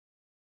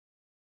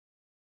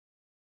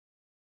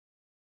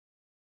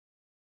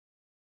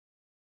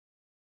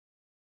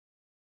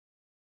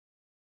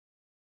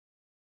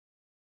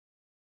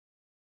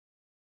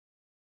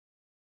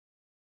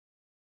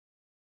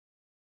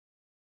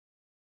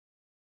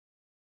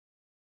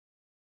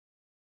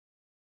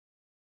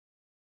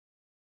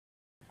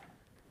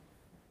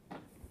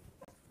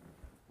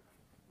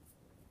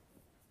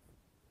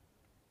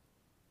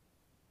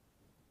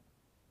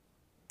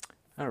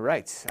All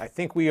right, I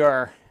think we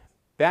are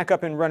back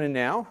up and running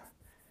now.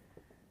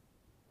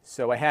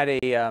 So I had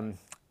a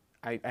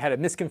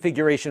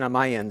misconfiguration on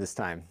my end this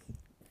time.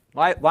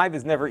 Live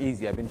is never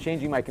easy. I've been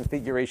changing my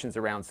configurations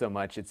around so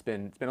much, it's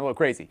been a little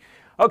crazy.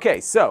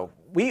 Okay, so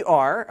we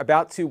are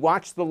about to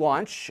watch the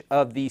launch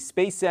of the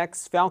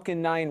SpaceX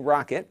Falcon 9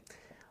 rocket,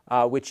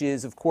 which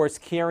is, of course,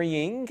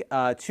 carrying 2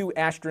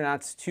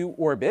 astronauts to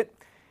orbit.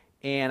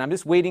 And I'm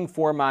just waiting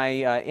for my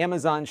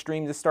Amazon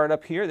stream to start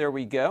up here. There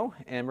we go.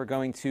 And we're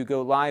going to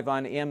go live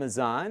on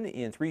Amazon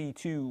in 3,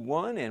 2,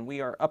 1, and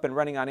we are up and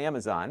running on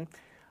Amazon.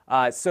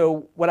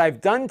 So what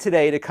I've done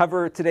today to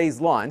cover today's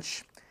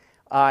launch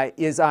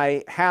is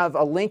I have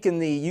a link in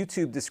the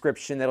YouTube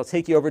description that'll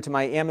take you over to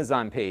my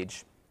Amazon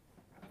page.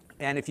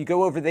 And if you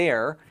go over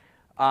there,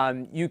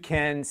 you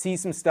can see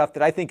some stuff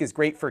that I think is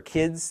great for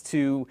kids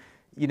to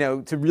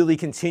really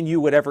continue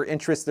whatever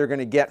interest they're going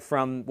to get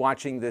from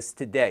watching this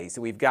today.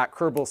 So we've got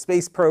Kerbal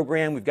Space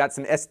Program, we've got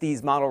some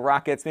SD's model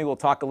rockets. Maybe we'll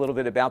talk a little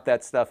bit about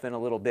that stuff in a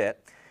little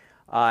bit.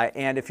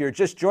 And if you're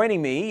just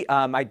joining me,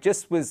 I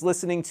just was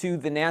listening to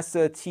the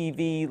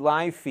NASA.TV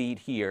live feed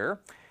here,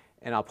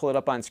 and I'll pull it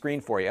up on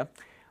screen for you.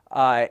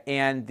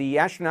 And the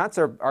astronauts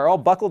are all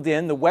buckled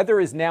in. The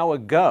weather is now a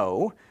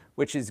go,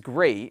 which is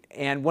great.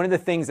 And one of the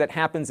things that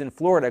happens in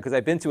Florida, because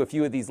I've been to a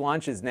few of these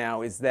launches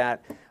now, is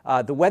that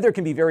the weather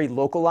can be very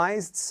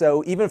localized.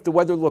 So even if the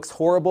weather looks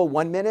horrible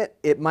one minute,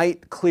 it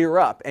might clear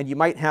up, and you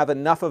might have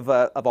enough of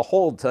a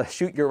hold to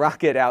shoot your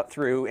rocket out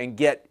through and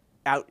get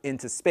out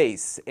into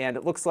space. And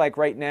it looks like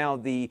right now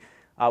the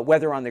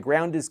weather on the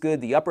ground is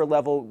good, the upper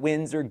level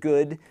winds are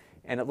good,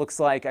 and it looks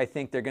like I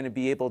think they're going to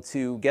be able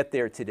to get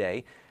there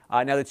today.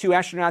 Now the 2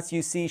 astronauts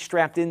you see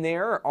strapped in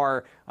there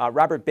are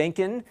Robert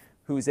Behnken,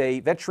 who's a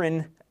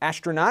veteran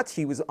astronaut.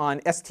 He was on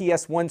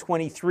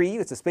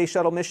STS-123, it's a space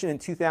shuttle mission in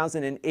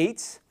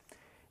 2008,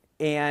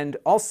 and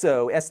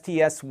also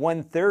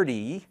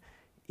STS-130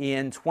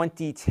 in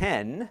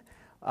 2010,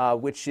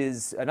 which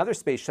is another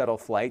space shuttle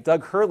flight.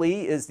 Doug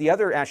Hurley is the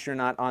other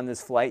astronaut on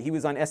this flight. He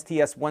was on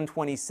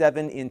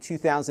STS-127 in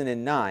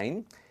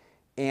 2009,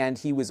 and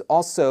he was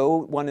also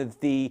one of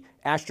the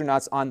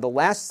astronauts on the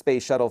last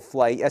space shuttle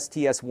flight,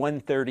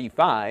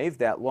 STS-135,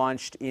 that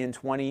launched in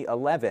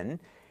 2011.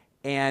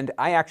 And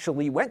I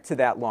actually went to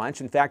that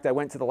launch. In fact, I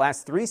went to the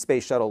last 3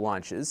 space shuttle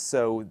launches.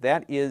 So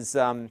that is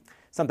something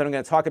I'm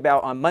going to talk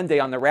about on Monday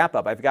on the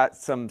wrap-up. I've got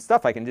some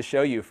stuff I can just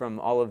show you from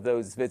all of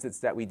those visits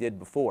that we did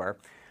before.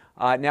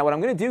 Now, what I'm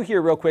going to do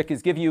here real quick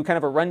is give you kind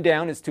of a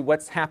rundown as to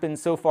what's happened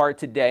so far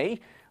today.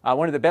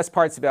 One of the best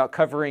parts about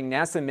covering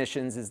NASA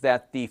missions is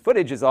that the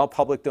footage is all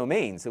public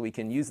domain, so we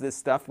can use this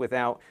stuff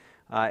without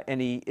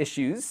any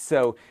issues.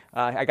 So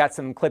I got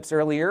some clips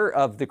earlier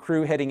of the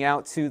crew heading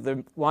out to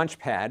the launch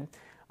pad.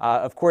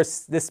 Of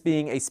course, this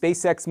being a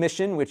SpaceX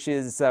mission, which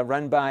is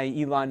run by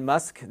Elon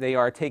Musk, they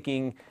are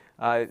taking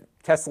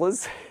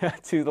Teslas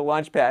to the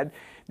launch pad.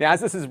 Now,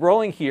 as this is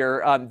rolling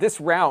here, this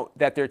route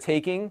that they're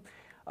taking,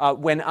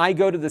 when I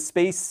go to the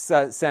Space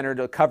Center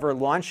to cover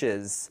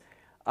launches,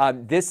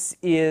 this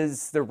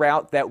is the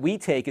route that we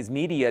take as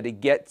media to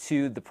get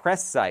to the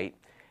press site.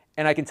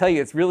 And I can tell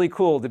you, it's really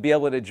cool to be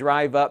able to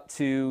drive up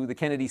to the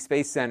Kennedy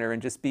Space Center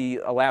and just be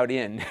allowed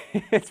in.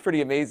 It's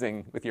pretty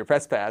amazing with your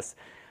press pass.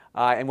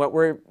 And what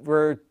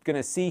we're going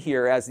to see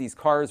here as these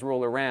cars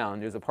roll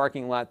around, there's a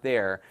parking lot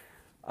there.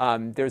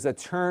 There's a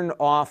turn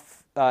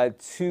off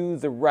to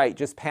the right,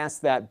 just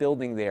past that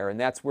building there, and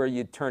that's where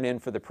you turn in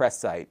for the press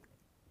site.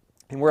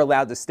 And we're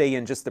allowed to stay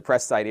in just the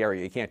press site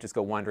area. You can't just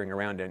go wandering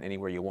around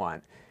anywhere you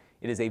want.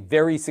 It is a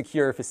very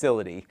secure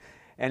facility.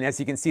 And as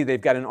you can see, they've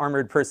got an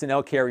armored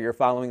personnel carrier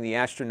following the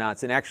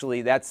astronauts. And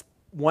actually, that's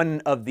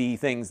one of the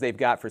things they've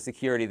got for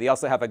security. They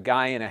also have a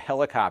guy in a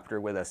helicopter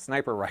with a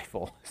sniper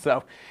rifle.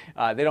 So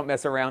they don't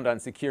mess around on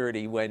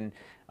security when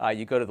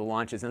you go to the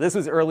launches. And this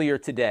was earlier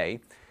today.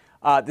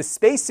 The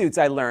spacesuits,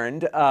 I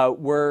learned,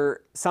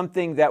 were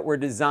something that were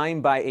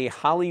designed by a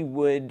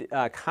Hollywood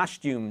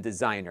costume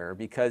designer,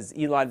 because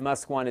Elon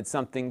Musk wanted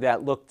something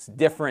that looked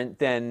different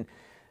than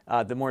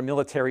the more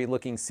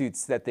military-looking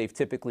suits that they've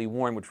typically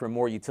worn, which were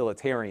more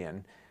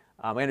utilitarian.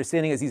 My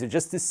understanding is these are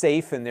just as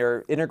safe, and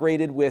they're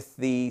integrated with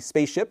the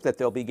spaceship that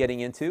they'll be getting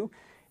into.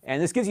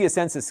 And this gives you a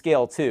sense of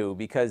scale, too,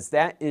 because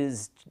that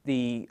is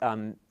the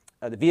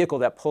vehicle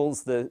that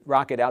pulls the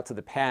rocket out to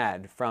the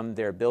pad from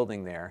their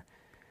building there.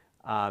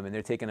 And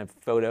they're taking a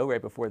photo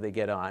right before they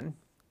get on.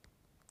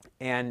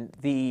 And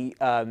the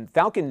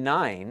Falcon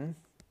 9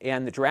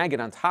 and the Dragon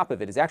on top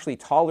of it is actually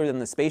taller than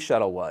the Space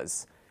Shuttle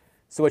was.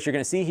 So what you're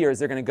going to see here is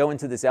they're going to go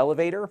into this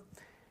elevator,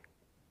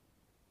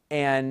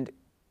 and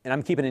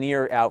I'm keeping an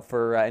ear out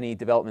for any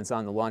developments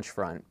on the launch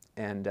front.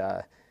 And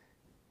they're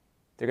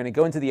going to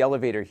go into the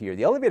elevator here.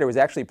 The elevator was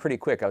actually pretty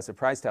quick. I was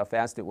surprised how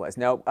fast it was.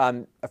 Now,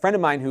 a friend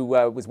of mine who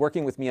was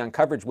working with me on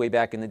coverage way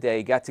back in the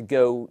day got to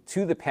go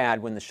to the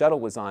pad when the shuttle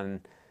was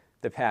on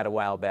the pad a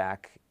while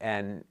back,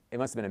 and it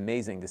must have been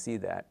amazing to see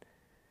that.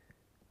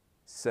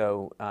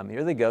 So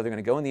here they go. They're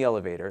going to go in the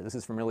elevator. This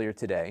is from earlier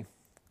today.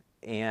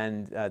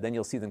 And then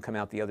you'll see them come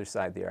out the other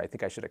side there. I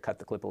think I should have cut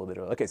the clip a little bit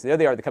earlier. Okay, so there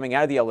they are. They're coming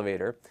out of the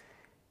elevator.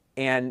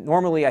 And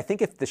normally, I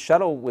think if the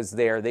shuttle was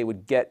there, they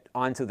would get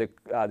onto the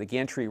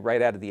gantry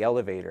right out of the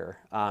elevator.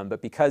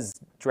 But because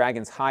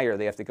Dragon's higher,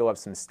 they have to go up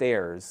some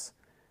stairs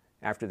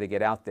after they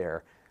get out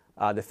there.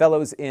 The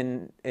fellows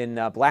in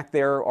black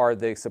there are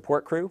the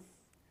support crew.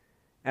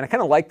 And I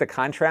kind of like the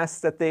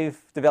contrast that they've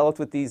developed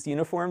with these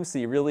uniforms, so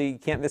you really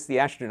can't miss the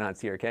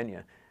astronauts here, can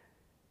you?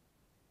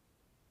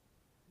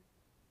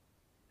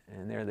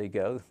 And there they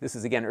go. This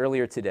is, again,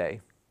 earlier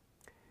today.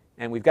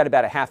 And we've got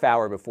about a half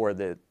hour before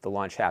the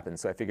launch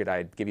happens, so I figured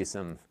I'd give you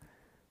some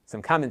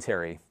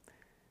commentary.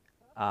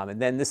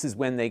 And then this is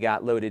when they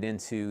got loaded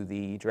into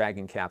the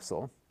Dragon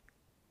capsule.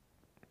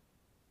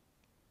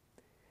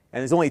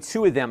 And there's only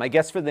 2 of them. I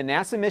guess for the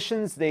NASA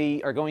missions,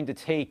 they are going to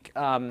take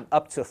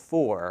up to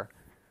 4.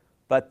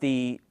 But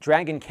the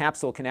Dragon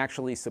capsule can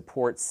actually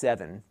support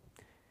 7.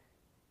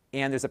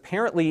 And there's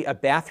apparently a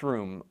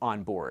bathroom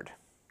on board,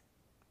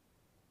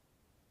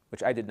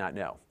 which I did not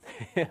know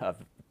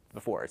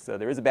before. So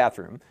there is a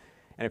bathroom.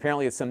 And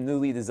apparently it's some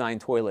newly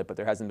designed toilet, but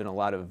there hasn't been a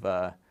lot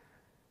of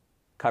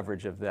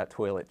coverage of that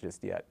toilet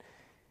just yet.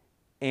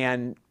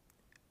 And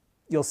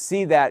you'll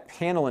see that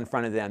panel in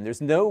front of them.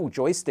 There's no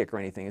joystick or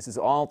anything. This is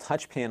all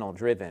touch panel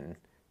driven.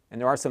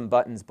 And there are some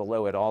buttons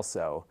below it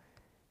also.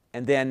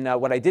 And then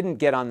what I didn't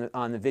get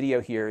on the video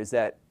here is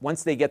that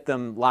once they get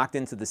them locked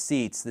into the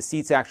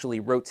seats actually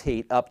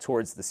rotate up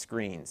towards the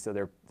screen. So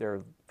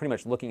they're pretty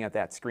much looking at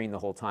that screen the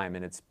whole time,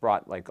 and it's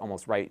brought like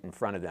almost right in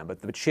front of them.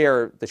 But the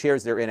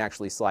chairs they're in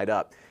actually slide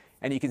up.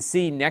 And you can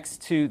see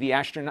next to the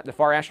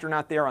far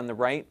astronaut there on the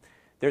right,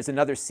 there's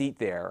another seat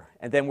there.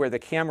 And then where the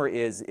camera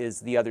is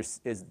the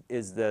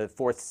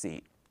 4th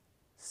seat.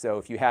 So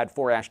if you had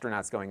 4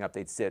 astronauts going up,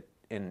 they'd sit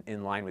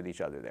in line with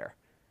each other there.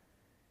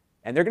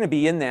 And they're going to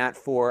be in that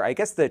for, I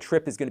guess the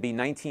trip is going to be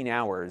 19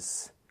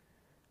 hours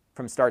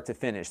from start to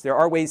finish. There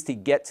are ways to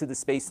get to the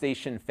space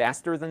station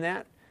faster than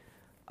that,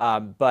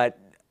 but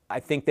I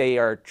think they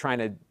are trying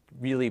to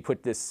really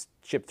put this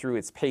ship through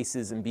its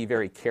paces and be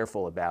very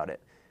careful about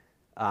it.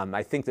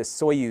 I think the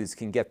Soyuz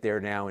can get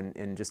there now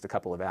in just a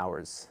couple of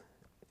hours.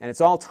 And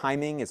it's all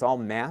timing, it's all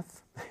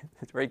math.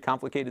 It's very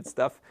complicated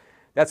stuff.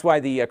 That's why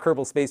the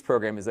Kerbal Space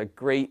Program is a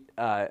great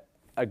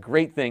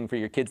thing for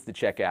your kids to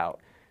check out,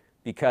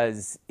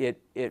 because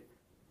it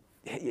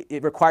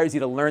requires you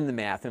to learn the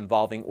math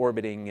involving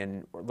orbiting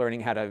and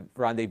learning how to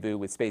rendezvous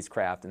with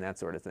spacecraft and that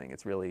sort of thing.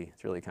 It's really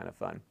kind of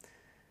fun.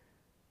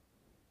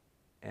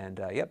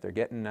 And yep, they're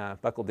getting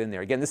buckled in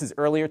there. Again, this is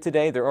earlier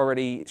today. They're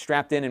already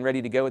strapped in and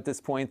ready to go at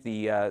this point.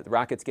 The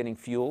rocket's getting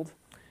fueled.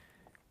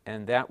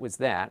 And that was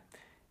that.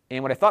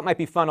 And what I thought might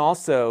be fun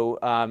also,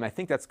 I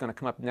think that's going to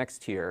come up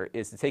next here,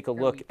 is to take a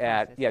look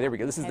at, yeah, there we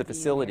go. This is the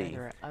facility.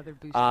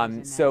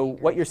 So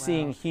what you're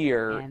seeing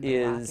here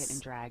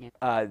is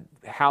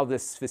how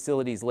this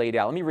facility is laid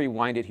out. Let me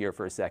rewind it here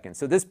for a second.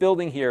 So this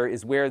building here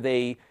is where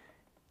they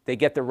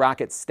get the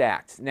rockets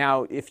stacked.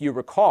 Now, if you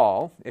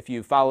recall, if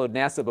you followed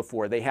NASA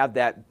before, they have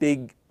that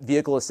big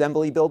vehicle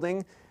assembly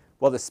building.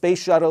 Well, the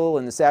Space Shuttle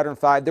and the Saturn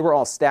V, they were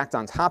all stacked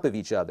on top of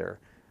each other.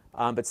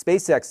 But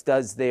SpaceX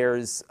does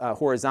theirs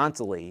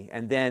horizontally,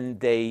 and then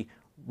they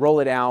roll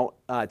it out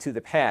to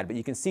the pad. But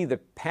you can see the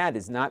pad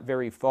is not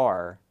very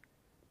far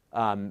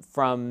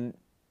from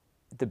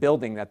the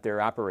building that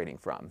they're operating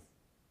from.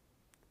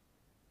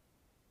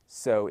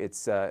 So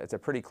it's a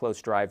pretty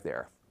close drive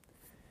there.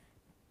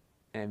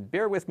 And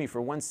bear with me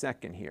for 1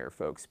 second here,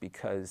 folks,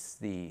 because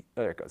oh,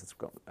 there it goes.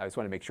 I just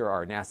want to make sure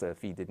our NASA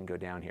feed didn't go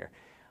down here.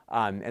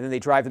 And then they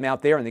drive them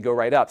out there and they go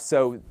right up.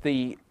 So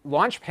the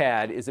launch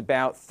pad is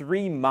about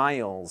 3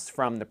 miles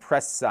from the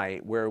press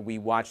site where we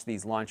watch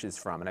these launches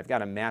from. And I've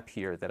got a map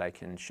here that I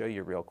can show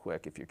you real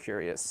quick if you're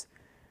curious.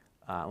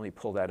 Let me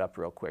pull that up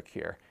real quick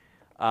here.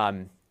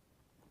 And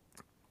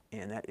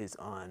that is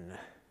on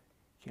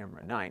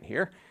camera 9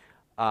 here.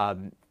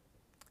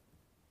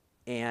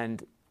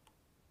 And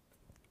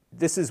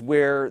this is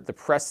where the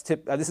press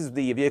this is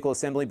the vehicle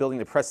assembly building.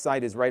 The press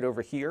site is right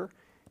over here.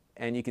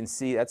 And you can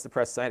see that's the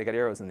press site. I got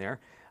arrows in there.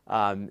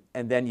 And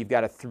then you've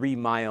got a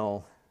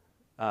 3-mile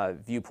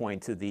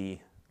viewpoint to the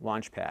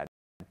launch pad.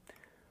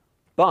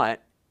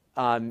 But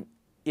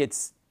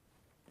it's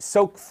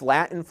so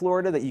flat in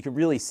Florida that you can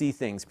really see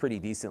things pretty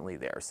decently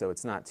there. So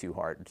it's not too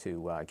hard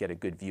to get a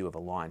good view of a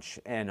launch.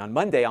 And on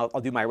Monday,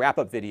 I'll do my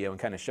wrap-up video and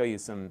kind of show you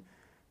some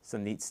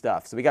neat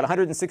stuff. So we got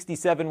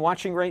 167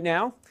 watching right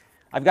now.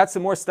 I've got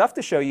some more stuff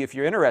to show you if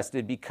you're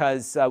interested,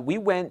 because we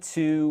went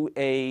to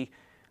a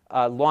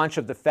launch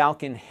of the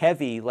Falcon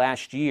Heavy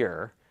last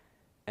year,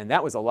 and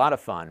that was a lot of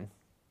fun.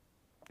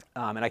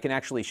 And I can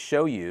actually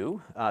show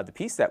you the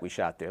piece that we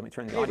shot there. Let me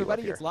turn the audio up here. Hey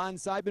everybody, it's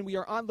Lon.TV. We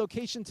are on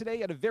location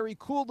today at a very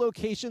cool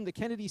location, the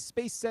Kennedy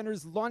Space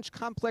Center's Launch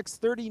Complex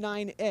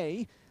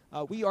 39A.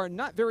 We are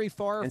not very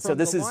far from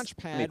the launch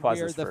pad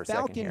where the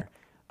Falcon...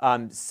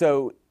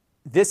 So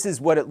this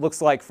is what it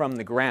looks like from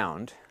the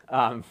ground.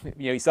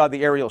 You saw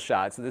the aerial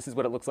shot, so this is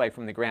what it looks like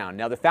from the ground.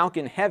 Now the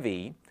Falcon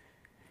Heavy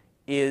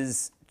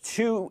is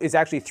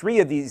actually 3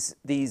 of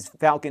these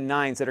Falcon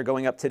 9s that are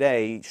going up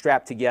today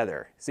strapped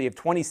together. So you have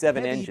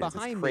 27 engines.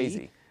 It's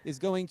crazy. Is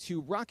going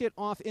to rocket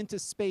off into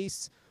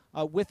space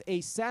with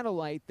a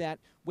satellite that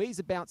weighs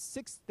about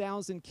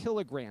 6,000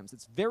 kilograms.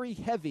 It's very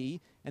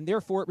heavy, and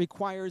therefore it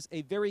requires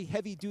a very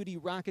heavy-duty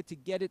rocket to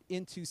get it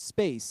into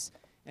space.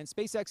 And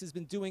SpaceX has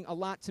been doing a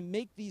lot to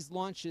make these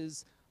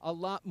launches a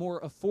lot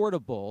more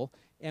affordable.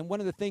 And one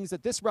of the things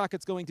that this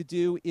rocket's going to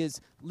do is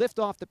lift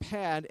off the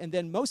pad, and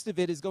then most of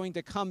it is going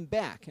to come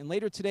back. And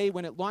later today,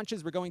 when it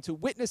launches, we're going to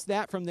witness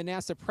that from the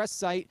NASA press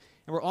site,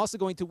 and we're also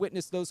going to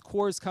witness those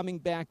cores coming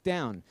back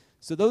down.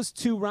 So those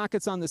two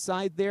rockets on the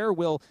side there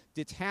will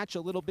detach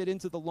a little bit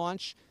into the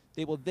launch.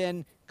 They will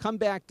then come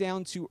back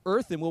down to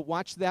Earth, and we'll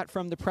watch that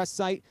from the press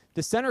site.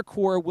 The center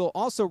core will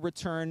also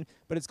return,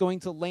 but it's going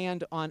to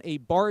land on a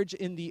barge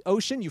in the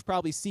ocean. You've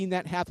probably seen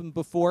that happen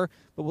before,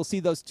 but we'll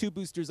see those two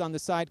boosters on the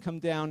side come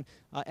down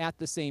at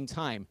the same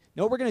time.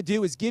 Now what we're going to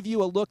do is give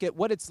you a look at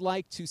what it's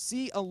like to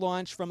see a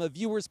launch from a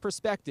viewer's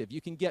perspective.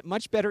 You can get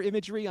much better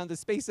imagery on the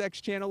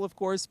SpaceX channel, of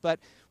course, but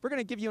we're going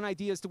to give you an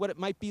idea as to what it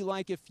might be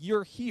like if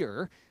you're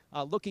here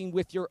looking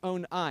with your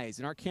own eyes.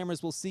 And our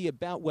cameras will see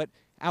about what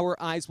our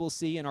eyes will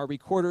see, and our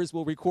recorders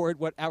will record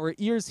what our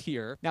ears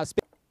hear. Now,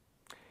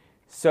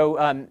 so,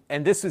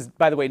 and this is,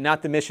 by the way,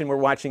 not the mission we're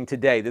watching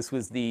today. This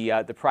was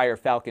the prior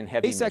Falcon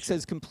Heavy mission. SpaceX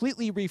has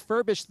completely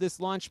refurbished this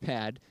launch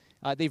pad.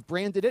 They've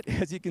branded it.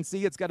 As you can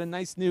see, it's got a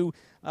nice new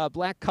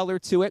black color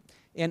to it.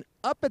 And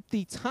up at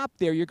the top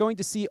there, you're going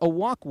to see a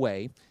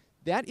walkway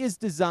that is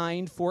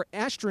designed for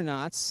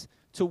astronauts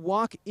to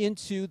walk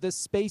into the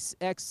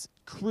SpaceX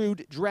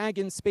crewed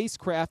Dragon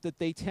spacecraft that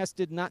they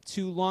tested not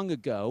too long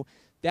ago.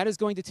 That is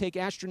going to take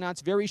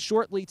astronauts very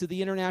shortly to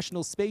the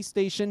International Space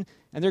Station,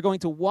 and they're going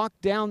to walk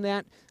down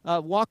that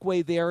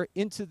walkway there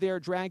into their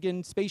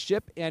Dragon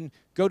spaceship and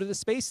go to the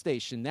space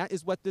station. That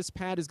is what this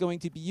pad is going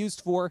to be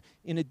used for,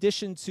 in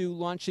addition to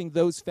launching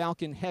those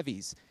Falcon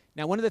Heavies.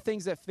 Now, one of the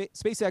things that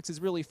SpaceX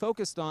is really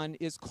focused on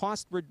is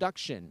cost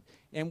reduction.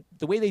 And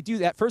the way they do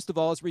that, first of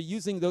all, is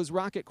reusing those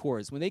rocket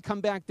cores. When they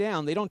come back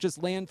down, they don't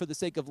just land for the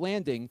sake of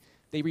landing.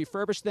 They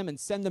refurbish them and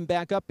send them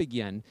back up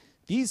again.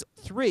 These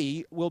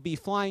three will be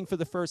flying for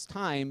the first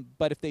time,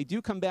 but if they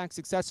do come back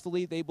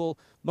successfully, they will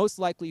most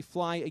likely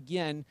fly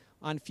again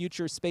on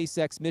future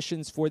SpaceX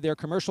missions for their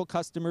commercial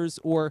customers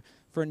or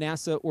for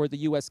NASA or the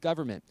U.S.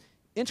 government.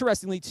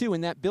 Interestingly, too,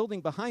 in that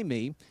building behind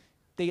me,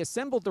 they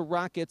assembled the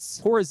rockets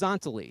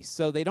horizontally,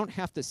 so they don't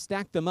have to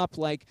stack them up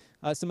like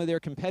some of their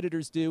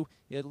competitors do.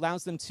 It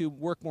allows them to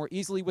work more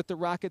easily with the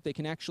rocket. They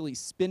can actually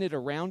spin it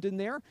around in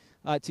there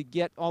to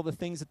get all the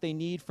things that they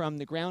need from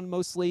the ground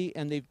mostly,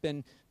 and they've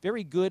been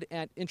very good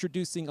at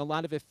introducing a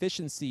lot of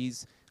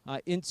efficiencies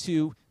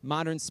into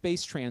modern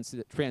space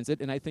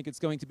transit, and I think it's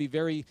going to be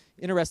very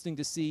interesting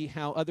to see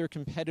how other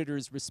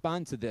competitors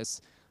respond to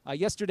this.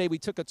 Yesterday, we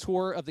took a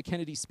tour of the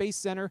Kennedy Space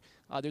Center.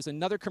 There's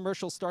another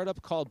commercial startup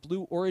called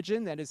Blue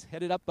Origin that is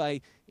headed up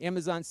by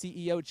Amazon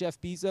CEO Jeff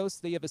Bezos.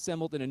 They have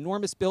assembled an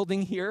enormous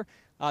building here.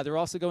 They're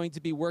also going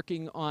to be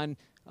working on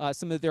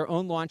some of their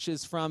own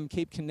launches from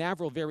Cape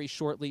Canaveral very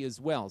shortly as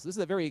well. So this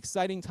is a very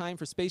exciting time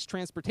for space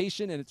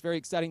transportation, and it's very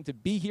exciting to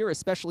be here,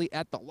 especially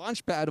at the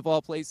launch pad of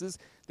all places.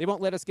 They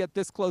won't let us get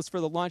this close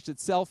for the launch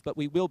itself, but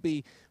we will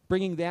be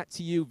bringing that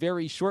to you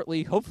very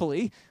shortly,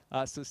 hopefully.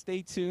 So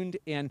stay tuned,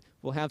 and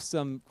we'll have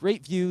some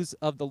great views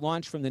of the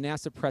launch from the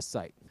NASA press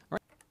site. All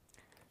right.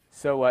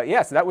 So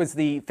yeah, so that was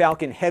the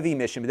Falcon Heavy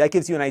mission, but that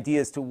gives you an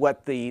idea as to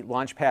what the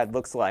launch pad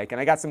looks like.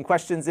 And I got some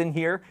questions in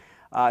here.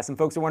 Some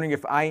folks are wondering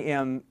if I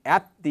am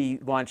at the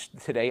launch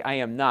today. I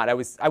am not.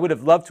 I would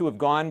have loved to have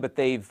gone, but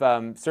they've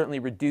certainly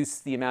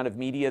reduced the amount of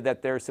media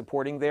that they're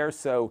supporting there,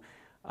 so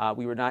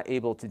we were not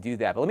able to do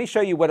that. But let me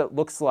show you what it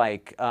looks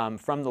like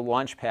from the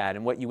launch pad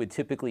and what you would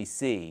typically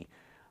see.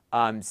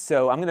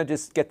 So I'm going to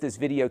just get this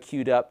video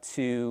queued up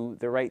to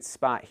the right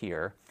spot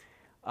here.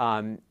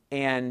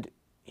 And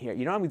here,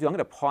 you know what I'm going to do? I'm going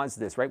to pause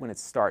this right when it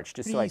starts,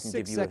 just so I can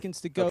give you 6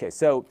 seconds to go. Okay,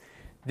 so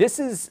this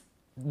is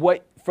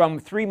what, from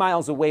 3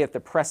 miles away at the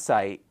press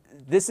site,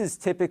 this is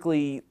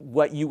typically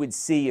what you would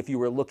see if you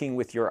were looking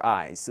with your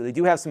eyes. So they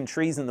do have some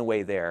trees in the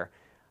way there.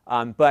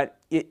 But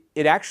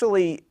it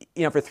actually,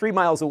 you know, for 3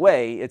 miles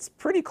away, it's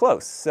pretty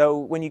close. So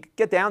when you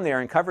get down there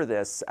and cover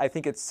this, I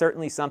think it's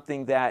certainly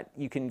something that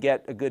you can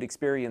get a good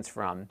experience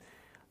from.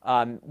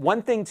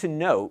 One thing to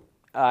note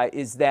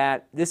is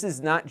that this is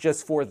not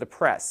just for the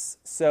press.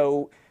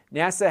 So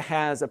NASA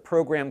has a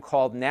program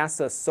called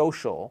NASA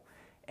Social.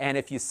 And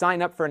if you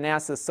sign up for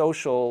NASA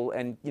Social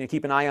and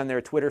keep an eye on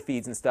their Twitter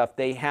feeds and stuff,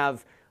 they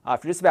have,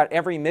 for just about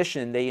every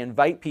mission, they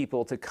invite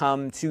people to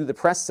come to the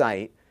press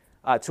site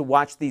to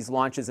watch these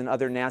launches and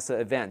other NASA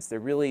events. They're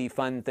really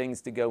fun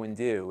things to go and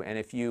do. And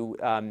if you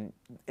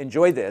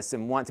enjoy this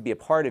and want to be a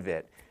part of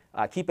it,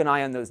 keep an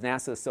eye on those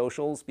NASA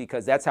socials,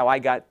 because that's how I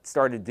got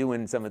started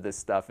doing some of this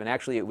stuff. And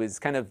actually, it was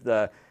kind of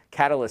the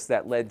catalyst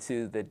that led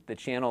to the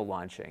channel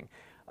launching.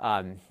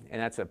 And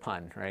that's a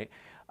pun, right?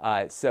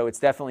 So it's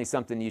definitely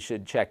something you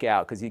should check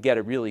out because you get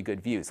a really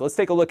good view. So let's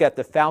take a look at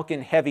the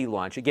Falcon Heavy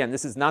launch. Again,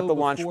 this is not the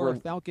launch we're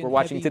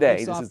watching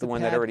today. This is the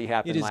one that already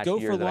happened last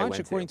year that I went to.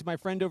 It is go for launch, according to my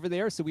friend over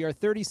there. So we are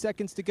 30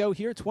 seconds to go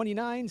here,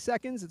 29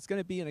 seconds. It's going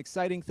to be an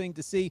exciting thing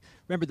to see.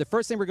 Remember, the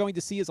first thing we're going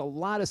to see is a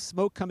lot of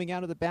smoke coming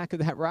out of the back of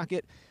that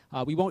rocket.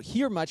 We won't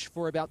hear much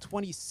for about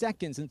 20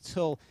 seconds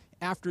until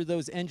after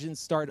those engines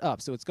start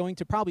up. So it's going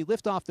to probably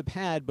lift off the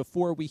pad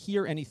before we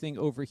hear anything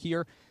over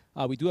here.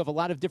 We do have a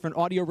lot of different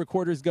audio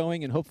recorders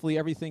going, and hopefully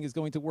everything is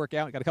going to work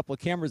out. Got a couple of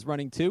cameras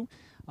running too.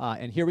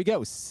 And here we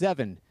go.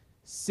 7,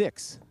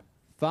 6,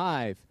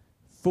 5,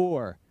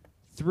 4,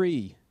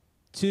 3,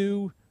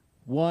 2,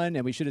 1.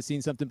 And we should have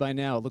seen something by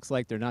now. It looks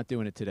like they're not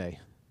doing it today.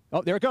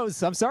 Oh, there it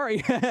goes. I'm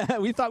sorry.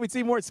 We thought we'd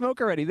see more smoke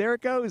already. There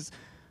it goes.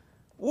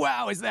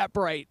 Wow, is that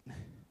bright?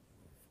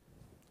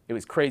 It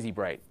was crazy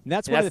bright. And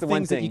that's one of the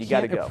things that you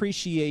can't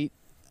appreciate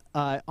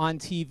on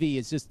TV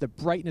is just the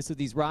brightness of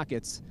these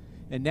rockets.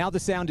 And now the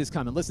sound is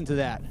coming. Listen to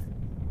that.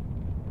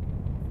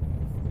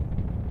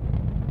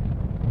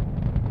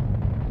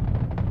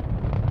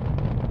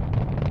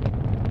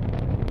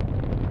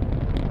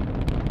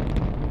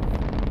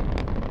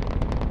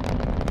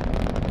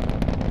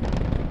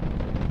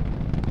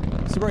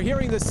 So we're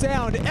hearing the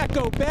sound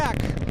echo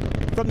back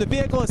from the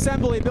vehicle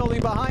assembly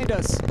building behind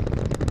us.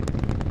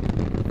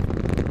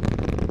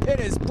 It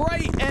is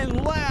bright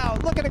and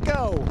loud. Look at it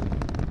go.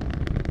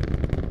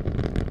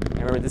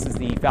 Remember, this is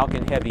the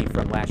Falcon Heavy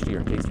from last year,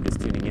 in case you're just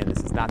tuning in.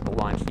 This is not the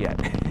launch yet.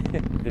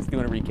 Just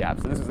doing a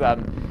recap. So this is,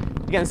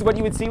 again, this is what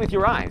you would see with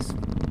your eyes.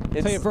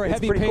 I'll tell you, for a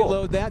heavy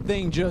payload, cool. that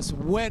thing just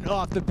went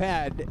off the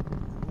pad.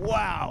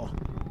 Wow.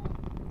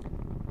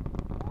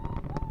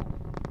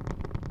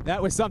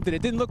 That was something.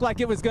 It didn't look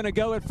like it was going to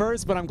go at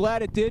first, but I'm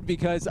glad it did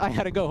because I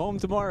had to go home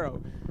tomorrow.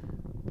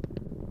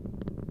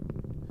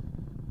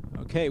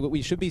 Okay, what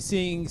we should be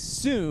seeing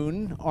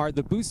soon are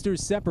the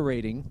boosters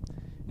separating.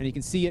 And you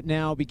can see it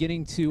now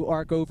beginning to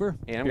arc over.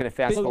 And I'm going to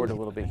fast forward a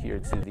little bit here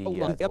to the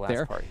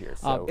last part here.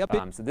 So,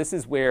 so this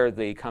is where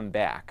they come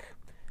back.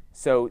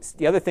 So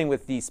the other thing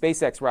with the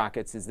SpaceX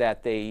rockets is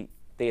that they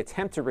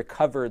attempt to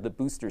recover the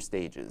booster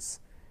stages.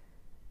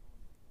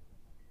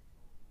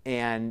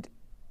 And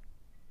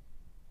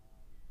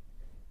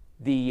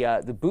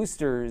the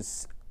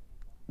boosters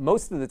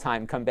most of the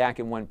time come back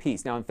in one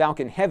piece. Now in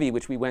Falcon Heavy,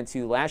 which we went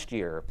to last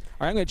year. All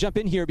right, I'm going to jump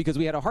in here because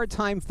we had a hard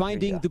time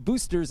finding the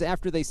boosters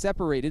after they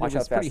separated. It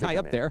was pretty high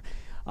up there.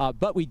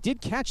 But we did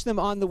catch them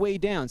on the way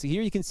down. So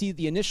here you can see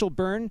the initial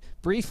burn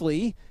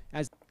briefly.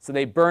 So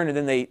they burn and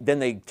then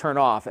they turn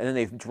off and then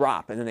they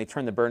drop and then they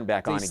turn the burn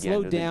back on again. They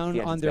slow down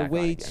on their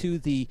way to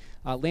the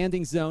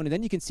landing zone. And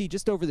then you can see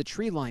just over the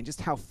tree line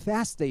just how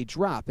fast they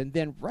drop. And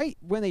then right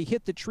when they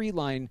hit the tree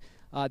line,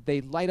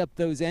 they light up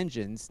those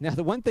engines. Now,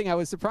 the one thing I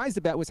was surprised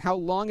about was how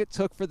long it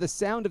took for the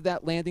sound of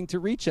that landing to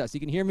reach us.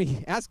 You can hear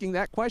me asking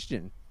that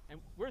question.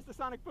 And where's the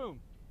sonic boom?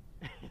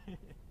 You're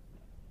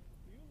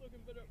looking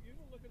the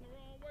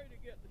wrong way to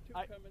get the two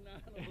coming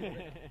down.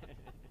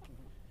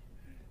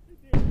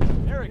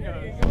 There it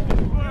goes.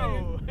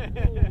 Whoa.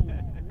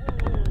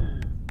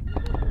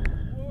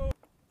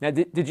 Now,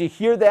 did you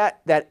hear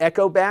that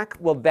echo back?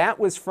 Well, that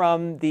was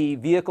from the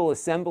vehicle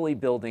assembly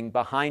building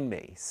behind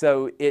me.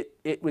 So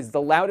it was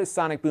the loudest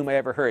sonic boom I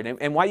ever heard.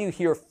 And why you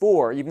hear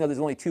 4, even though there's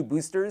only 2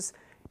 boosters,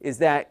 is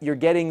that you're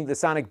getting the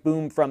sonic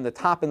boom from the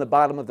top and the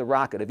bottom of the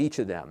rocket of each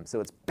of them. So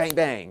it's bang,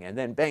 bang, and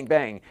then bang,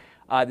 bang.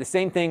 The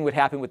same thing would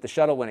happen with the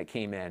shuttle when it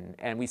came in.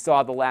 And we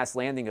saw the last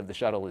landing of the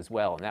shuttle as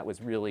well. And that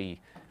was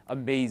really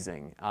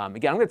amazing.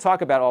 Again, I'm going to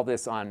talk about all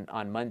this on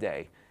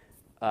Monday.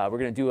 We're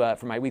going to do,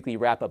 for my weekly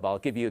wrap-up, I'll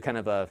give you kind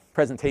of a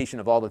presentation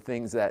of all the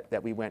things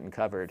that we went and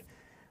covered.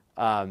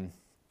 Yeah,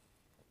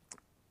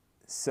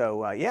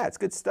 it's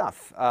good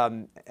stuff.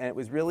 And it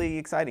was really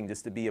exciting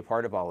just to be a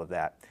part of all of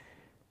that.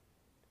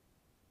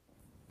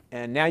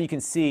 And now you can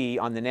see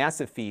on the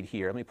NASA feed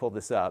here, let me pull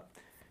this up,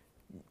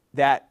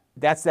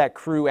 that's that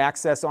crew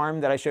access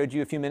arm that I showed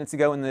you a few minutes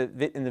ago in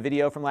the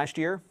video from last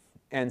year.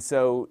 And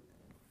so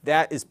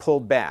that is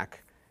pulled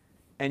back.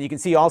 And you can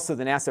see also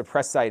the NASA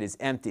press site is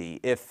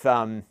empty. If,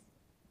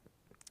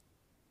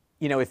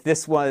 if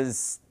this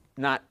was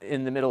not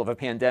in the middle of a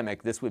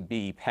pandemic, this would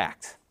be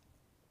packed.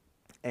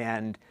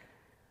 And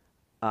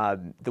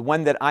the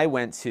one that I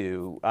went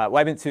to,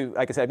 I've been to,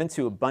 like I said, I've been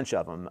to a bunch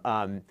of them.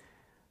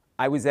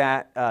 I was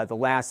at the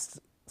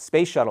last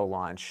Space Shuttle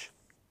launch,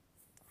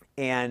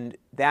 and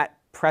that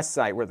press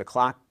site where the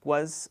clock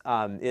was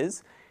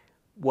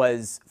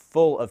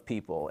full of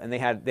people, and they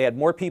had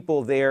more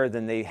people there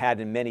than they had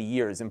in many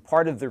years. And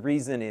part of the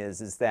reason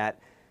is that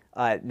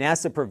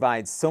NASA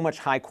provides so much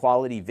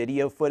high-quality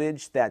video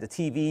footage that the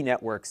TV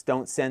networks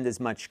don't send as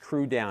much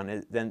crew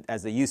down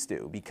as they used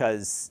to,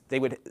 because they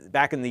would,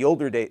 back in the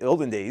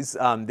olden days,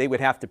 they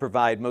would have to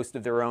provide most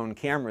of their own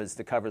cameras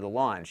to cover the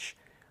launch.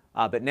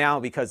 But now,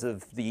 because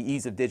of the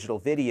ease of digital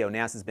video,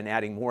 NASA's been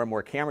adding more and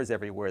more cameras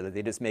everywhere that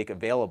they just make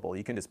available.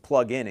 You can just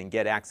plug in and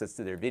get access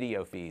to their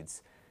video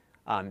feeds.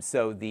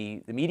 So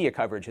the media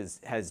coverage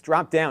has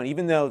dropped down.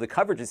 Even though the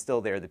coverage is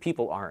still there, the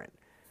people aren't.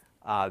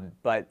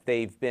 But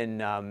they've been,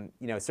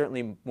 you know,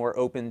 certainly more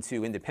open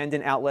to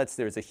independent outlets.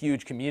 There's a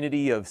huge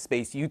community of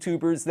space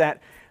YouTubers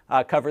that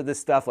cover this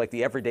stuff, like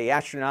the Everyday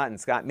Astronaut and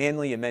Scott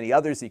Manley and many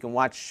others. You can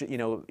watch, you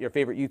know, your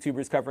favorite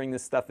YouTubers covering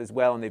this stuff as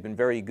well, and they've been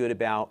very good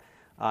about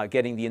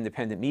getting the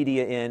independent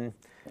media in,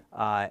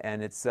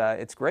 and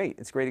it's great.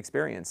 It's a great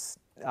experience.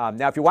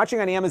 Now, if you're watching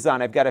on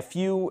Amazon, I've got a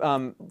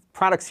few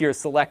products here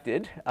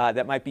selected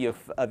that might be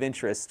of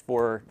interest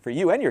for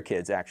you and your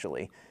kids,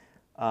 actually.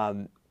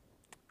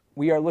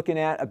 We are looking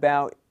at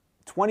about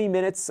 20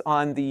 minutes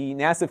on the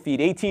NASA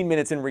feed, 18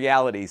 minutes in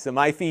reality. So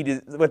my feed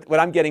is, what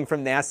I'm getting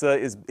from NASA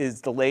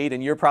is delayed,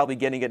 and you're probably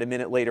getting it a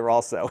minute later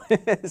also.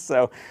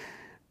 So,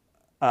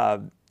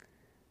 and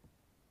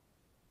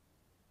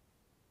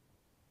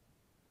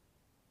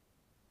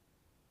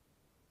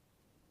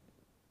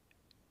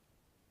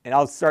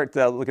I'll start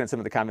looking at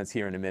some of the comments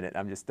here in a minute.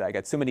 I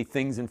got so many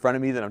things in front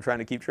of me that I'm trying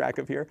to keep track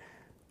of here.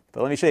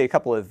 But let me show you a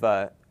couple of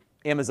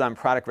Amazon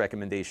product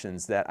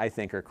recommendations that I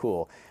think are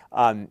cool.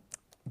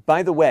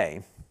 By the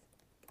way,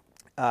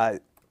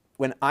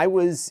 when I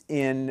was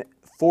in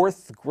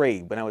 4th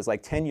grade, when I was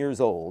like 10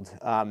 years old,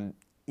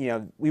 you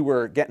know, we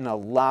were getting a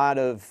lot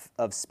of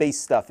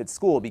space stuff at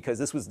school because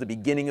this was the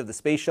beginning of the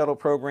Space Shuttle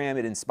program.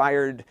 It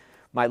inspired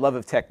my love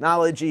of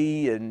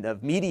technology and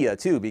of media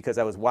too, because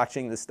I was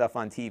watching this stuff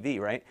on TV,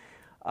 right?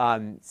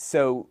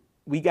 So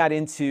we got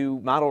into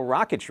model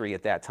rocketry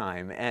at that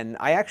time, and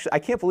I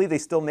can't believe they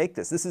still make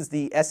this. This is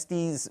the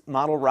SD's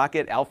model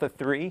rocket Alpha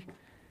 3,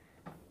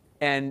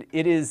 and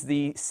it is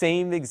the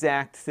same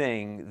exact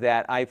thing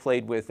that I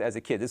played with as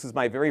a kid. This was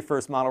my very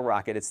first model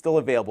rocket. It's still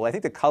available. I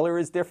think the color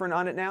is different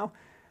on it now,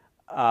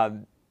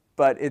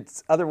 but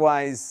it's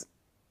otherwise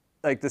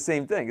like the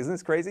same thing. Isn't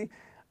this crazy?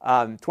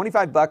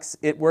 25 bucks.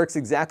 It works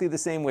exactly the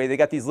same way. They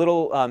got these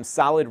little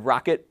solid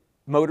rocket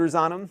motors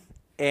on them,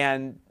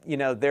 and you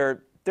know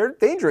they're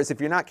dangerous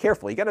if you're not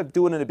careful. You got to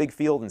do it in a big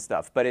field and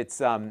stuff, but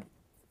it's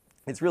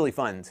really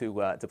fun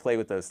to play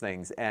with those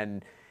things,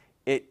 and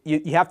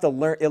you have to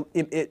learn.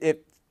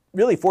 It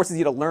really forces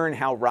you to learn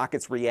how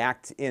rockets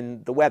react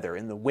in the weather,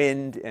 in the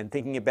wind, and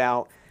thinking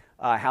about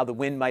how the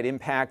wind might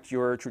impact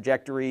your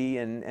trajectory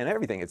and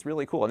everything. It's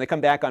really cool, and they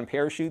come back on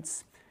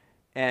parachutes.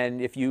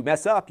 And if you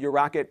mess up, your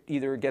rocket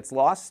either gets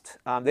lost.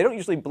 They don't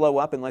usually blow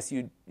up unless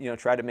you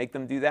try to make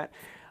them do that.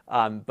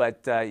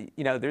 But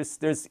you know,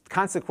 there's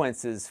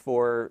consequences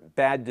for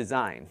bad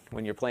design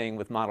when you're playing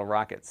with model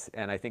rockets,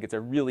 and I think it's a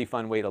really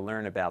fun way to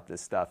learn about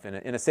this stuff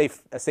in a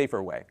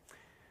safer way.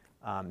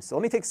 So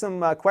let me take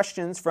some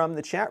questions from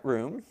the chat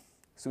room.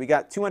 So we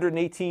got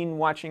 218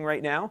 watching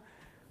right now.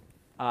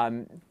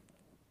 I'm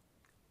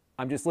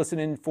just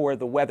listening for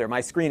the weather.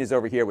 My screen is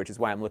over here, which is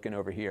why I'm looking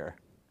over here.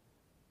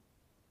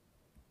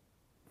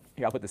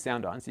 Here, I'll put the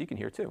sound on so you can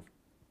hear too.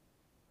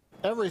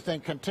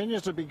 Everything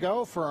continues to be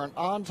go for an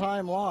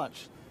on-time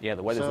launch. Yeah,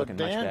 the weather's looking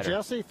much better. Dan,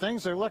 Jesse,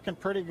 things are looking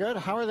pretty good.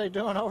 How are they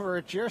doing over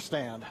at your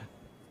stand?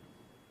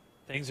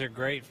 Things are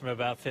great from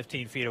about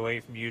 15 feet away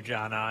from you,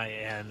 John,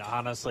 and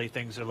honestly,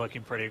 things are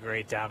looking pretty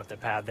great down at the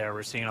pad there.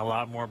 We're seeing a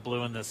lot more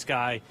blue in the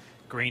sky.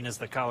 Green is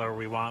the color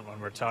we want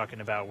when we're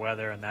talking about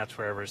weather, and that's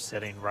where we're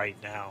sitting right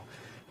now.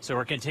 So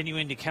we're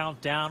continuing to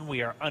count down.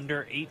 We are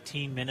under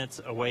 18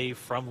 minutes away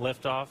from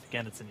liftoff.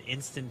 Again, it's an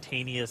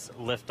instantaneous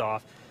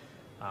liftoff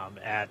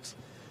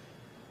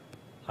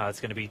it's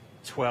going to be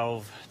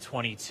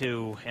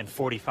 12:22 and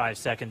 45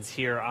 seconds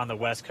here on the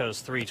West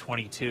Coast,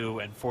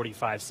 3:22 and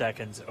 45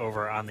 seconds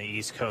over on the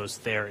East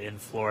Coast there in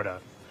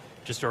Florida.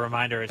 Just a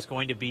reminder, it's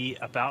going to be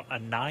about a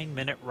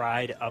 9-minute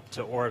ride up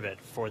to orbit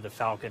for the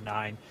Falcon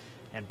 9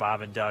 and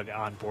Bob and Doug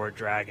on board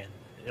Dragon.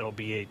 It'll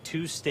be a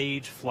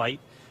 2-stage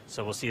flight.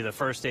 So we'll see the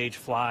first stage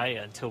fly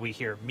until we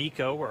hear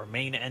MECO, or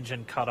main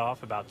engine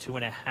cutoff, about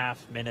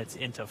 2.5 minutes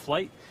into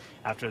flight.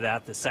 After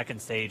that, the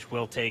second stage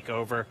will take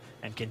over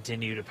and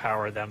continue to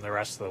power them the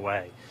rest of the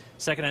way.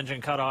 Second engine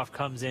cutoff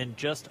comes in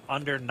just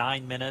under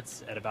 9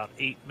 minutes at about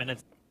 8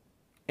 minutes.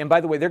 And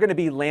by the way, they're going to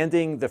be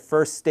landing the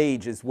first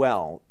stage as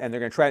well, and they're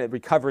going to try to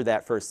recover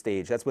that first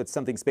stage. That's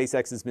something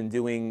SpaceX has been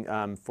doing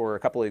for a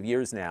couple of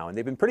years now, and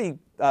they've been pretty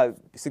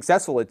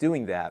successful at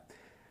doing that.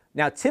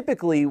 Now,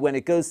 typically, when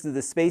it goes to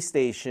the space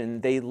station,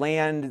 they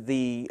land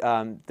the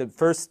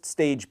first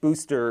stage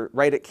booster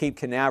right at Cape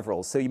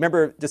Canaveral. So you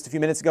remember just a few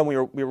minutes ago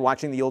when we were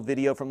watching the old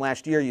video from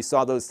last year, you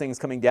saw those things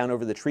coming down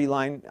over the tree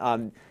line.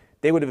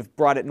 They would have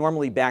brought it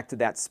normally back to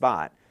that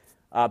spot.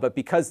 But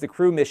because the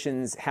crew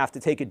missions have to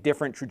take a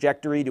different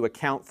trajectory to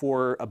account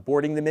for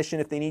aborting the mission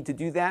if they need to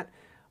do that,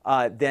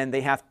 then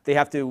they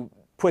have to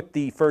put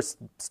the first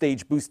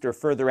stage booster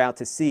further out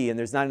to sea, and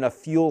there's not enough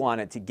fuel on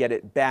it to get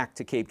it back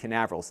to Cape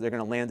Canaveral. So they're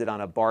going to land it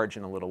on a barge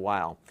in a little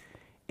while.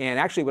 And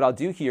actually what I'll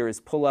do here is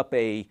pull up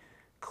a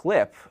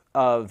clip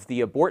of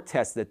the abort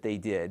test that they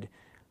did.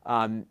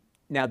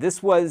 Now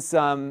this was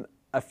a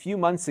few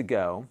months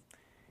ago,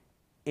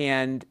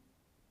 and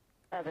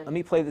let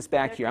me play this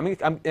back here.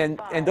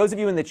 And those of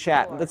you in the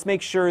chat, let's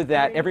make sure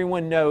that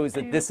everyone knows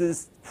that this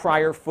is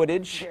prior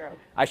footage.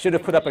 I should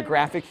have put up a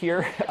graphic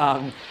here,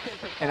 and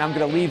I'm going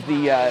to leave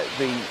the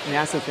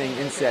NASA thing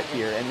inset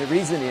here. And the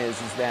reason is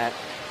that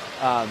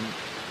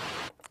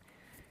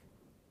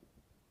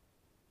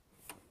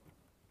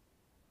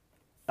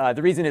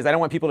The reason is I don't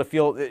want people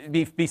to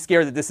be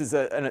scared that this is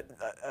an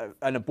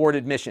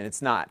aborted mission.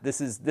 It's not.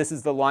 This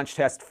is the launch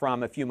test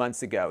from a few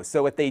months ago.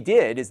 So what they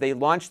did is they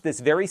launched this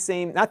very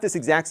same, not this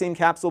exact same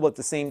capsule, but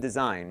the same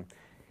design.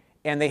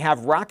 And they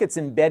have rockets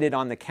embedded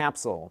on the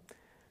capsule.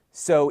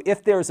 So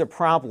if there's a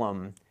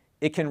problem,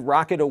 it can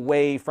rocket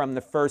away from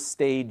the first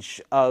stage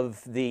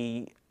of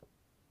the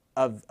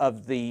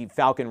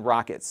Falcon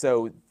rocket,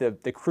 so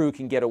the crew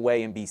can get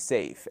away and be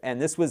safe.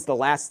 And this was the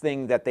last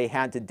thing that they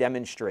had to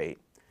demonstrate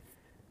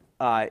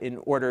in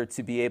order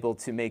to be able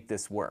to make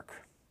this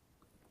work.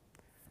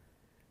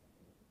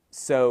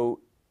 So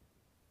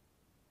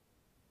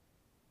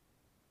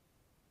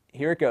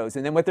here it goes.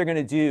 And then what they're going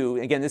to do,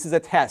 again, this is a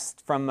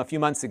test from a few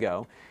months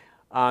ago.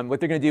 What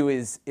they're going to do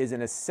is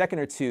in a second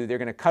or two, they're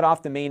going to cut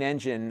off the main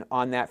engine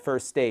on that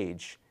first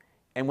stage.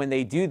 And when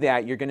they do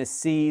that, you're going to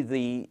see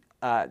the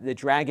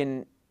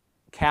Dragon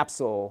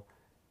capsule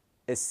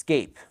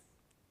escape.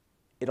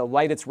 It'll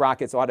light its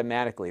rockets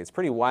automatically. It's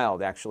pretty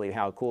wild, actually,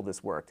 how cool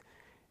this worked.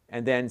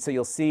 And then, so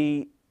you'll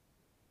see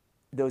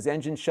those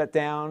engines shut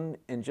down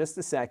in just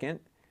a second.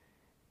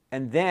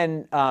 And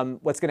then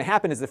what's going to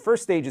happen is the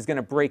first stage is going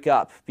to break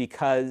up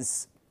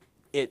because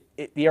the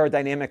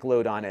aerodynamic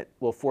load on it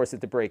will force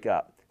it to break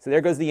up. So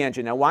there goes the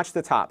engine. Now watch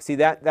the top. See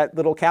that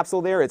little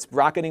capsule there? It's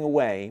rocketing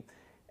away.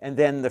 And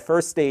then the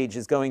first stage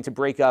is going to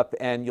break up,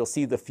 and you'll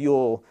see the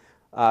fuel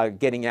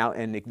getting out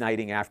and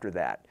igniting after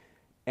that.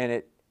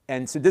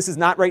 And so this is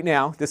not right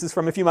now. This is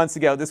from a few months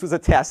ago. This was a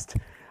test.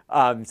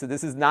 So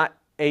this is not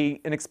an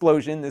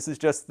explosion. This is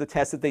just the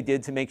test that they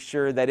did to make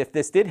sure that if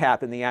this did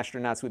happen, the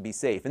astronauts would be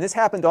safe. And this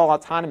happened all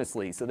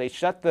autonomously. So they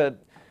shut the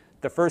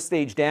first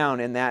stage down,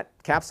 and that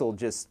capsule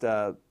just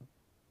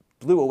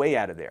blew away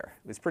out of there.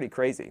 It was pretty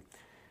crazy.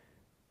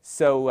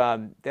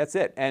 So that's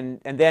it. And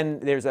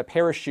then there's a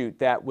parachute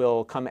that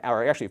will come,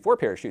 or actually 4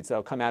 parachutes that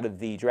will come out of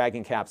the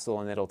Dragon capsule,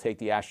 and it'll take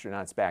the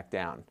astronauts back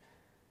down.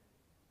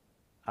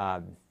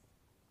 And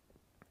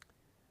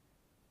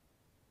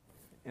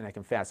I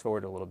can fast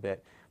forward a little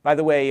bit. By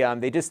the way,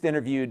 they just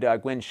interviewed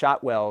Gwynne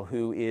Shotwell,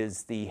 who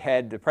is the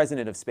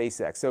president of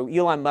SpaceX. So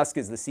Elon Musk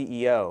is the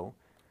CEO,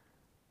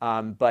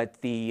 but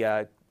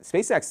the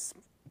SpaceX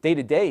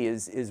day-to-day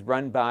is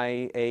run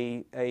by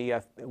a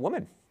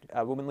woman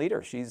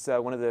leader. She's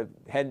one of the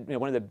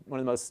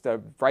most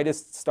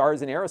brightest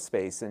stars in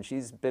aerospace, and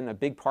she's been a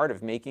big part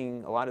of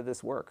making a lot of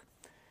this work.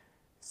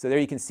 So there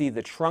you can see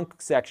the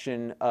trunk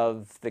section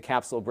of the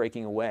capsule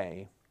breaking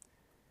away.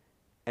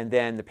 And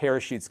then the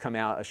parachutes come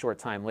out a short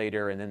time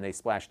later, and then they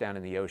splash down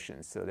in the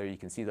ocean. So there you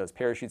can see those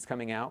parachutes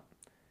coming out,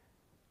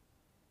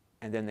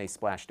 and then they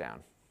splash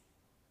down.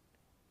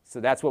 So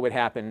that's what would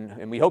happen,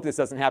 and we hope this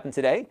doesn't happen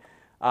today.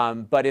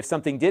 But if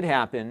something did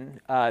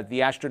happen, the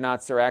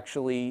astronauts are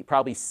actually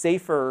probably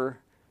safer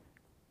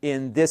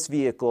in this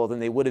vehicle than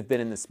they would have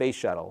been in the Space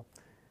Shuttle,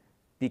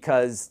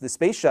 because the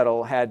Space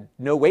Shuttle had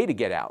no way to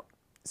get out.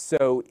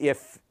 So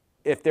if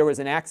there was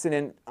an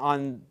accident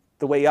on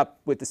the way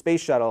up with the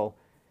Space Shuttle,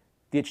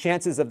 the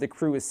chances of the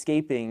crew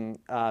escaping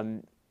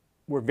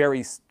were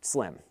very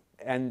slim.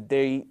 And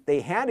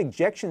they had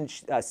ejection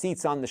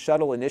seats on the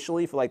shuttle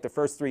initially for like the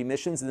first 3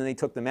 missions, and then they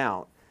took them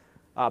out,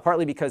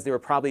 partly because there were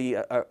probably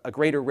a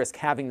greater risk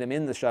having them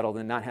in the shuttle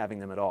than not having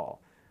them at all.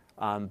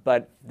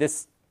 But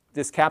this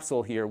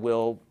capsule here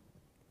will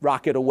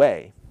rocket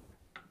away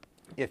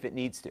if it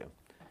needs to.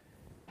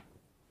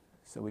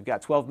 So we've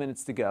got 12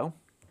 minutes to go.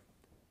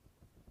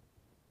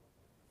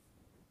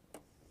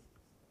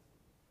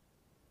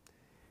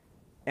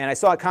 And I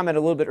saw a comment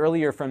a little bit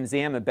earlier from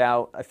Zam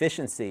about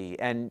efficiency,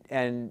 and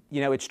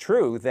you know, it's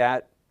true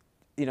that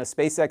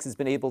SpaceX has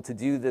been able to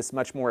do this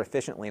much more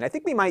efficiently. And I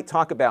think we might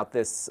talk about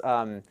this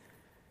in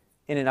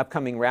an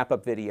upcoming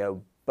wrap-up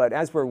video. But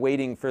as we're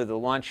waiting for the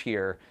launch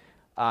here,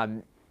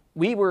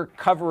 we were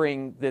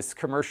covering this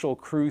commercial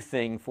crew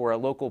thing for a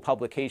local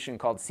publication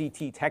called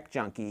CT Tech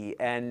Junkie,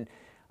 and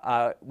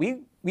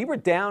we were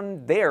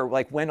down there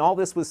like when all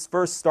this was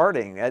first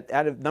starting at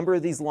a number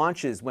of these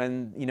launches,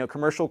 when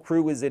commercial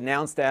crew was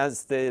announced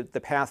as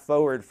the path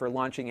forward for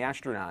launching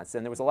astronauts,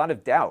 and there was a lot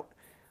of doubt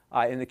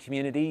in the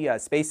community.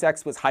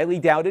 SpaceX was highly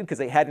doubted because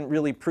they hadn't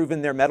really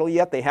proven their mettle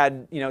yet. They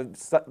had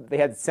they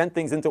had sent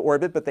things into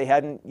orbit, but they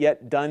hadn't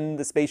yet done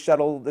the space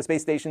shuttle, the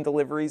space station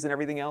deliveries and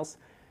everything else.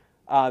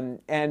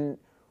 And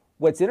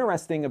what's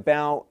interesting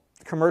about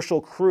commercial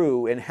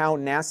crew and how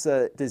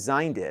NASA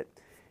designed it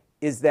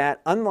is that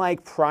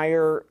unlike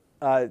prior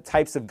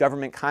types of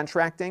government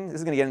contracting, this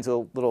is going to get into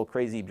a little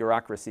crazy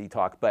bureaucracy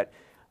talk, but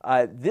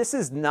this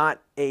is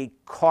not a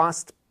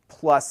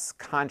cost-plus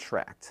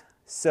contract.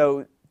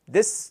 So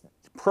this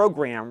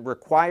program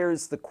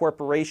requires the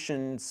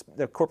corporation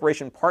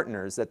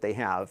partners that they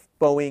have,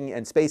 Boeing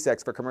and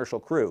SpaceX for commercial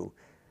crew,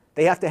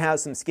 they have to have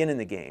some skin in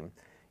the game.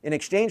 In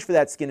exchange for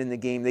that skin in the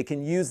game, they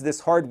can use this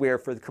hardware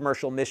for the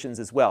commercial missions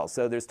as well.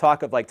 So there's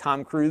talk of like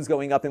Tom Cruise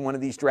going up in one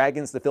of these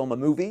Dragons to film a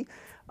movie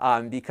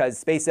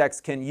because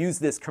SpaceX can use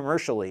this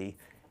commercially,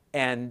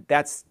 and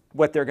that's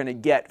what they're going to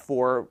get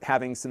for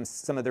having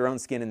some of their own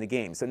skin in the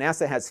game. So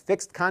NASA has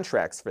fixed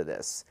contracts for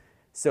this.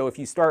 So if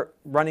you start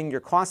running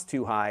your costs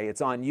too high,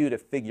 it's on you to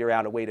figure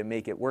out a way to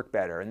make it work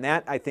better. And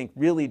that, I think,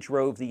 really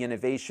drove the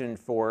innovation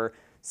for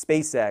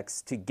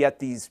SpaceX to get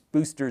these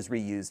boosters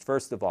reused,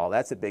 first of all.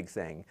 That's a big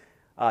thing.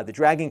 The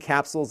Dragon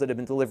capsules that have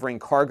been delivering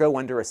cargo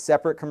under a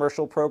separate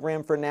commercial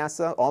program for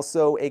NASA,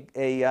 also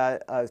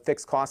a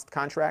fixed cost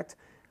contract,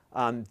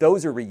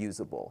 those are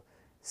reusable.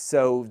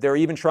 So they're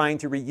even trying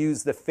to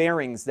reuse the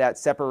fairings that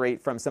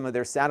separate from some of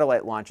their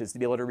satellite launches to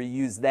be able to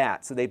reuse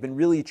that. So they've been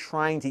really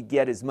trying to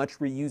get as much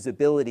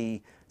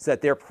reusability so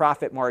that their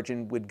profit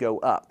margin would go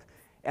up.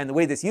 And the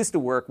way this used to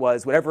work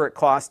was whatever it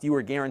cost, you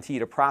were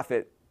guaranteed a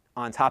profit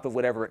on top of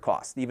whatever it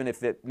cost, even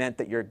if it meant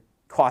that your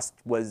cost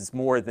was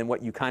more than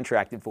what you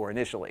contracted for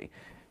initially.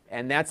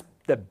 And that's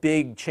the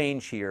big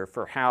change here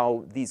for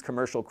how these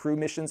commercial crew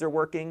missions are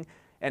working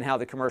and how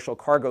the commercial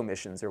cargo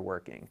missions are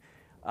working.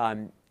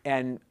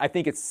 And I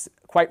think it's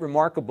quite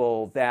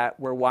remarkable that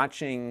we're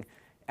watching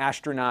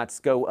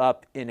astronauts go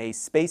up in a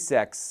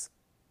SpaceX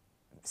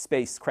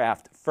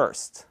spacecraft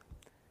first,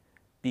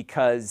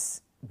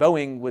 because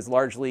Boeing was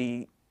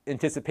largely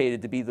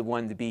anticipated to be the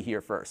one to be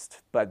here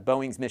first. But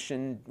Boeing's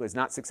mission was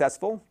not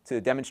successful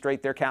to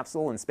demonstrate their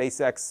capsule, and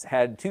SpaceX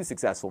had 2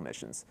 successful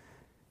missions.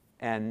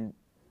 And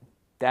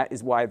that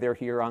is why they're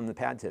here on the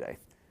pad today.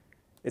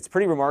 It's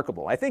pretty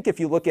remarkable. I think if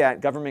you look at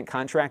government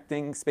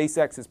contracting,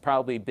 SpaceX has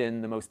probably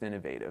been the most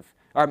innovative.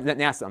 Or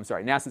NASA, I'm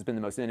sorry. NASA's been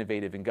the most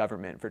innovative in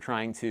government for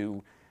trying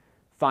to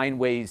find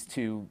ways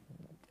to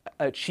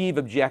achieve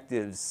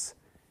objectives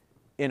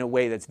in a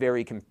way that's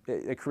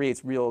it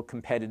creates real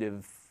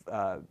competitive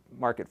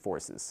market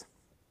forces.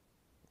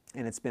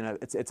 And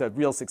it's a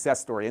real success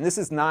story. And this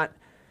is not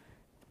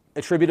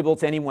attributable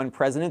to any one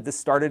president. This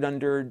started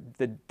under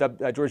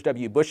the George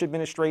W. Bush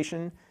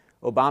administration.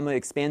 Obama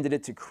expanded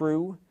it to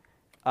crew.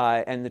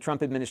 And the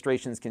Trump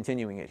administration is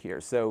continuing it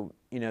here. So,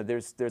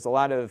 there's a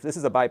lot of, this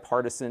is a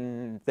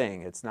bipartisan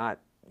thing. It's not,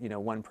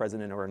 one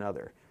president or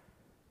another.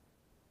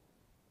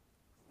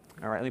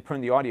 All right, let me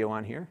turn the audio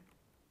on here.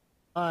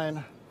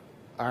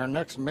 Our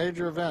next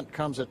major event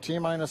comes at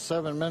T-minus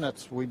 7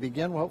 minutes. We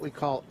begin what we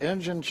call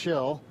engine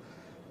chill.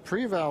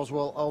 Pre-valves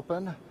will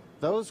open.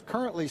 Those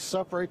currently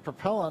separate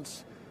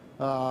propellants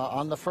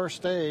on the first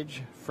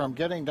stage from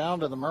getting down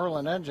to the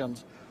Merlin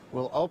engines.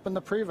 We'll open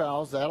the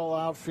pre-valves. That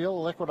allowed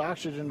fuel liquid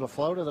oxygen to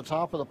flow to the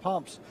top of the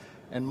pumps.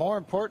 And more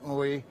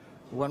importantly,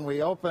 when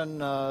we open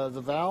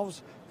the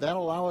valves,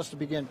 that'll allow us to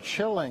begin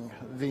chilling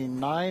the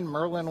 9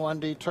 Merlin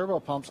 1D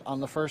turbopumps on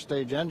the first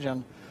stage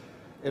engine.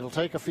 It'll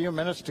take a few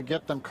minutes to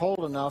get them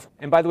cold enough.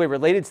 And by the way,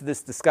 related to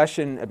this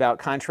discussion about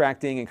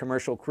contracting and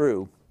commercial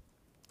crew,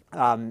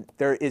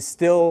 there is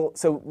still,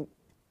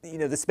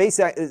 the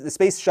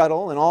Space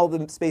Shuttle and all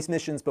the space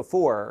missions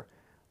before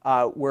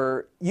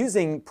were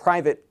using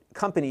private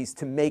companies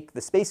to make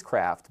the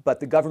spacecraft, but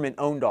the government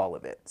owned all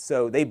of it.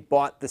 So they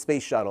bought the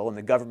Space Shuttle, and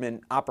the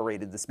government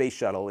operated the Space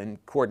Shuttle in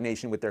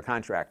coordination with their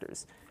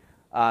contractors.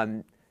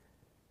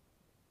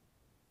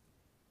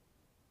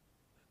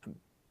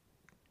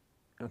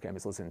 Okay, I'm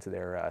just listening to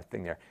their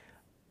thing there.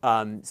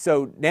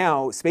 So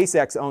now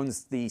SpaceX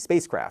owns the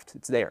spacecraft.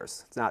 It's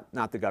theirs. It's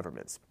not the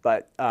government's.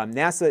 But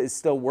NASA is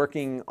still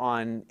working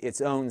on its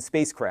own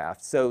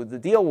spacecraft. So the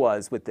deal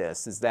with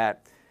this is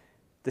that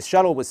the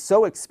shuttle was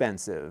so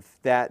expensive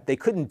that they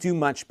couldn't do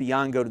much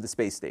beyond go to the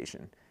space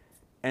station.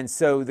 And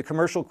so the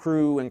commercial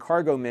crew and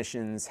cargo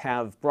missions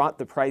have brought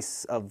the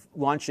price of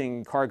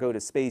launching cargo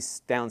to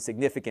space down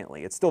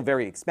significantly. It's still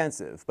very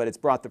expensive, but it's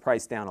brought the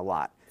price down a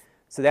lot.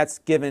 So that's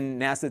given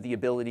NASA the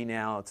ability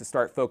now to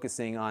start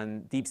focusing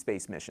on deep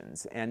space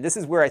missions. And this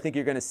is where I think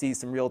you're going to see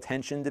some real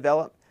tension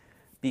develop,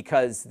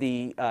 because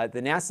the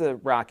NASA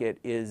rocket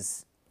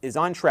is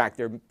on track.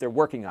 They're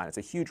working on it. It's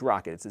a huge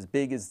rocket. It's as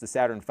big as the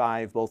Saturn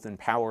V, both in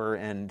power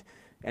and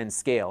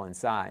scale and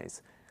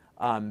size.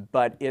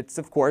 But it's,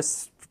 of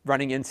course,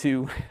 running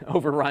into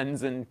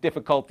overruns and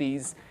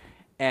difficulties.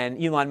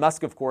 And Elon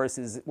Musk, of course,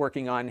 is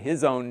working on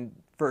his own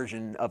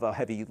version of a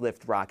heavy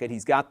lift rocket.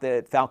 He's got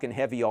the Falcon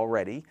Heavy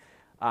already.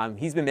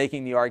 He's been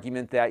making the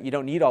argument that you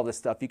don't need all this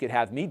stuff. You could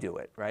have me do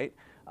it, right?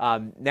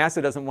 NASA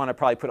doesn't want to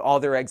probably put all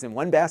their eggs in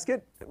one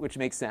basket, which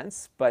makes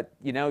sense. But,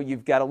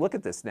 you've got to look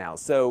at this now.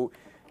 So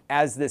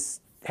as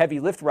this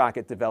heavy lift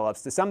rocket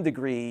develops, to some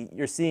degree,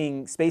 you're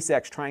seeing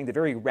SpaceX trying to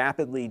very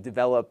rapidly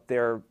develop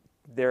their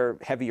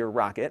heavier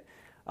rocket.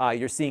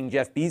 You're seeing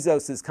Jeff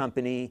Bezos'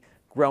 company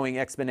growing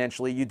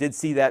exponentially. You did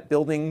see that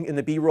building in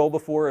the B-roll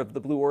before of the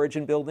Blue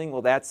Origin building.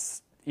 Well,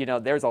 that's,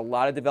 there's a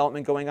lot of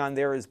development going on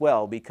there as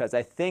well, because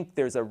I think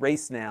there's a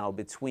race now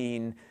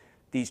between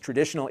these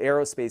traditional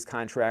aerospace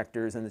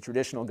contractors and the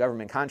traditional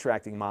government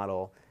contracting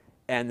model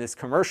and this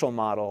commercial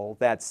model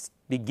that's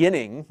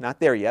beginning, not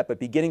there yet, but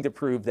beginning to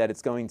prove that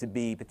it's going to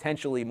be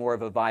potentially more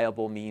of a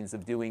viable means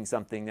of doing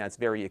something that's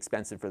very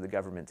expensive for the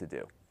government to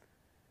do.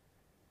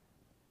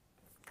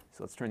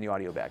 So let's turn the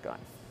audio back on.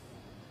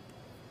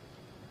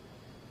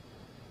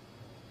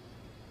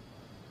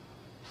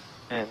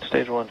 And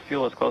stage 1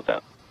 fuel is closed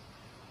out.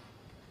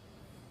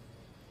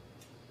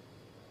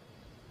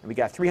 And we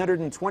got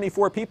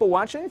 324 people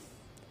watching.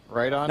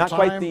 Right on Not time.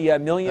 quite the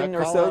million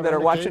or so that are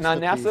watching on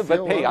NASA,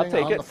 but hey, I'll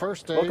take it.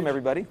 Welcome,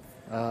 everybody.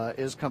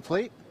 Is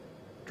complete.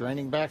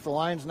 Draining back the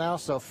lines now.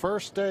 So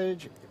first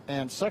stage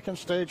and second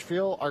stage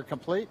fuel are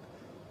complete.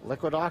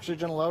 Liquid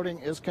oxygen loading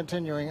is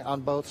continuing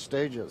on both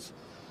stages.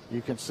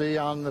 You can see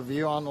on the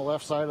view on the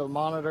left side of the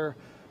monitor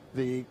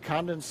the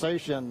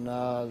condensation,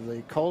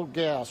 the cold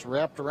gas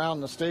wrapped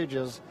around the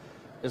stages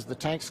as the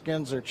tank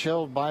skins are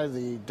chilled by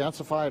the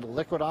densified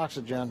liquid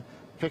oxygen,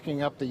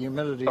 picking up the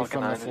humidity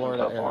from the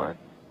Florida air.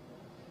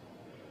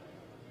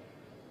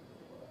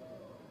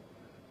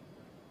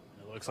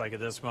 It looks like at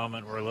this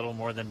moment we're a little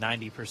more than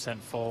 90%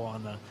 full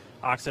on the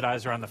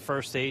oxidizer on the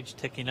first stage,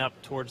 ticking up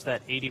towards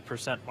that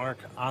 80% mark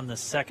on the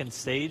second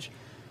stage.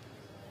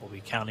 We'll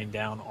be counting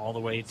down all the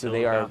way to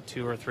about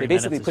 2 or 3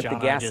 minutes. They basically put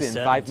the gas in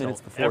 5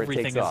 minutes before it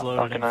takes off.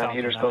 Falcon 9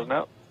 heaters closing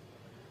out.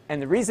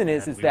 And the reason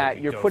is that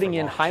you're putting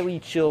in highly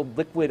chilled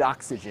liquid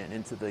oxygen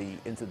into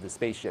the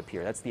spaceship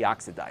here. That's the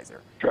oxidizer.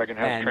 Dragon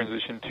has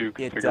transitioned to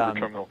configure the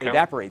terminal count.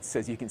 Evaporates,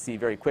 as you can see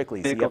very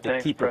quickly, so you have to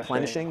keep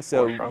replenishing.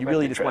 So you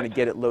really just want to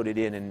get it loaded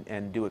in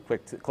and do it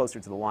closer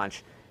to the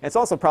launch. And it's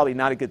also probably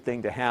not a good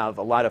thing to have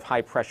a lot of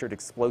high-pressured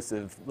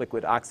explosive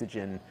liquid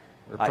oxygen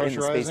in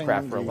the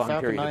spacecraft for a long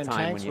period of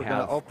time when you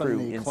have crew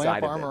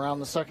inside of it. Around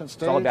the second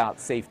stage, it's all about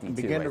safety, too.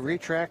 Begin to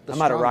retract the I'm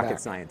not a rocket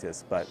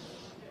scientist, but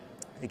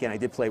again, I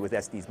did play with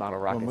SD's model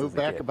rockets. We'll move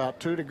back about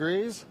 2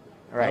 degrees.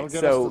 All right, That'll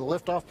get us to the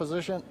liftoff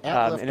position.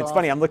 And it's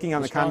funny, I'm looking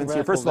on the comments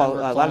here. First of all,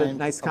 a lot of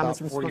nice comments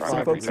from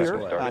some folks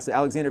here. So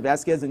Alexander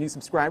Vasquez, a new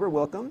subscriber,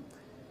 welcome.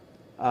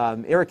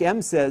 Eric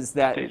M. says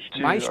that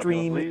my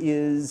stream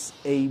is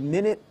a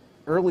minute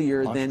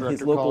earlier than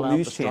his local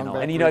news channel.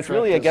 And, you know, it's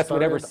really, I guess,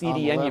 whatever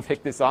CDN you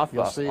pick this off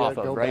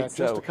of, right?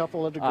 So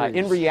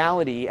in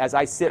reality, as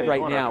I sit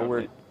right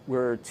now,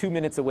 we're 2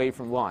 minutes away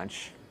from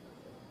launch.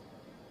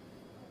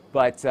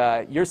 But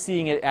you're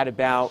seeing it at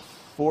about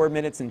 4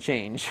 minutes and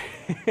change.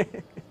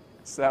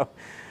 So,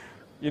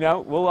 you know,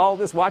 we'll all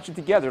just watch it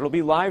together. It'll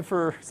be live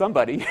for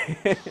somebody.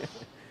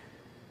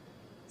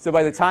 So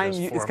by the time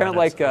it's kind of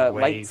like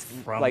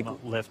like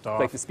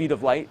the speed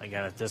of light.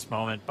 Again, at this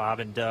moment, Bob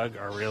and Doug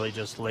are really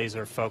just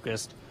laser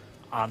focused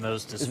on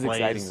those displays. This is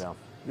exciting, though.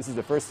 This is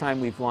the first time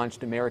we've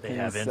launched Americans they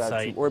have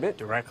insight to orbit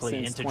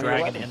directly into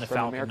Dragon in the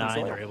Falcon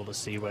 9. They're able to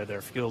see where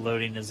their fuel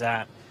loading is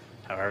at,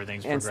 how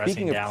everything's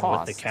progressing down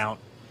with the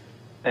count.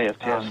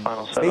 AFTS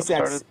final setup SpaceX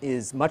started.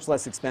 is much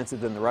less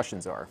expensive than the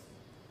Russians are.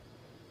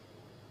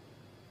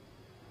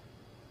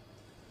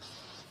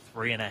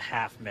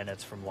 3.5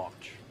 minutes from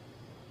launch.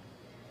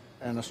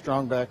 And the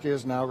Strongback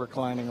is now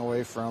reclining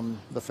away from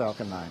the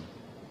Falcon 9.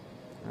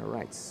 All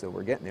right, so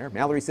we're getting there.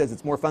 Mallory says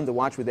it's more fun to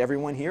watch with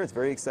everyone here. It's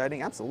very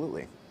exciting.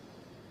 Absolutely.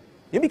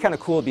 It'd be kind of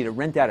cool to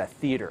rent out a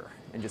theater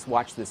and just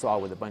watch this all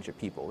with a bunch of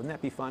people. Wouldn't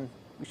that be fun?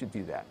 We should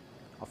do that.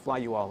 I'll fly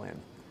you all in.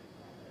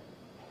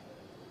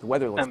 The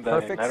weather looks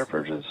perfect. Matter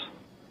purges.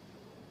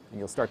 And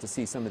you'll start to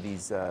see some of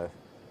these,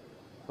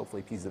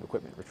 hopefully, pieces of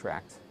equipment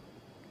retract.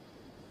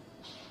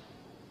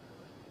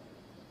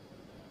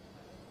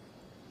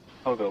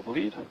 I'll go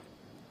bleed.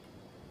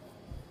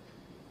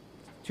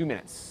 2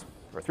 minutes,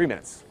 or 3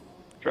 minutes.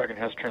 Dragon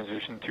has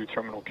transitioned to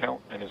terminal count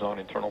and is on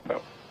internal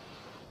power.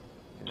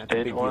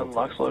 Stage 1,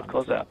 LOX load,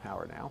 close out.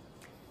 Power now.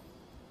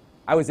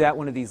 I was at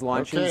one of these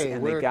launches,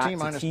 and they got to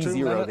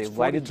T0. They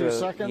lighted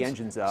the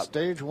engines up.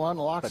 Stage 1,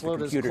 LOX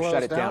load is closed out. But the computer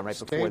shut it down right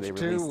before they released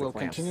the clamps. Stage 2 will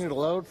continue to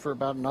load for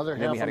about another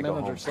half a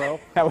minute or so.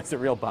 That was a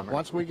real bummer.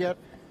 Once we get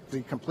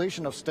the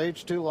completion of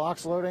Stage 2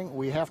 LOX loading,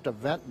 we have to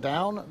vent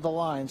down the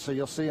line, so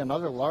you'll see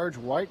another large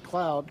white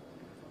cloud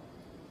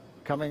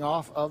coming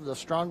off of the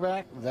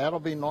Strongback. That'll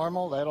be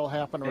normal. That'll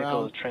happen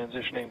around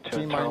transitioning to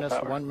T-minus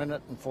 1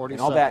 minute and 40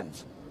 and all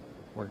seconds.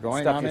 We're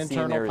going on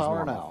internal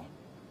power now.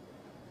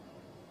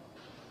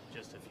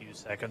 Just a few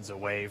seconds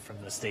away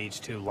from the Stage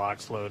 2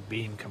 LOX load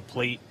being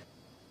complete.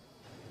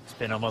 It's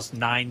been almost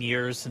 9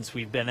 years since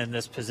we've been in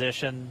this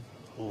position.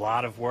 A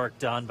lot of work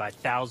done by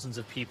thousands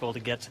of people to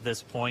get to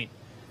this point.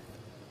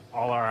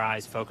 All our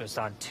eyes focused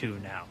on 2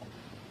 now.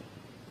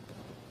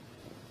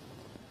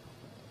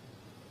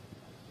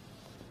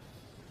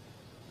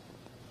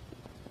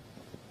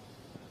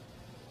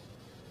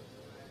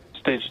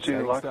 Stage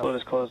 2 LOX load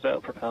is closed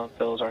out. Propellant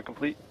fills are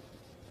complete.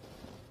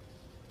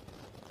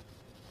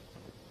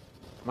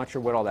 I'm not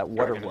sure what all that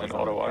water was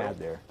on the pad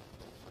there.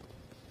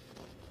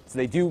 So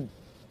they do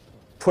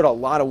put a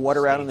lot of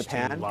water out on the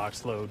pad.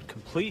 LOX load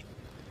complete.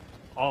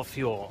 All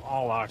fuel,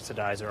 all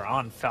oxidizer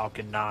on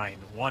Falcon 9.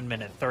 1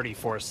 minute,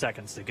 34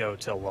 seconds to go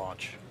till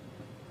launch.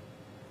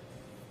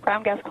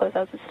 Ground gas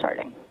closeouts is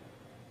starting.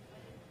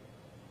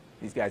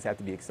 These guys have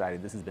to be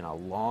excited. This has been a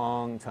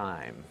long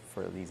time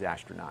for these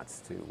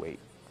astronauts to wait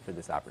for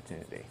this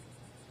opportunity.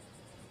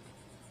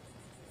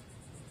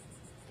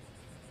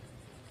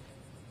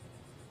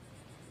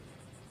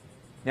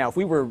 Now, if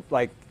we were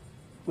like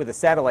with a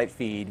satellite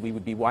feed, we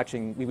would be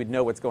watching, we would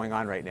know what's going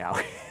on right now.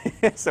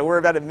 So we're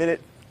about a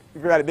minute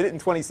and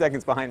 20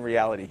 seconds behind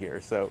reality here.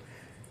 So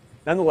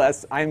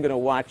nonetheless, I'm going to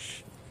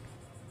watch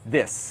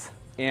this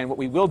And what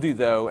we will do,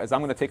 though, is I'm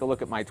going to take a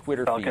look at my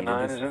Twitter feed. Falcon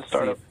 9 is in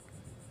startup.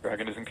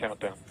 Dragon is in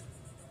countdown.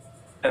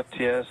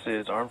 FTS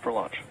is armed for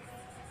launch.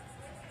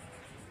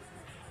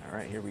 All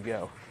right, here we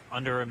go.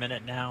 Under a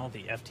minute now,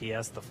 the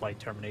FTS, the flight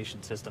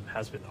termination system,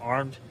 has been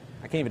armed.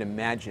 I can't even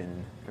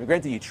imagine. I mean,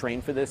 granted, you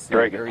train for this.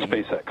 Dragon,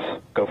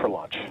 SpaceX, go for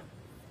launch.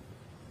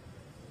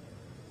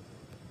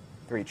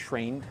 Very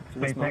trained for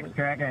this SpaceX moment.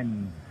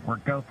 Dragon, we're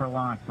go for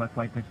launch. Let's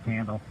light this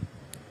candle.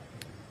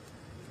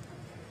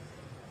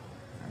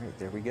 All right,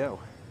 there we go.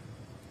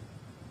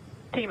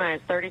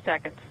 T-minus 30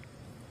 seconds.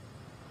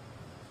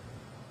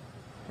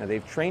 Now,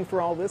 they've trained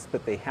for all this,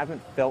 but they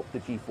haven't felt the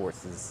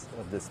G-forces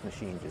of this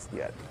machine just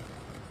yet.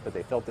 But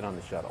they felt it on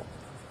the shuttle.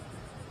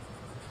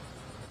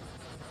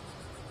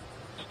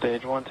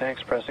 Stage 1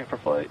 tanks pressing for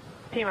flight.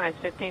 T-minus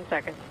 15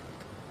 seconds.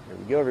 Here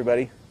we go,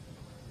 everybody.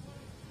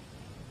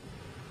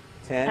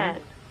 10,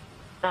 10,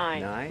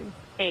 9, 9,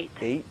 8,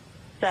 8,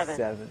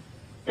 7,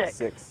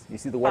 6. You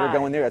see the water 5,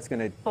 going there? That's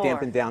going to 4,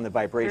 dampen down the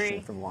vibration 3,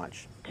 from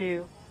launch.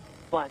 2,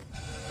 1,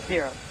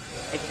 0.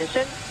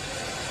 Ignition.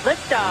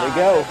 Liftoff. There we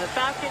go. Of the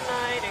Falcon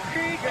 9 and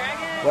Crew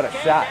Dragon. What a Go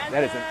shot. NASA,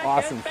 That is an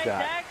awesome go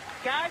shot. SpaceX,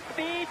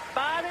 Godspeed,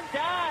 Bob and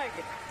Doug.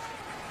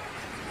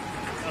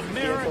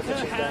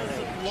 America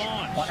has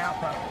launched. One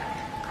Alpha.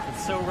 And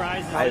so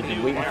rises I a have been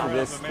new waiting for era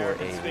this of for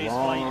American a space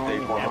long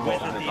flight, and with it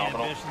time. the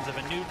ambitions of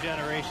a new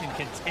generation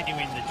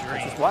continuing the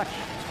dream. Just watch.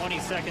 20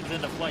 seconds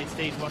into flight,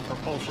 stage 1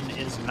 propulsion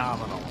is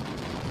nominal.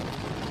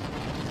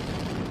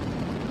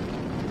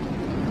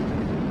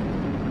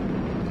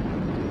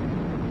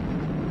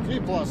 T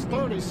plus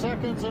 30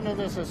 seconds into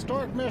this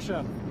historic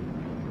mission.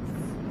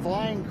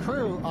 Flying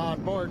crew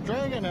on board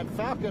Dragon and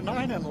Falcon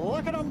 9, and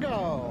look at them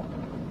go.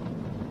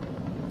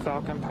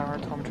 Falcon power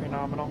telemetry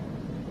nominal.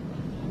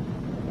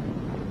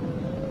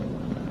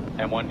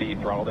 M1D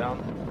throttle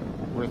down.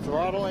 We're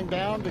throttling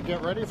down to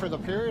get ready for the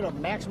period of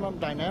maximum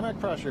dynamic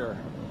pressure.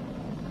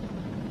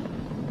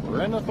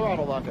 We're in the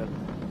throttle bucket.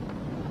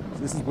 So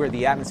this is where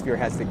the atmosphere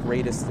has the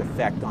greatest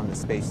effect on the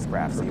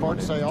spacecraft. So you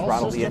want to Reports say all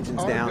throttle the systems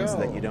engines are down go. so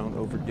that you don't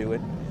overdo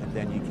it, and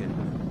then you can.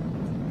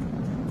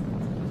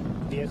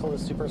 Vehicle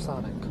is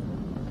supersonic.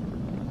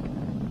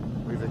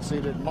 We've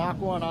exceeded Mach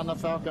 1 on the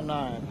Falcon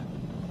 9.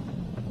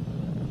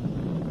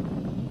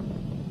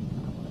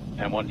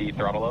 M1D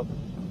throttle up.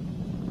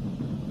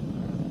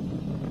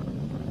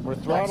 We're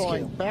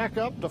throttling Max Q. back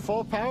up to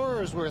full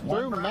power as we're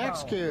through Bravo.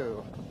 Max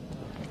Q.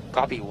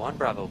 Copy, 1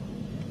 Bravo.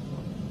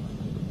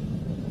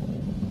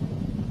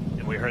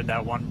 And we heard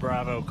that 1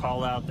 Bravo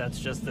call out. That's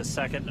just the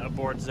second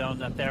abort zone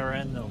that they're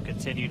in. They'll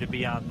continue to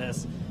be on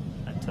this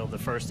until the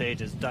first stage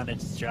has done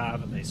its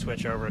job and they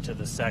switch over to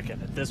the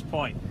second. At this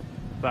point,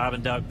 Bob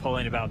and Doug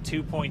pulling about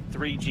 2.3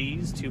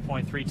 Gs,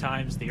 2.3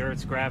 times the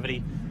Earth's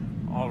gravity,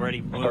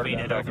 already moving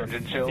at over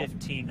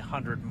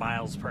 1,500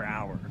 miles per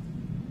hour.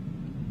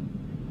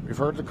 We've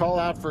heard the call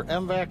out for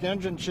MVAC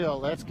engine chill.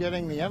 That's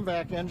getting the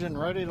MVAC engine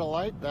ready to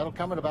light. That'll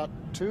come at about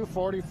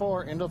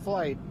 2:44 into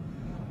flight.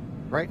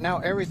 Right now,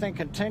 everything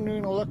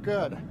continuing to look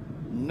good.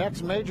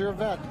 Next major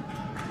event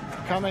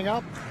coming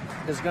up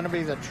is going to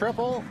be the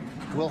triple.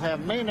 We'll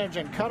have main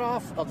engine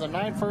cutoff of the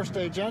 9 first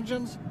stage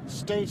engines,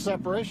 stage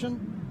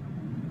separation,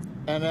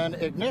 and then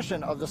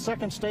ignition of the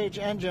second stage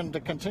engine to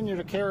continue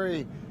to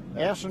carry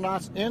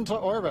astronauts into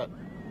orbit.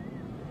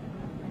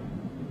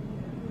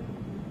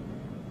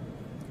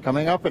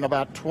 Coming up in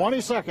about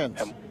 20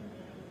 seconds.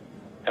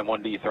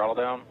 M1D throttle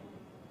down.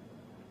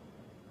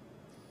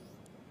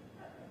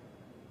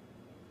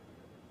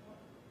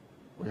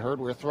 We heard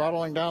we're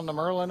throttling down the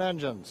Merlin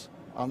engines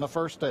on the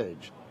first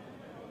stage.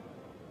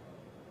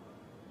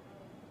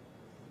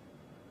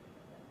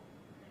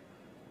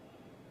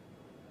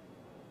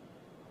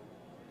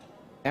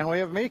 And we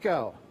have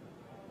Miko.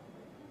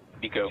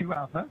 Miko. 2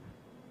 Alpha.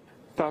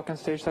 Falcon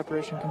stage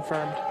separation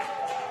confirmed.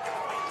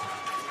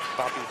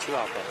 Copy, 2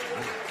 Alpha.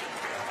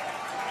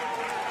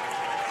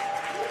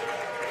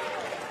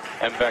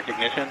 MVAC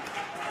ignition.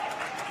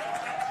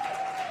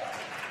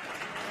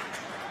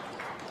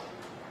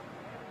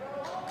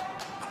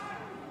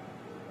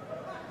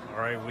 All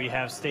right, we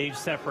have stage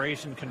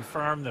separation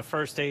confirmed. The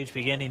first stage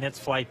beginning its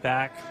flight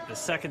back. The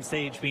second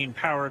stage being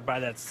powered by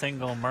that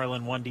single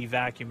Merlin 1D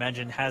vacuum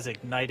engine has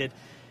ignited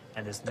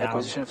and is now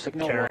Acquisition of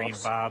signal carrying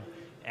loss. Bob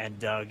and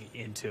Doug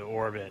into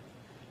orbit.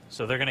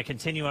 So they're going to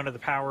continue under the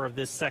power of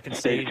this second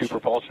Stage 2 stage,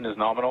 propulsion is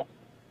nominal.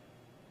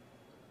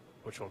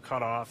 which will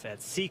cut off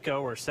at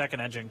SECO, or second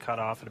engine cut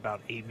off at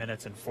about 8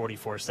 minutes and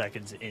 44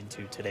 seconds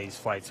into today's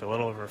flight. So a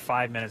little over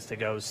 5 minutes to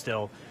go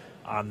still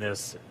on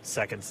this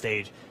second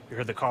stage. You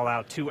heard the call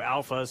out 2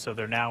 Alpha, so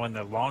they're now in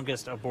the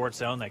longest abort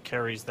zone that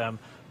carries them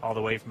all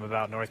the way from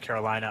about North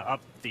Carolina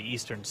up the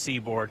eastern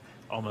seaboard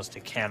almost to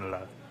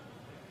Canada.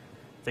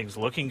 Things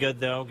looking good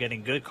though,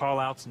 getting good call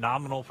outs,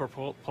 nominal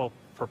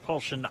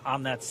propulsion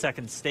on that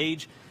second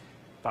stage.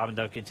 Bob and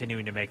Doug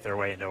continuing to make their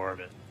way into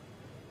orbit.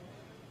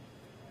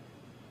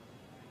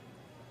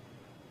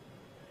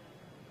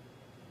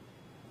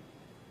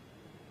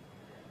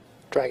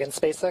 Dragon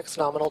SpaceX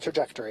nominal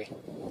trajectory.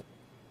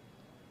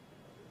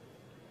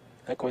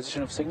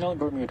 Acquisition of signal in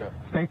Bermuda.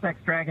 SpaceX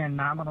Dragon,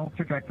 nominal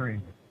trajectory.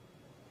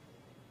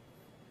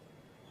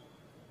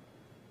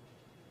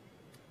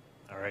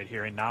 All right,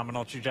 here in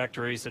nominal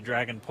trajectories, the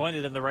Dragon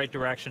pointed in the right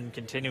direction,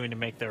 continuing to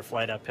make their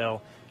flight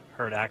uphill.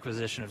 Heard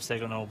acquisition of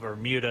signal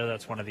Bermuda.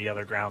 That's one of the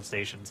other ground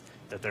stations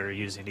that they're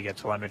using to get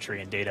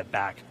telemetry and data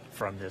back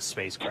from this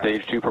spacecraft.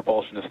 Stage 2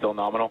 propulsion is still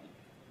nominal.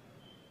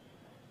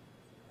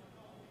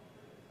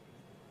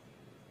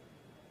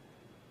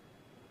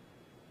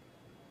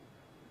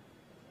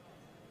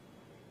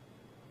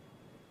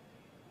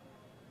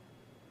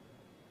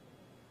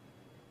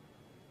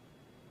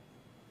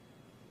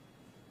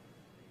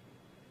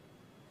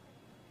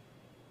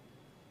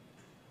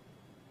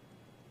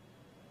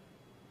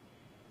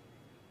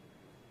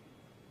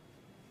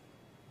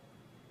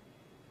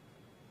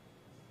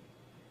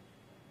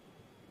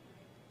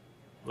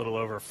 A little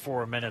over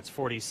 4 minutes,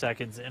 40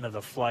 seconds into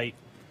the flight.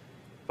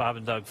 Bob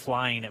and Doug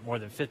flying at more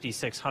than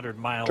 5,600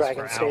 miles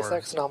Dragon per hour.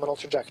 SpaceX, nominal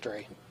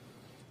trajectory.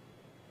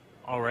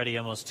 Already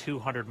almost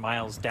 200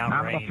 miles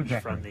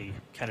downrange from the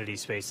Kennedy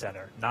Space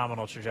Center.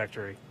 Nominal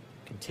trajectory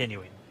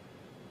continuing.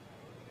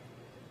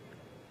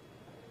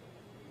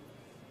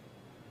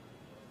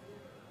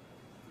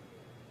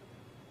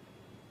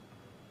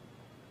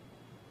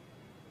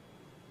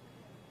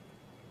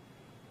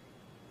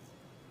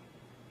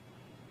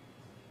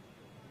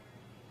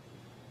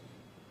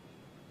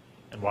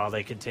 And while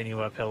they continue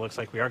uphill, looks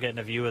like we are getting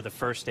a view of the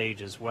first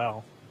stage as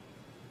well.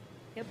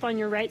 Yep, on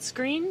your right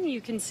screen,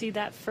 you can see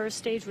that first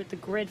stage with the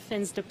grid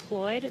fins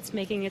deployed. It's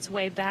making its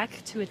way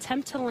back to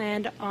attempt to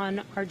land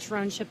on our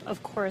drone ship,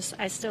 Of Course,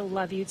 I Still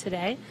Love You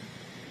Today.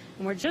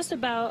 And we're just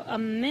about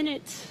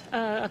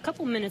a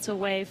couple minutes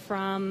away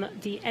from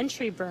the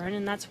entry burn,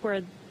 and that's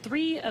where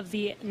 3 of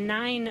the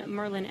 9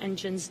 Merlin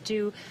engines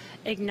do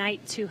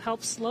ignite to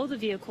help slow the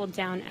vehicle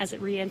down as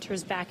it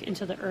re-enters back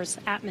into the Earth's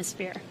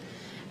atmosphere.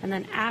 And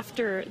then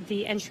after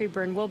the entry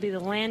burn will be the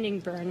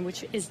landing burn,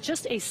 which is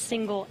just a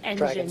single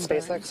engine Dragon burn.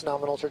 SpaceX,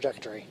 nominal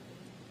trajectory.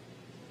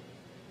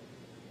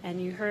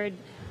 And you heard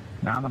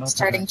Nominal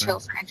starting trajectory. chill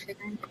for entry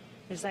burn.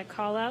 There's that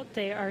call out.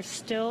 They are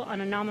still on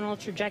a nominal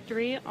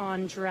trajectory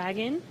on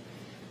Dragon,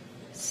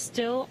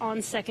 still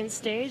on second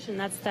stage, and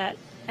that's that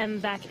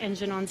MVAC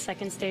engine on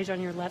second stage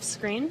on your left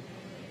screen.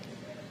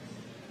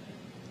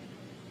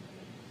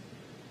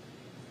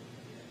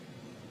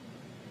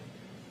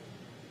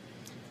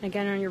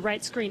 Again, on your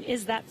right screen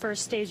is that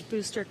first stage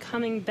booster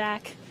coming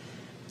back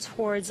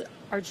towards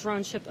our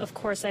drone ship, Of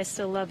Course, I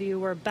Still Love You.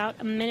 We're about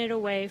a minute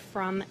away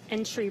from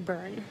entry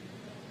burn.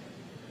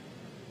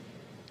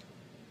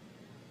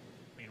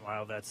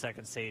 Meanwhile, that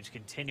second stage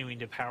continuing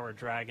to power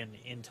Dragon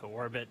into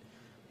orbit.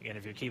 Again,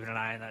 if you're keeping an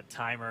eye on that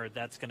timer,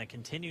 that's going to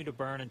continue to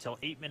burn until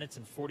 8 minutes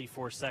and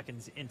 44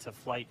 seconds into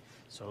flight.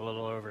 So a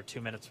little over 2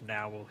 minutes from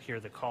now, we'll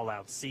hear the call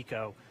out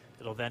SECO.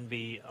 It'll then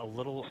be a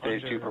little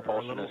Stage 2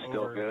 propulsion is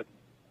still good.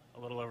 A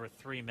little over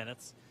 3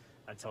 minutes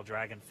until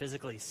Dragon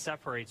physically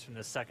separates from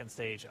the second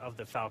stage of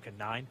the Falcon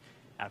 9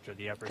 after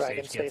the upper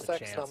Dragon stage gets a SpaceX,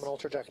 chance. nominal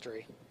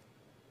trajectory.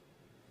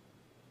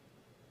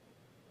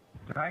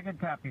 Dragon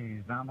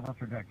copies, nominal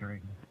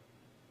trajectory.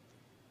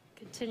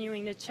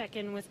 Continuing to check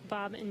in with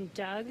Bob and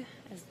Doug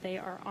as they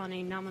are on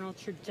a nominal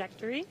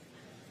trajectory.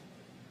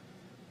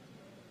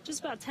 Just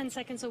about 10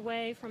 seconds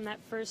away from that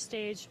first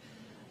stage,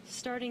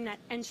 starting that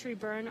entry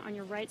burn on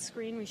your right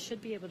screen. We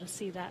should be able to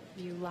see that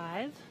view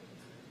live.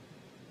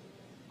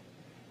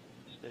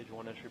 Stage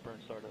 1 entry burn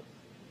startup.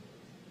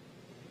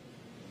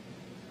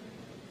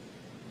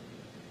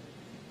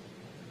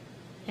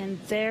 And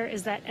there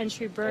is that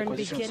entry burn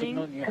Acquisition beginning.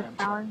 signal in New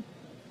Hampshire.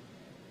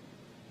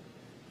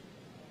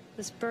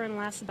 This burn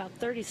lasts about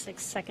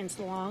 36 seconds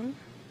long.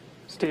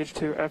 Stage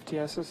 2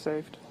 FTS is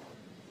saved.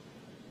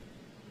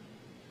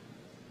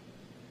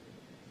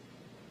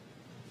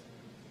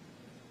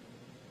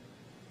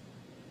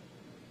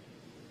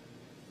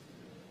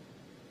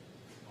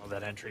 While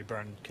that entry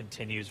burn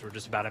continues, we're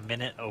just about a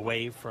minute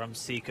away from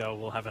SECO.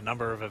 We'll have a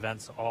number of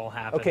events all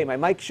happen. Okay, my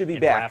mic should be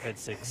in back. rapid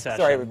succession.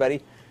 Sorry, everybody.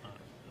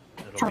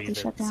 It'll be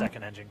the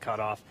second engine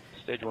cutoff.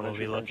 Stage 1 We'll be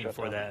entry burn looking shut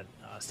for down.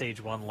 that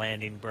stage 1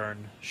 landing burn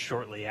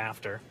shortly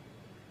after.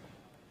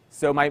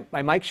 So my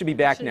mic should be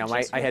back Should've now.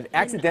 just I had within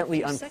a accidentally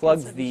few seconds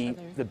unplugged of each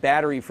the other.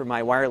 battery from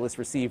my wireless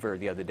receiver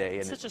the other day,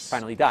 and Such it a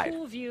finally died.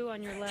 cool view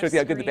on your left Shows you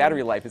how good the screen,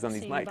 battery life is on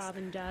these seeing mics. Bob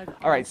and Doug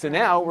All right, so on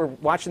now top. we're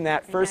watching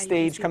that And first now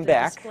you can stage see come the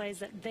back. displays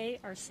that they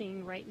are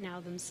seeing right now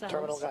themselves.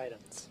 Terminal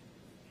guidance.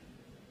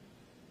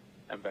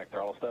 MVAC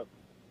throttle step.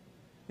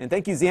 And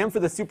thank you, Zam, for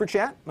the super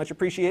chat. Much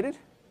appreciated.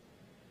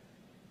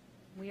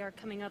 We are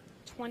coming up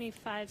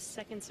 25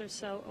 seconds or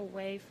so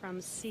away from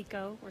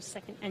SECO, or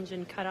second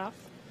engine cutoff.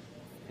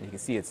 And you can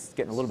see it's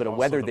getting a little bit of Also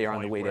weather the there on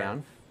the point way where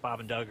down. Bob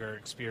and Doug are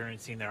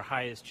experiencing their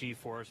highest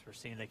G-force. We're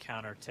seeing the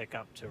counter tick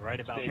up to right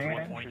about Stage 1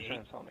 entry 1.8.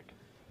 transonic.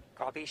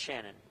 Copy,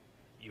 Shannon.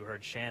 You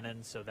heard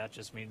Shannon, so that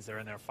just means they're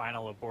in their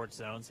final abort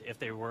zones. If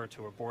they were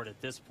to abort at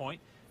this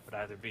point, it would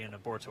either be an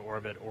abort to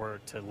orbit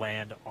or to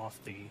land off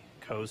the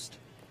coast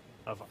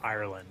of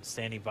Ireland.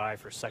 Standing by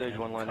for second Stage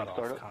 1 landing cutoff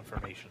startup.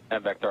 confirmation.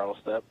 MVAC throttle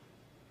step.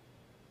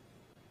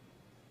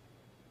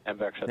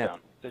 MVAC shut down.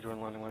 Stage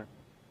 1 landing winner.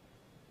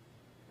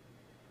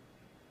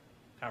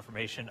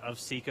 Confirmation of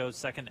SECO's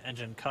second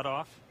engine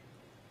cutoff.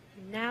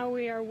 Now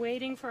we are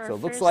waiting for our So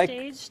it looks first like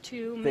stage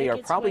to they make are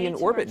its probably way in to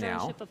orbit our drone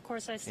now. ship. Of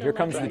course, I still Here love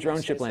comes the you.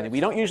 drone ship landing. We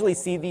don't usually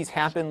see these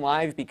happen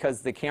live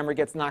because the camera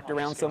gets knocked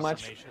around so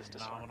much.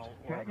 Nominal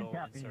Dragon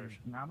orbital copies.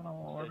 insertion.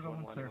 Nominal orbital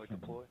insertion.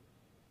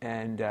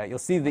 And you'll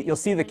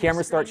see the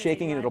camera start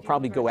shaking, and it'll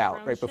probably go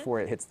out right before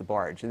it hits the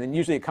barge. And then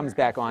usually it comes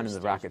back on, and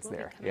the rocket's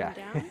there. Yeah.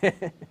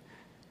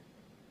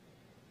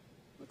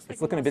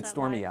 It's looking a bit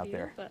stormy out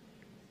there. But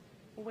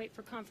we'll wait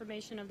for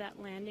confirmation of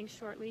that landing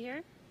shortly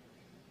here.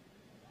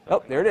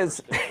 Oh, there it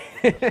is.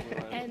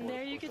 And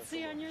there you can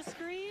see on your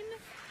screen,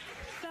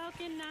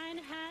 Falcon 9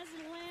 has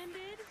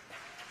landed.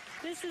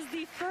 This is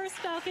the first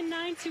Falcon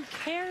 9 to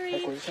carry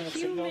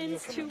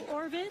humans to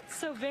orbit,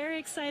 so very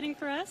exciting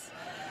for us.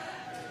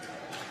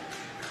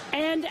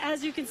 And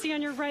as you can see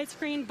on your right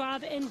screen,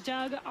 Bob and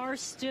Doug are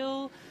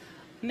still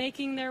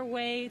making their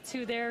way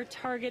to their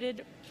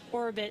targeted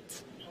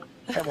orbit.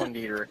 M1D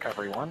to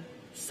recovery 1.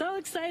 So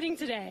exciting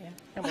today.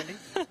 M1D.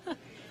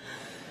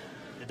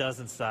 It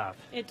doesn't stop.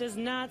 It does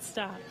not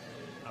stop.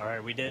 All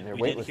right, we did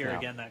hear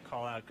again that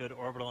call out, good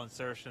orbital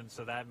insertion,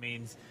 so that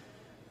means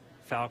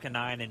Falcon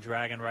 9 and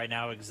Dragon right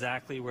now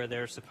exactly where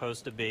they're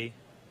supposed to be.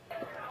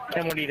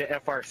 M1D to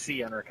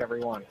FRC on recovery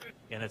 1.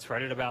 And it's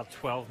right at about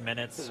 12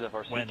 minutes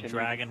when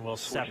Dragon will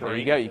separate. There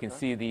you go. You can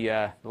see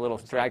the little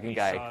Dragon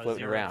guy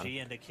floating around. G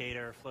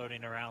indicator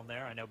floating around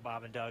there. I know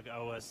Bob and Doug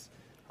owe us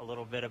a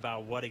little bit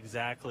about what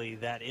exactly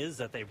that is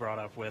that they brought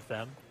up with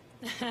them.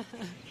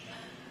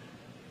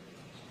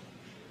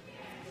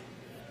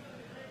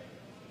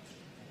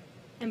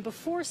 And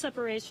before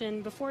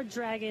separation, before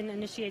Dragon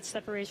initiates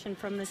separation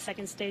from the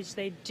second stage,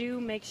 they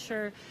do make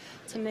sure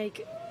to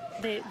make,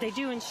 they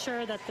do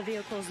ensure that the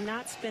vehicle is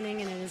not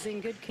spinning and it is in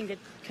good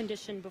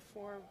condition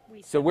before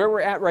we. So where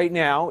we're at right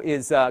now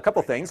is a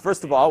couple things.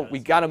 First of all, we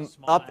got them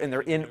up and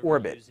they're in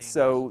orbit.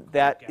 So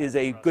that is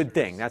a good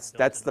thing. That's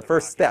the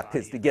first step,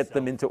 is to get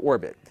them into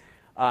orbit.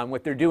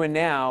 What they're doing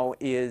now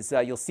is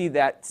you'll see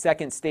that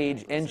second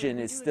stage engine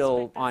is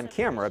still on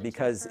camera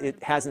because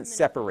it hasn't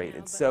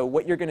separated. So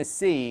what you're going to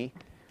see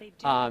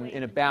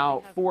in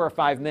about 4 or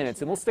 5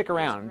 minutes, and we'll stick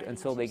around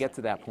until they get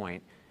to that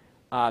point,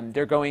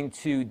 they're going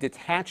to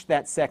detach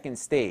that second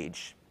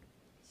stage.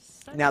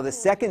 Now, the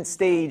second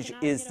stage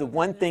is the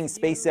one thing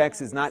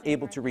SpaceX is not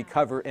able to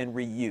recover and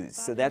reuse.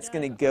 So that's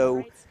going to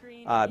go,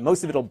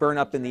 most of it will burn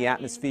up in the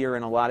atmosphere,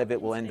 and a lot of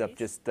it will end up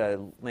just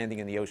landing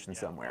in the ocean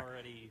somewhere.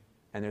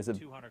 And there's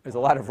a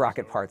lot of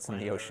rocket parts in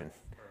the ocean.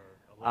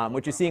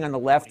 What you're seeing on the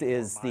left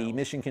is the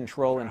mission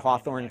control in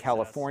Hawthorne,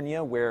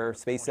 California, where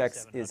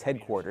SpaceX is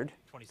headquartered.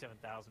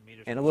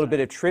 And a little bit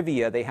of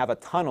trivia, they have a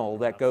tunnel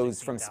that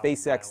goes from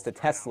SpaceX to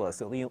Tesla,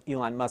 so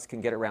Elon Musk can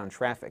get around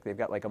traffic. They've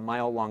got like a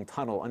mile-long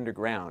tunnel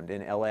underground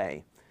in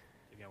LA,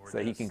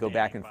 so he can go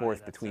back and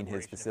forth between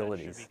his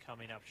facilities.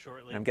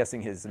 And I'm guessing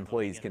his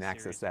employees can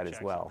access that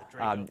as well.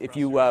 If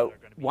you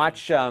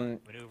watch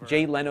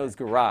Jay Leno's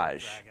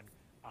Garage,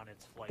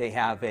 they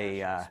have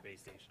a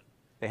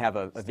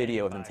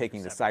video of them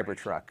taking the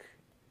Cybertruck.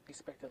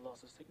 Expected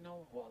loss of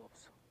signal,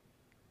 wallows.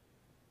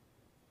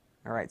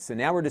 All right, so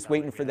now we're just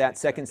waiting for that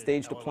second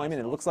stage deployment.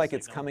 It looks like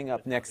it's coming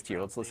up next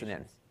year. Let's listen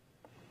in.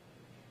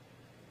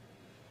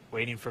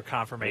 Waiting for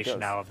confirmation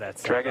now of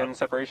that. Dragon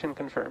separation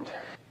confirmed.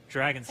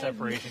 Dragon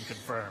separation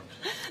confirmed.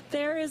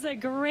 There is a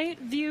great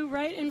view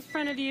right in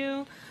front of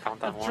you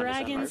of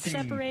Dragon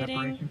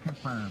separating.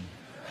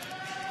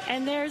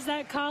 And there's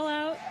that call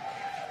out.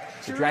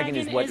 The Dragon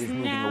is what is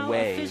moving now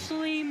away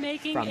officially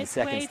making from the its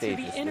second way stage, to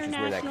the which is where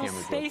that International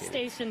camera's Space located.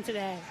 Station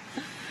today.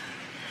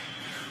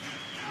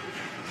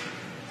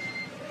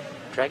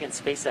 Dragon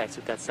SpaceX,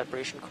 with that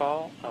separation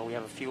call, we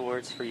have a few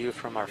words for you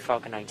from our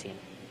Falcon 9 team.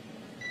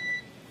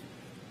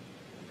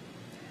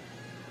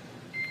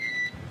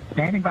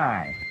 Standing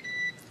by.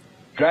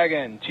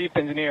 Dragon, Chief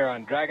Engineer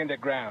on Dragon to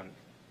ground.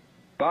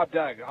 Bob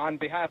Doug, on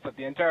behalf of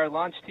the entire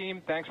launch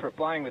team, thanks for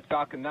flying with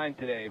Falcon 9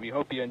 today. We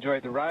hope you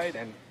enjoyed the ride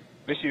and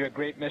wish you a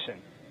great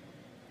mission.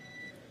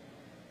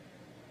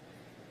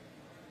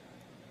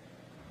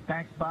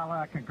 Thanks,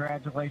 Bala.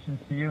 Congratulations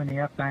to you and the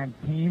F9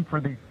 team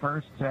for the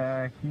first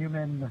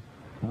human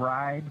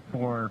ride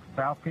for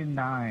Falcon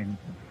 9,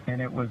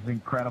 and it was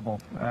incredible.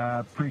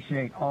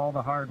 Appreciate all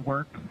the hard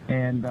work,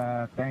 and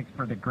thanks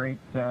for the great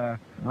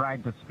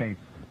ride to space.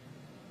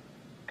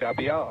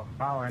 Copy all.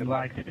 Wow, and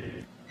like,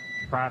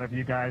 proud of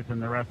you guys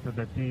and the rest of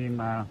the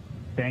team.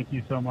 Thank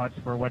you so much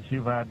for what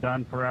you've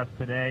done for us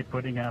today,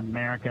 putting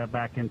America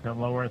back into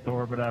low Earth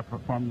orbit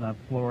from the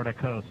Florida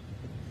coast.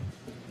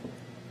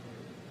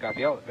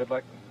 Copy all. Good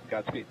luck.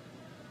 Godspeed.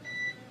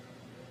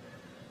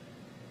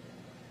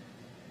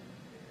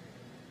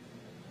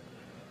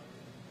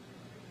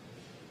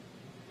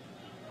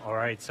 All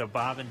right, so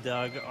Bob and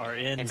Doug are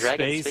in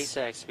Dragon space.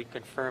 SpaceX, we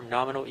confirm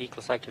nominal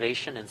E-Class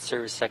activation and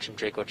service section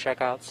Draco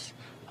checkouts.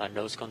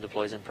 Nose cone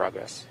deploys in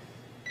progress.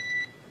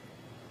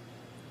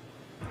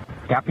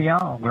 Copy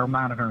all. We're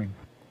monitoring.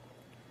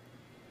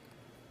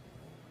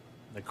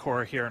 The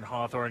Corps here in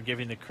Hawthorne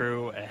giving the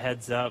crew a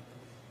heads up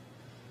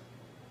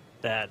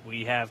that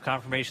we have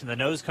confirmation the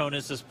nose cone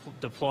is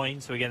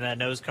deploying. So again, that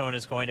nose cone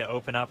is going to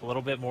open up a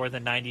little bit more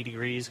than 90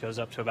 degrees, goes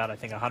up to about, I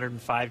think,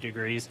 105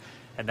 degrees,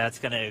 and that's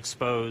going to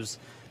expose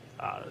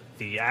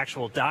the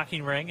actual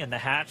docking ring and the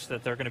hatch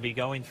that they're going to be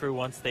going through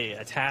once they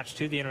attach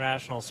to the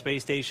International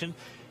Space Station,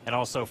 and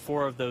also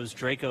 4 of those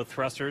Draco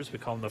thrusters, we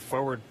call them the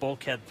forward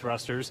bulkhead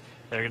thrusters,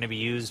 that are going to be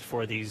used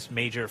for these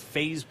major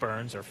phase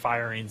burns or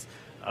firings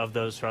of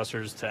those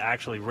thrusters to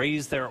actually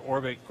raise their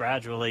orbit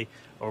gradually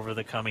over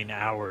the coming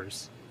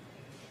hours.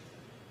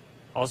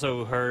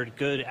 Also heard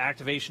good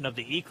activation of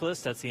the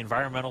ECLSS, that's the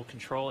Environmental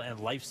Control and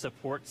Life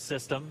Support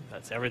System.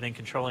 That's everything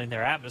controlling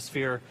their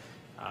atmosphere,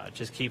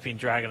 just keeping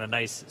Dragon a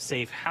nice,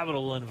 safe,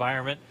 habitable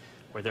environment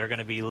where they're going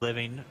to be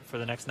living for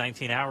the next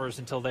 19 hours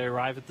until they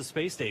arrive at the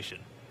space station.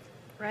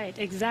 Right,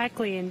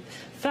 exactly. And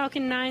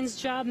Falcon 9's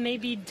job may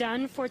be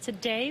done for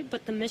today,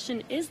 but the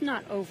mission is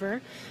not over.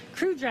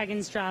 Crew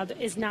Dragon's job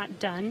is not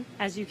done.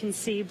 As you can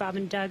see, Bob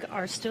and Doug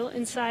are still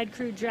inside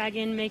Crew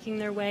Dragon, making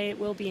their way. It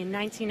will be a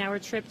 19-hour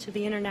trip to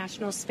the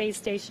International Space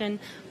Station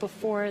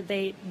before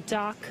they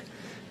dock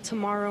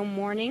tomorrow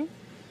morning.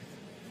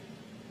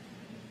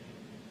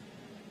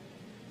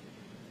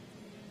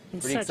 And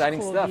Pretty such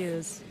exciting cool stuff.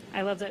 views.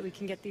 I love that we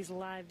can get these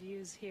live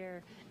views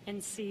here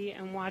and see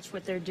and watch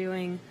what they're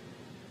doing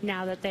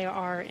now that they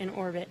are in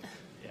orbit.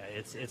 Yeah,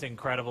 it's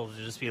incredible to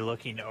just be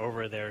looking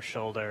over their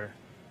shoulder,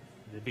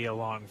 to be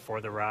along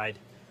for the ride.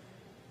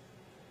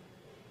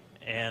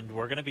 And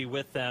we're going to be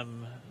with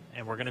them,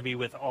 and we're going to be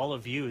with all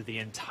of you the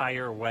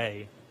entire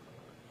way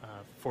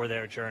for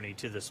their journey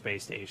to the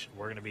space station.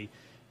 We're going to be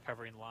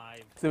covering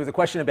live. So there was a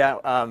question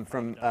about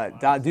from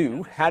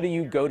Dadu, how do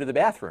you go to the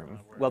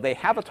bathroom? Well, they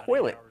have a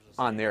toilet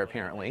on there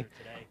apparently.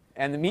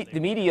 And the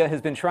media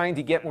has been trying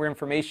to get more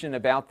information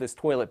about this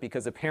toilet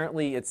because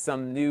apparently it's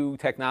some new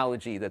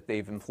technology that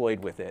they've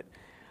employed with it.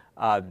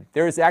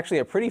 There is actually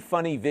a pretty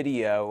funny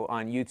video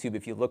on YouTube,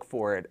 if you look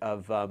for it,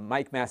 of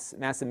Mike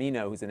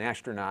Massimino, who's an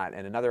astronaut,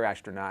 and another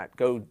astronaut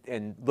go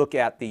and look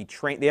at the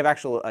they have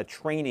actually a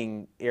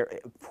training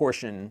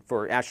portion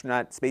for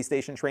astronaut space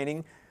station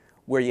training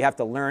where you have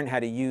to learn how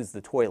to use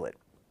the toilet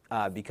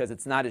because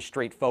it's not as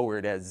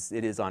straightforward as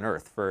it is on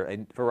Earth for a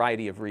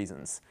variety of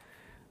reasons.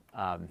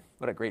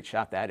 What a great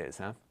shot that is,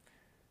 huh?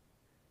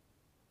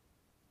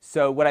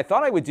 So what I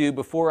thought I would do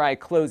before I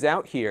close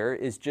out here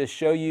is just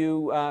show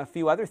you a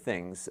few other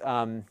things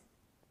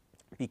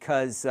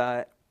because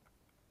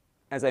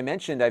as I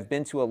mentioned, I've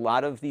been to a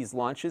lot of these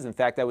launches. In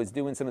fact, I was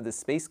doing some of the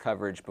space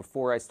coverage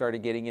before I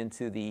started getting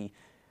into the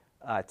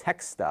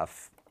tech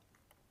stuff.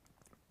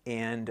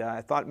 And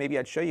I thought maybe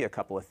I'd show you a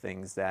couple of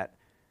things that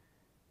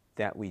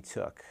we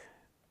took.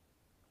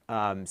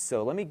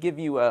 So let me give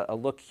you a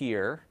look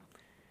here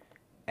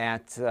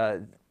at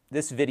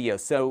this video.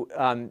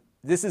 So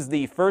this is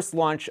the first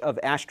launch of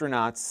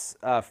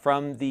astronauts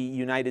from the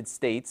United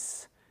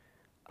States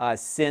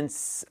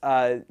since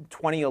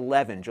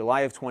 2011,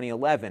 July of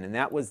 2011, and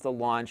that was the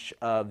launch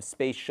of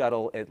Space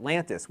Shuttle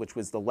Atlantis, which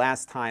was the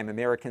last time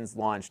Americans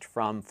launched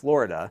from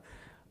Florida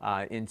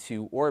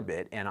into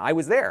orbit, and I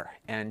was there,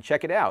 and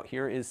check it out.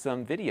 Here is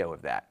some video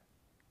of that.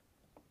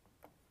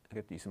 I'll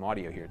get you some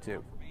audio here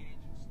too.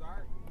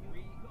 Start,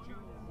 3, 2,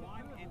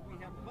 1, and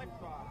we have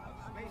liftoff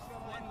of Space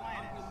Shuttle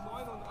Atlantis.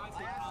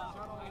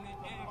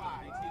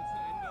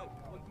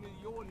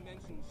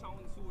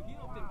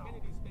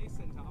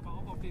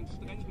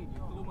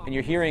 And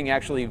you're hearing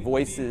actually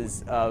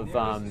voices of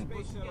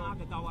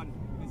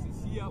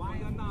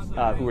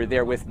who were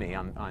there with me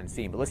on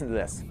scene. But listen to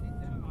this.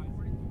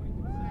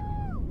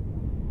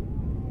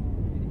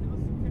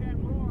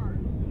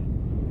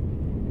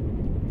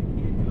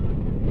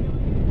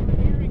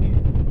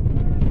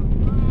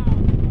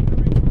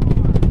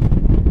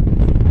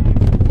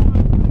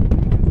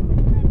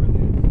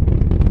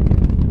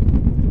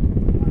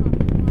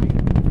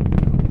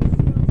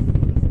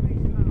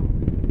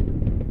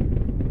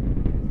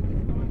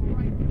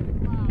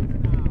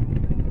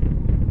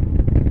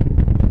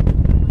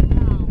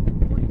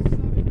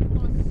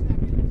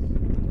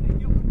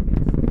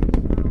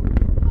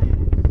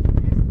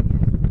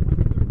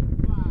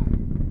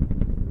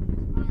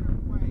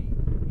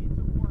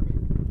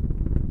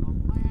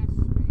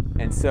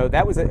 So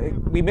that was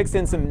we mixed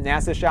in some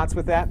NASA shots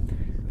with that.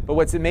 But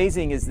what's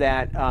amazing is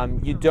that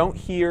you don't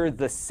hear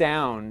the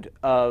sound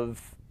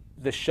of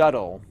the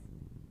shuttle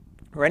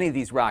or any of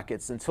these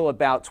rockets until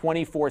about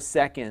 24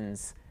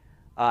 seconds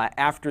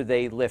after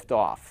they lift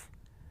off,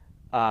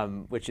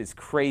 which is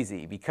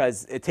crazy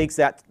because it takes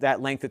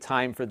that length of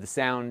time for the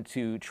sound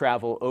to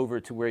travel over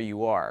to where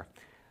you are.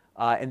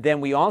 And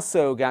then we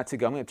also got to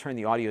go, I'm going to turn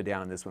the audio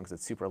down on this one because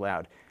it's super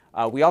loud.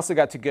 We also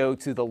got to go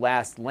to the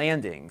last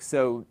landing.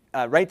 So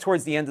right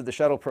towards the end of the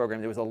shuttle program,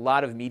 there was a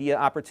lot of media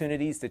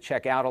opportunities to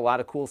check out a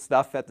lot of cool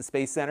stuff at the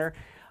Space Center.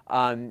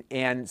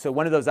 And so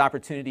one of those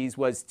opportunities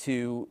was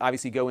to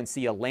obviously go and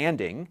see a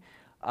landing.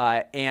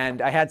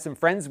 And I had some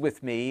friends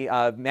with me,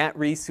 Matt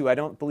Reese, who I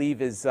don't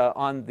believe is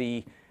on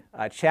the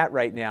chat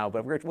right now,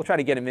 but we'll try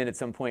to get him in at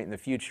some point in the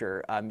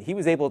future. He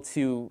was able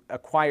to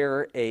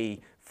acquire a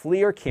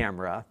FLIR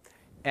camera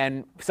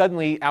And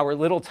suddenly, our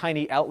little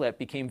tiny outlet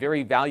became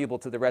very valuable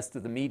to the rest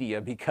of the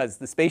media because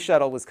the space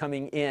shuttle was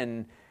coming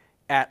in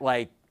at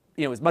like,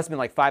 you know, it must have been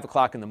like 5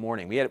 o'clock in the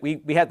morning.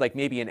 We had like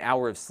maybe an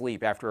hour of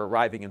sleep after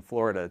arriving in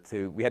Florida.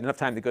 We had enough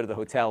time to go to the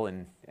hotel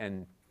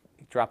and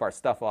drop our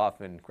stuff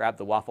off and grab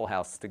the Waffle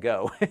House to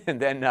go. And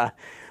then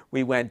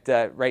we went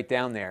right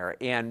down there.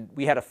 And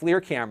we had a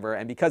FLIR camera,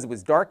 and because it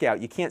was dark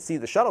out, you can't see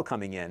the shuttle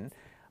coming in.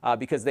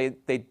 Because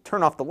they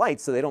turn off the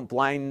lights so they don't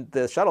blind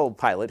the shuttle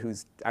pilot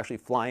who's actually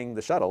flying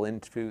the shuttle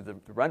into the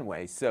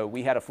runway. So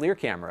we had a FLIR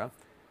camera,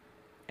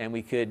 and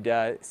we could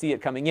see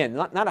it coming in.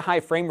 Not a high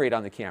frame rate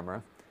on the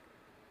camera.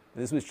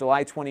 This was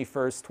July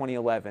 21st,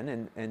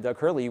 2011, and Doug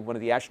Hurley, one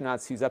of the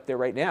astronauts who's up there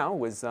right now,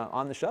 was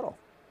on the shuttle.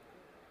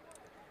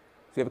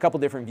 So we have a couple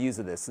different views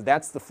of this. So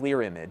that's the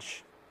FLIR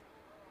image.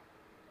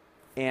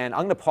 And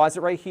I'm going to pause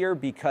it right here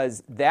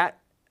because that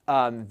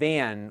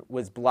van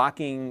was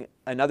blocking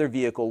another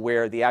vehicle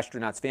where the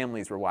astronauts'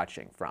 families were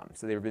watching from.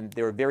 So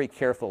they were very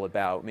careful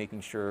about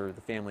making sure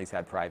the families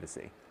had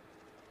privacy.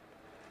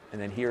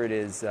 And then here it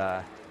is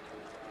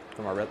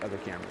from our other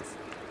cameras.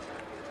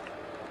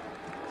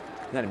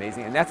 Isn't that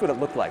amazing? And that's what it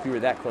looked like. We were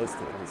that close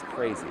to it. It was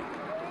crazy.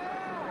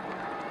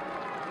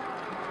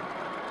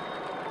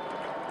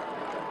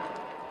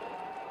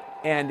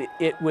 And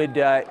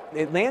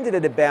it landed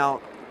at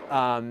about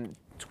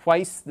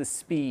twice the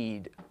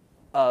speed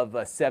of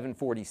a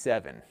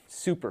 747,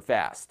 super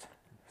fast.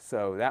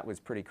 So that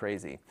was pretty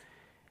crazy.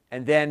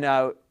 And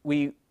then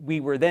we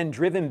were then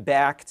driven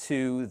back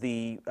to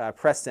the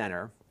press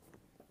center,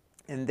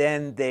 and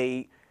then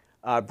they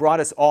brought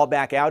us all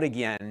back out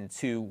again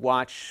to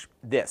watch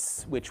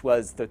this, which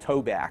was the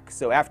towback.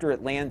 So after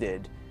it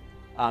landed,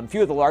 a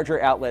few of the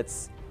larger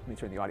outlets, let me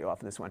turn the audio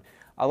off on this one,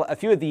 a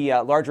few of the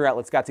larger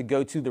outlets got to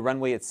go to the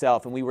runway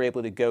itself, and we were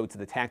able to go to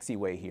the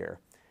taxiway here.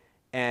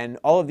 And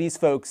all of these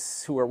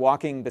folks who were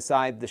walking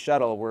beside the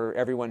shuttle were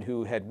everyone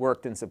who had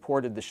worked and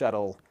supported the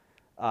shuttle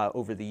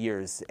over the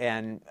years.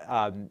 And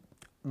I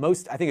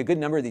think a good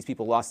number of these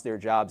people lost their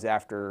jobs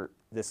after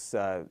the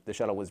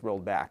shuttle was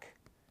rolled back.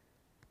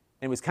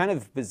 And it was kind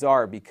of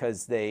bizarre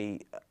because they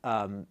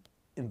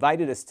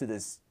invited us to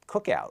this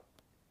cookout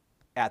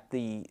at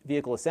the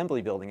vehicle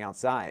assembly building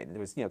outside. There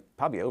was,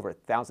 probably over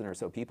 1,000 or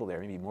so people there,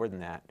 maybe more than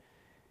that.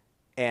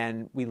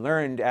 And we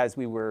learned as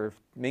we were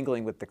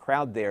mingling with the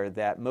crowd there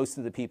that most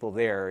of the people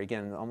there,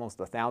 again, almost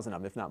 1,000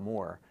 of them, if not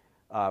more,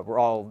 were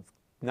all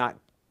not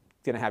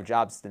going to have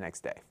jobs the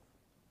next day,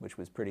 which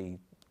was pretty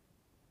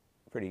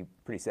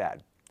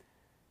sad.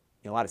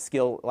 A lot of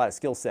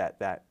skill set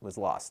that was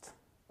lost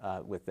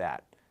with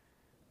that.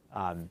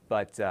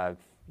 But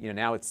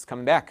now it's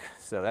coming back,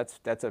 so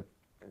that's an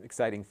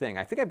exciting thing.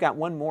 I think I've got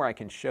one more I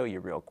can show you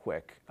real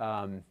quick.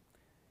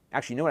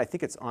 Actually, you know what? I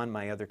think it's on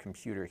my other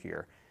computer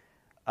here.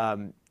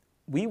 Actually,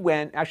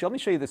 let me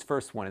show you this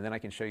first one, and then I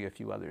can show you a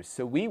few others.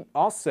 So we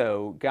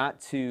also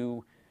got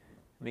to,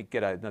 let me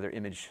get another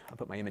image. I'll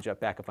put my image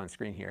back up on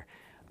screen here.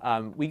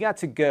 We got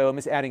to go, I'm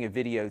just adding a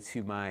video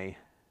to my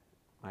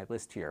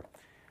list here.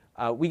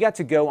 We got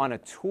to go on a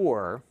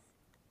tour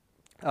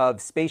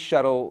of Space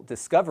Shuttle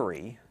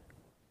Discovery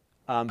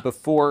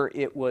before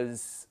it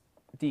was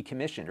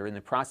decommissioned, or in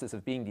the process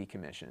of being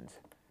decommissioned.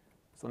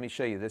 So let me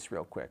show you this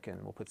real quick,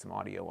 and we'll put some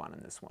audio on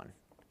in this one.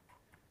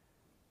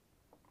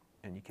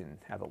 And you can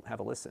have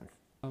a listen.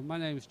 My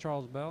name is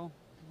Charles Bell,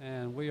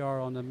 and we are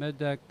on the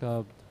middeck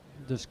of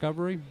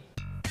Discovery.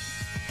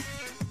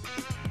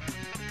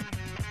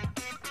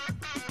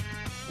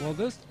 Well,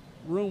 this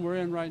room we're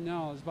in right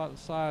now is about the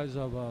size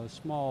of a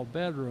small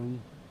bedroom.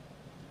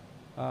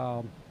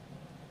 Once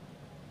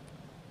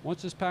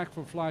it's packed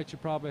for flight, you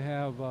probably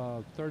have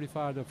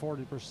 35 to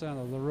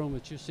 40% of the room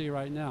that you see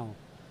right now.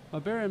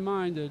 But bear in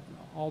mind that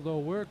although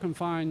we're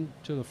confined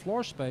to the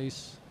floor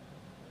space,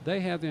 they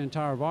have the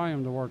entire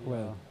volume to work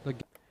with.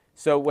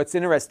 So what's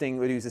interesting,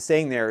 what he was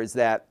saying there, is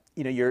that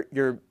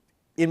you're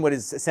in what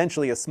is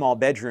essentially a small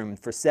bedroom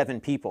for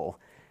 7 people,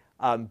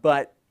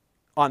 but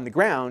on the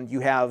ground you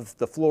have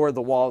the floor,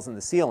 the walls, and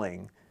the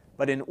ceiling.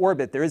 But in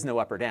orbit there is no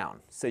up or down,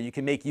 so you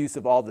can make use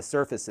of all the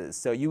surfaces.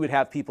 So you would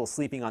have people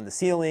sleeping on the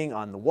ceiling,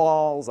 on the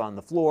walls, on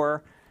the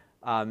floor,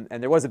 and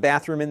there was a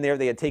bathroom in there.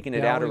 They had taken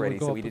it out already,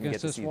 so we didn't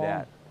get to see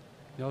that.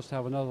 You also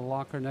have another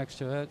locker next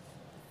to it.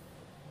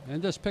 In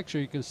this picture,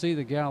 you can see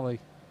the galley.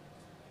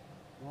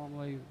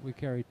 Normally, we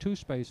carry 2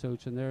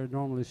 spacesuits, and they're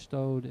normally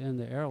stowed in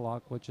the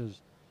airlock, which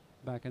is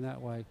back in that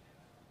way.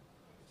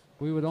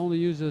 We would only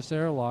use this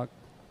airlock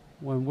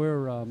when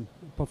we're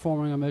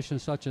performing a mission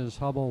such as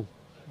Hubble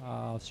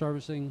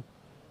servicing.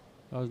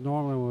 Because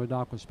normally when we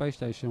dock with Space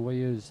Station, we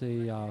use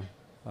the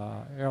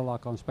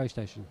airlock on Space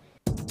Station.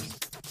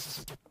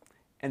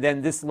 And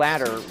then this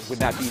ladder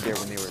would not be there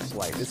when they were in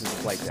flight. This is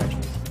the flight deck.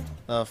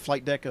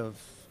 Flight deck of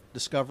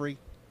Discovery.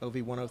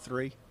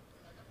 OV-103,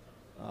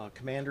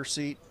 commander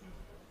seat,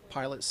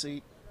 pilot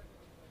seat,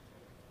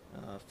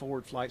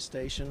 forward flight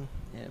station,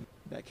 and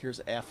back here's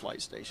the aft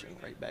flight station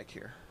right back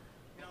here.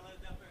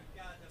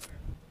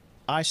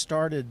 I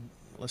started,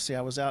 let's see, I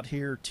was out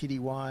here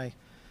TDY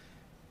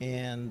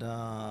and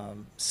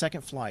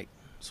second flight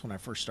That's when I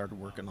first started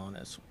working on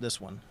this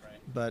one.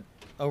 But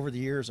over the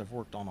years, I've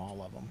worked on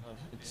all of them.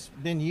 It's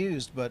been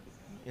used, but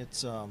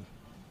it's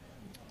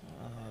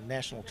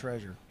national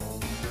treasure.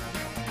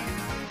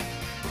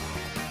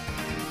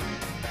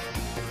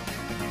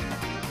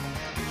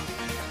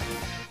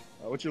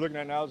 What you're looking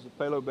at now is the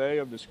payload bay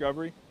of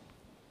Discovery.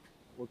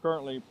 We're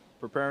currently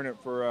preparing it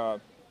for a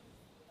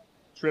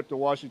trip to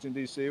Washington,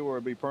 D.C., where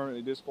it'll be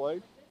permanently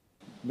displayed.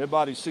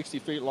 Mid-body's 60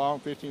 feet long,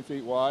 15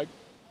 feet wide.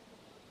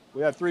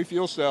 We have 3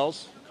 fuel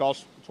cells,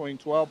 cost between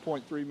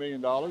 $12.3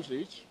 million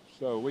each,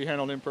 so we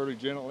handle them pretty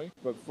gently.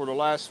 But for the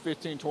last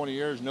 15, 20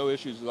 years, no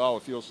issues at all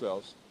with fuel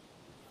cells.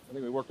 I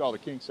think we worked all the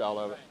kinks out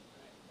of it.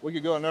 We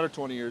could go another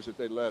 20 years if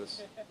they'd let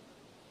us.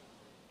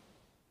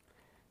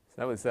 So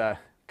that was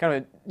kind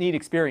of a neat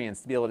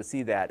experience to be able to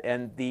see that.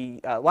 And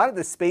a lot of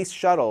the Space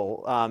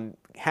Shuttle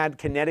had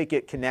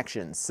Connecticut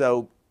connections.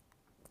 So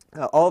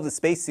all of the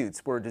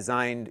spacesuits were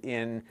designed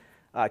in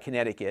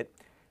Connecticut,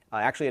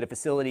 actually at a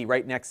facility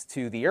right next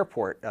to the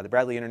airport, the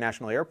Bradley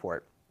International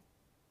Airport.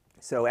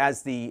 So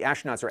as the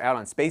astronauts are out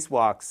on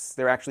spacewalks,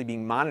 they're actually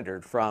being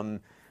monitored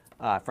from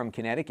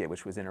Connecticut,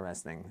 which was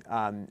interesting.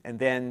 And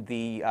then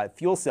the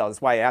fuel cells,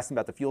 that's why I asked them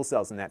about the fuel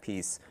cells in that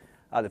piece.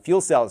 The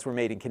fuel cells were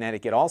made in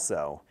Connecticut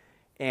also.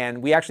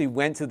 And we actually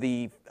went to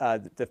the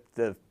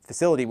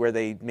facility where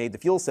they made the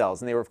fuel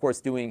cells, and they were, of course,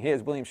 doing,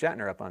 here's William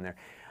Shatner up on there.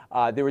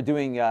 They were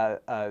doing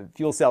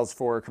fuel cells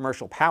for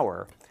commercial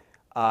power,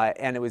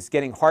 and it was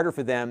getting harder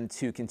for them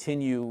to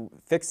continue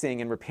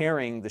fixing and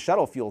repairing the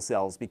shuttle fuel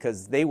cells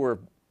because they were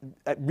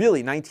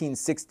really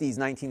 1960s,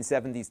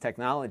 1970s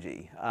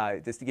technology,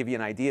 just to give you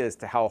an idea as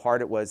to how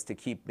hard it was to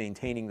keep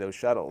maintaining those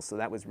shuttles. So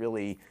that was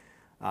really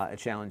a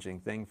challenging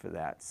thing for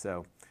that.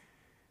 So,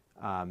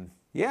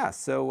 yeah,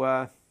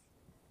 so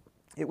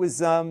it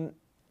was a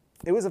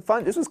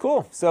fun, this was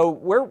cool. So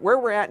where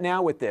we're at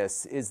now with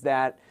this is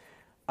that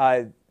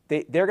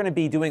they're going to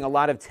be doing a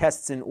lot of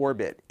tests in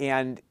orbit.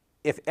 And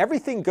if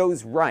everything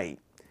goes right,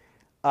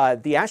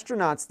 the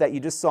astronauts that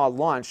you just saw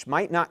launch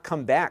might not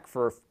come back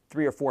for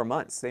 3 or 4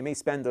 months. They may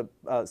spend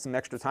some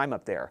extra time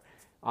up there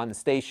on the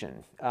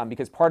station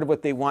because part of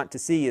what they want to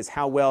see is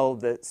how well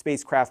the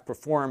spacecraft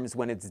performs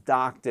when it's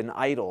docked and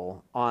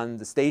idle on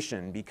the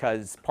station,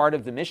 because part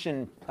of the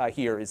mission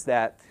here is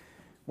that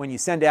when you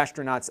send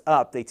astronauts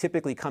up, they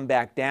typically come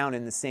back down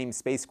in the same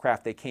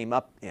spacecraft they came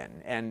up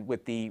in. And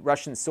with the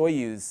Russian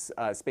Soyuz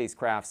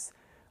spacecrafts,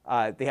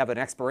 they have an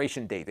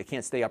expiration date. They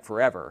can't stay up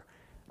forever.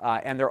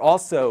 And they're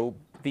also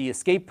the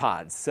escape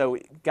pods. So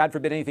God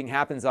forbid anything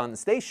happens on the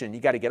station, you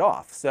got to get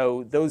off.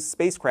 So those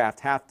spacecraft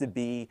have to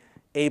be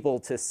able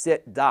to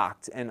sit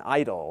docked and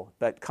idle,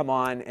 but come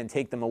on and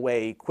take them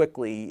away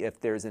quickly if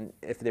there's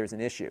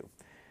an issue.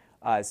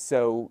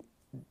 So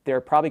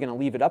they're probably going to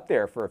leave it up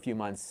there for a few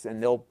months,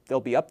 and they'll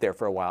be up there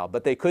for a while.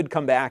 But they could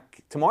come back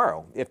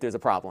tomorrow if there's a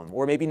problem,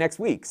 or maybe next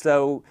week.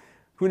 So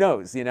who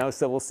knows, you know?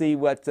 So we'll see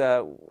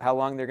how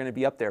long they're going to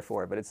be up there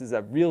for. But this is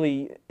a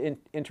really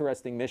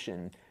interesting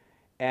mission.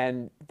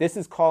 And this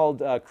is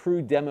called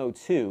Crew Demo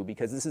 2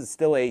 because this is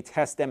still a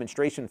test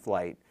demonstration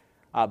flight.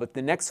 But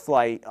the next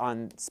flight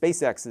on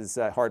SpaceX's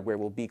hardware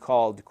will be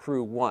called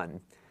Crew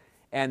 1.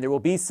 And there will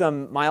be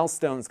some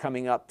milestones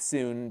coming up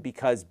soon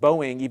because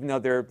Boeing, even though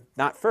they're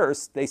not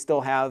first, they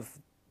still have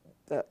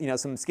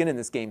some skin in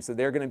this game. So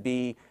they're going to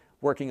be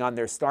working on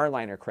their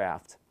Starliner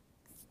craft.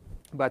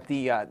 But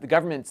the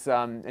government's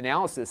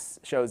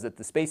analysis shows that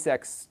the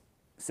SpaceX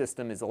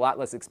system is a lot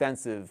less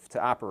expensive to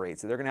operate.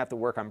 So they're going to have to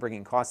work on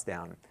bringing costs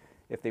down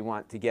if they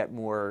want to get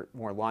more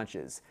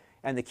launches.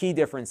 And the key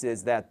difference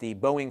is that the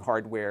Boeing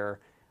hardware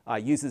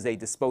uses a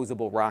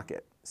disposable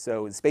rocket.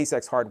 So the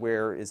SpaceX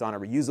hardware is on a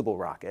reusable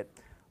rocket,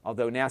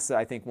 although NASA,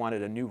 I think,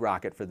 wanted a new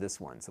rocket for this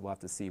one. So we'll have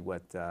to see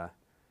what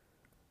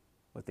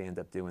they end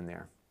up doing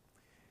there.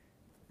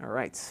 All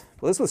right.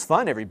 Well, this was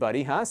fun,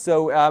 everybody, huh?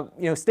 So,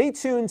 stay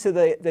tuned to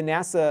the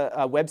NASA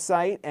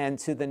website and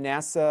to the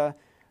NASA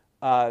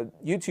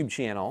YouTube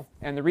channel.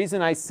 And the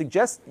reason I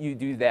suggest you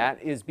do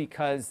that is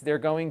because they're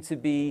going to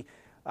be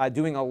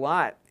doing a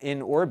lot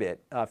in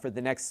orbit for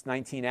the next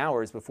 19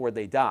 hours before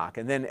they dock.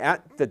 And then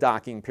at the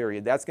docking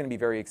period, that's going to be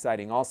very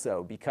exciting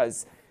also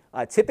because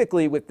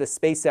typically with the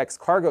SpaceX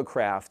cargo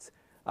craft,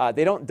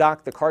 they don't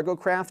dock the cargo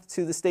craft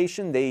to the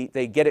station. They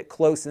get it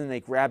close and then they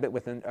grab it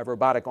with a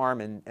robotic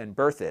arm and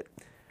berth it.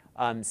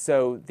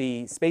 So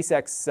the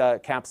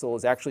SpaceX capsule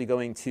is actually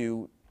going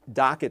to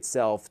dock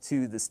itself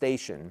to the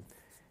station.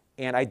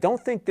 And I don't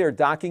think they're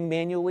docking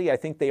manually. I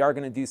think they are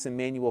going to do some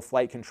manual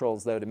flight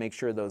controls, though, to make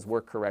sure those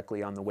work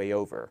correctly on the way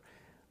over.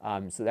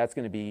 So that's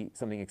going to be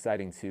something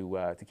exciting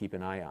to keep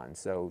an eye on.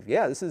 So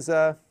yeah, this is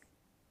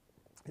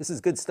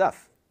good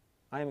stuff.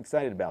 I am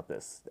excited about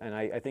this, and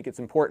I think it's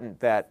important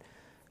that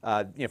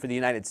for the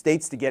United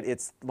States to get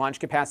its launch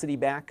capacity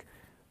back.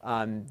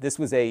 This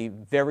was a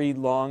very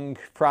long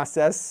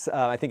process.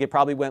 I think it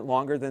probably went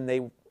longer than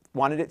they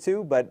wanted it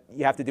to, but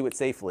you have to do it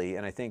safely.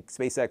 And I think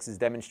SpaceX has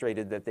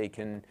demonstrated that they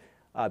can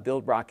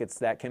build rockets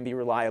that can be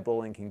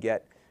reliable and can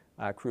get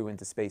crew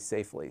into space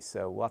safely.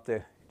 So we'll have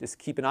to just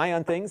keep an eye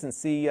on things and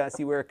see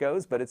where it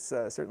goes, but it's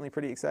certainly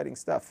pretty exciting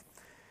stuff.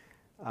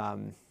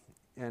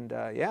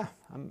 Yeah,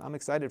 I'm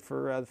excited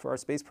for our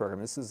space program.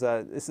 This is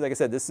like I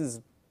said, this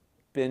has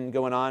been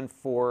going on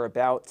for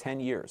about 10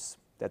 years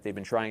that they've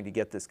been trying to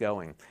get this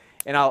going.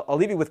 And I'll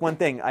leave you with one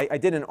thing. I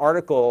did an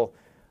article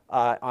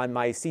on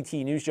my CT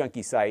News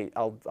Junkie site.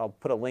 I'll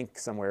put a link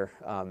somewhere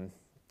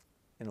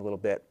in a little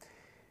bit.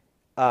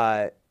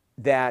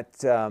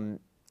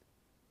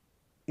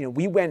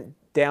 We went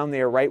down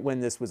there right when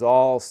this was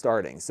all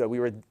starting. So we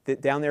were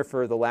down there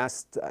for the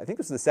last, I think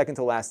this was the second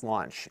to last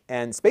launch.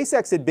 And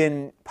SpaceX had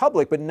been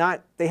public, but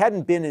they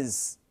hadn't been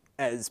as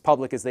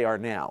public as they are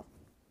now.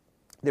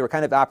 They were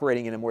kind of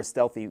operating in a more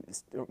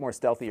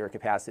stealthier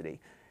capacity.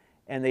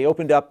 And they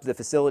opened up the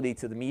facility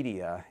to the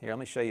media. Here, let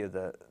me show you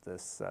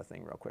this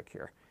thing real quick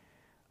here.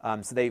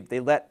 So they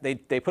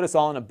put us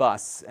all in a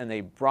bus and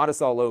they brought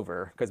us all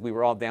over because we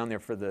were all down there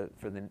for the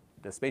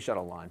Space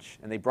Shuttle launch,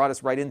 and they brought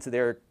us right into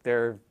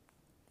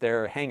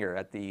their hangar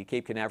at the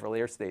Cape Canaveral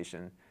Air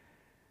Station.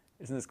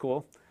 Isn't this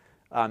cool?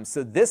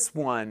 So this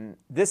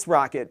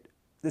rocket,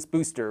 this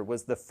booster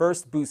was the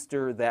first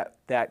booster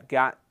that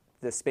got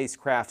the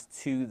spacecraft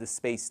to the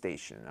space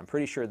station. I'm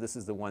pretty sure this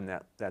is the one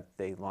that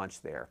they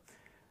launched there.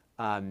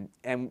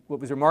 And what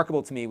was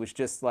remarkable to me was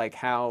just like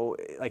how,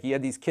 like, you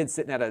had these kids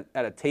sitting at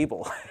a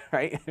table,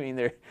 right? I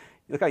mean,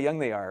 look how young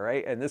they are,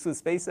 right? And this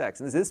was SpaceX,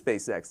 and this is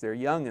SpaceX. They're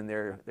young and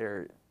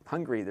they're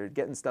hungry. They're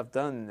getting stuff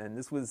done, and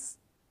this was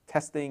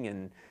testing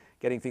and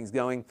getting things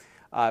going.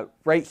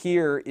 Right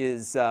here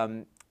is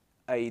a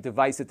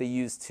device that they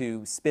use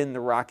to spin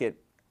the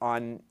rocket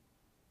on,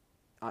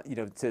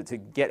 to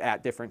get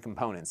at different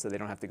components, so they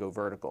don't have to go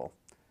vertical.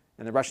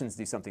 And the Russians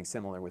do something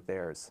similar with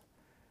theirs.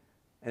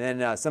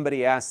 And then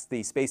somebody asked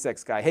the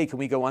SpaceX guy, "Hey, can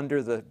we go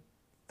under the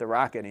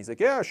rocket?" And he's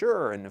like, "Yeah,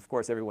 sure." And of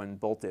course, everyone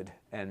bolted.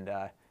 And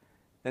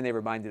then they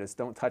reminded us,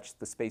 "Don't touch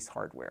the space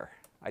hardware."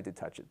 I did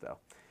touch it, though.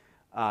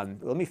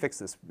 Let me fix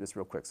this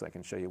real quick so I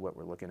can show you what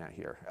we're looking at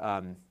here,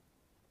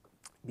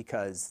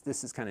 because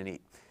this is kind of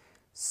neat.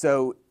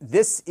 So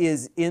this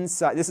is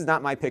inside. This is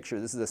not my picture.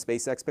 This is a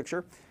SpaceX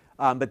picture.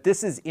 But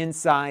this is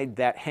inside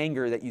that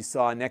hangar that you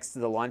saw next to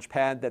the launch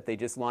pad that they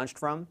just launched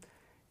from.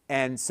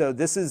 And so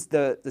this is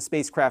the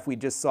spacecraft we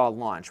just saw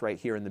launch right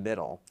here in the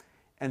middle.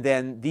 And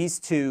then these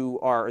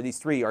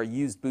three are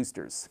used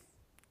boosters.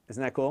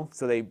 Isn't that cool?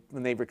 So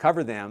when they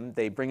recover them,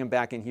 they bring them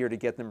back in here to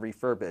get them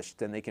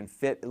refurbished, and they can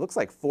fit, it looks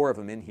like 4 of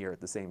them in here at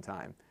the same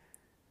time.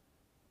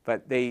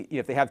 But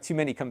if they have too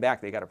many come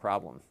back, they got a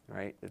problem,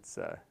 right? It's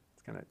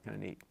kind of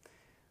neat.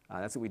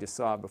 That's what we just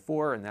saw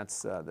before, and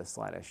that's the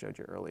slide I showed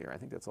you earlier. I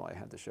think that's all I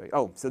had to show you.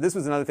 Oh, so this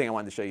was another thing I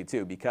wanted to show you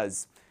too,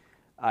 because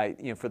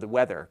for the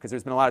weather, because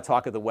there's been a lot of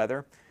talk of the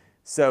weather.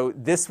 So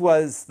this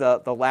was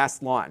the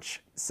last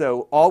launch.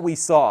 So all we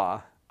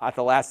saw at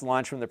the last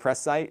launch from the press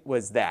site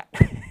was that.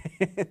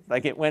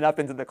 Like, it went up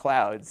into the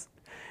clouds,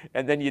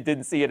 and then you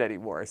didn't see it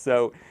anymore.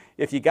 So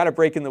if you got a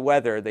break in the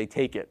weather, they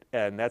take it,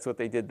 and that's what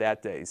they did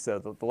that day. So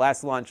the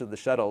last launch of the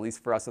shuttle, at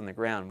least for us on the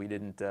ground, we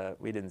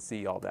didn't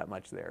see all that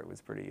much there. It was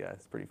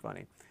pretty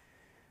funny.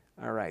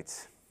 All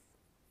right.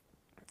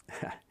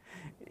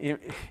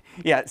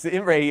 Yeah, so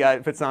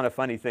Imre puts on a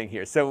funny thing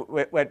here. So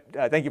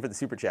thank you for the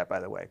super chat, by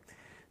the way.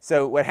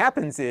 So what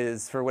happens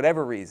is, for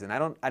whatever reason,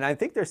 and I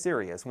think they're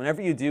serious,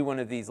 whenever you do one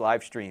of these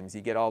live streams,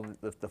 you get all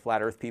the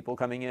flat earth people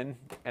coming in,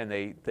 and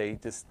they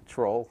just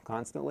troll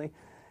constantly.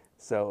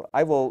 So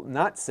I will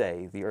not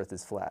say the earth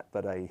is flat,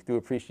 but I do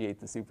appreciate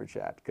the super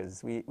chat,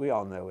 because we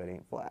all know it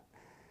ain't flat.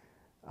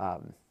 Yeah,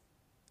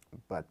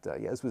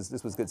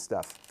 this was good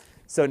stuff.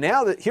 So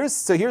now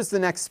here's the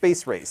next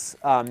space race,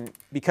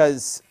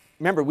 because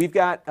remember, we've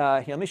got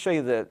here, let me show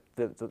you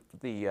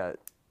the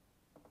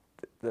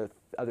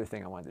other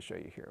thing I wanted to show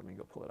you here. Let me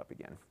go pull it up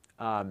again.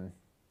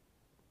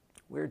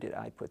 Where did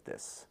I put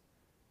this?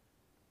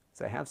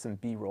 So I have some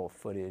B-roll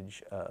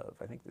footage of,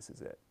 I think this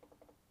is it.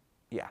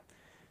 Yeah.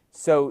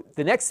 So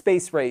the next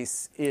space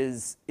race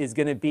is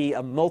going to be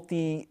a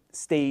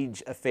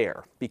multi-stage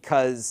affair,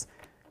 because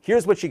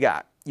here's what you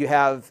got. You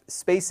have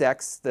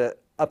SpaceX, the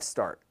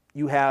upstart.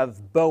 You have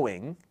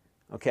Boeing,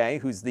 okay,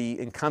 who's the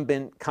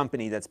incumbent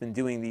company that's been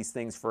doing these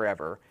things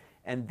forever.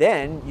 And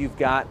then you've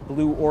got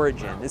Blue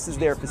Origin. This is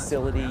their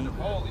facility.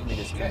 Let me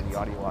just turn the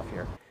audio off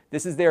here.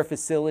 This is their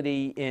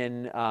facility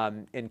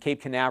in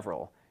Cape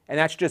Canaveral. And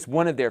that's just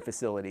one of their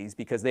facilities,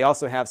 because they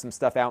also have some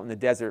stuff out in the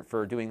desert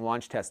for doing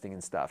launch testing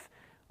and stuff.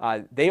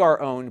 They are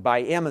owned by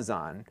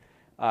Amazon.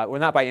 Well,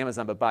 not by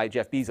Amazon, but by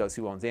Jeff Bezos,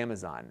 who owns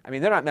Amazon. I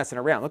mean, they're not messing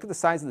around. Look at the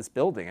size of this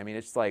building. I mean,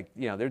 it's like,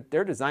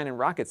 they're designing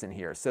rockets in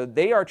here. So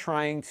they are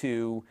trying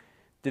to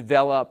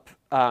develop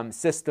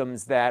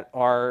systems that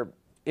are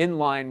in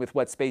line with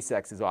what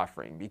SpaceX is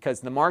offering,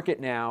 because the market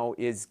now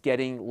is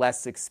getting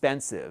less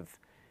expensive.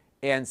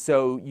 And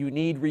so you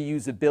need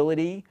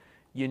reusability.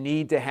 You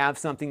need to have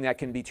something that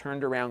can be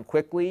turned around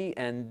quickly,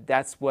 and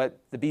that's what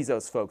the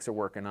Bezos folks are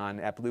working on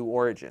at Blue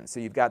Origin. So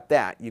you've got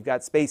that. You've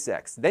got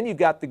SpaceX. Then you've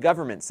got the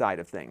government side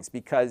of things,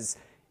 because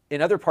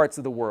in other parts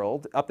of the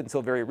world, up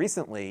until very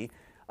recently,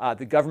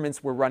 the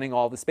governments were running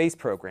all the space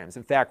programs.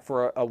 In fact,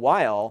 for a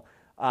while,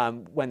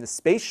 when the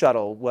Space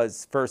Shuttle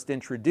was first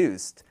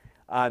introduced,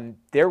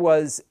 there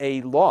was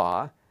a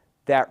law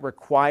that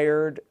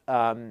required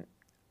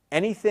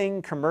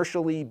anything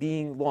commercially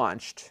being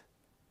launched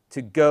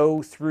to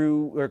go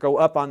through or go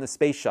up on the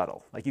space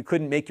shuttle. Like you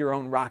couldn't make your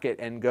own rocket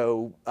and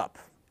go up.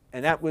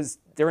 And that was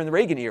during the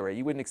Reagan era.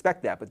 You wouldn't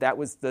expect that, but that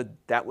was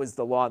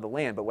the law of the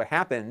land. But what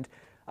happened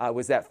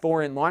was that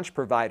foreign launch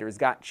providers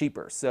got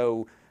cheaper.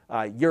 So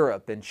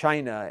Europe and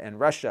China and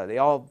Russia, they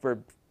all were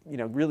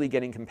really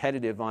getting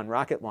competitive on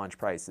rocket launch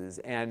prices.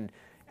 And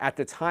at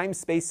the time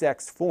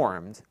SpaceX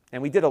formed,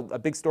 and we did a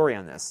big story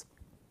on this,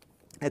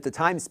 at the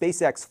time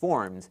SpaceX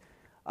formed,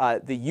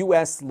 the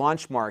US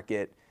launch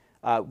market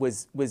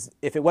was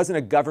if it wasn't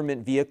a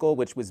government vehicle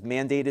which was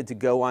mandated to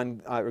go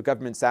on, or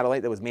government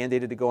satellite that was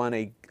mandated to go on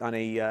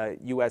a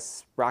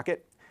US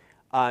rocket,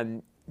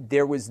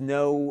 there was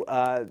no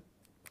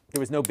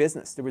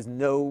business. There was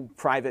no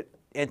private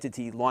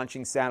entity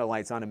launching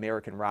satellites on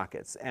American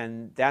rockets.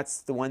 And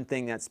that's the one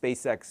thing that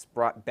SpaceX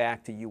brought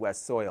back to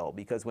US soil,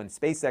 because when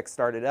SpaceX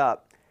started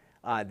up,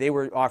 they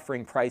were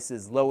offering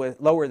prices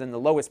lower than the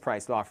lowest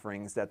priced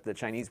offerings that the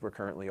Chinese were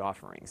currently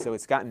offering. So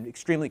it's gotten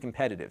extremely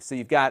competitive. So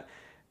you've got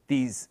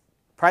these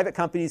private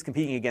companies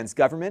competing against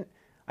government.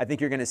 I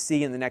think you're going to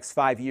see in the next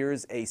 5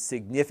 years a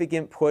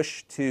significant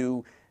push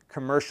to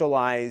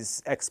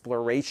commercialize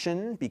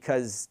exploration,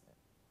 because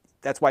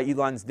that's why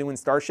Elon's doing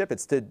Starship.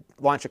 It's to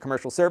launch a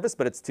commercial service,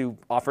 but it's to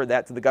offer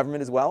that to the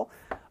government as well.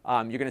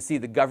 You're going to see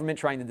the government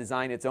trying to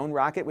design its own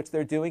rocket, which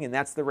they're doing, and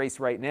that's the race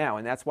right now.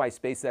 And that's why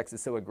SpaceX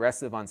is so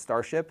aggressive on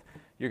Starship.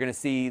 You're going to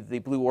see the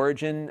Blue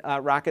Origin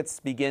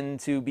rockets begin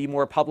to be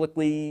more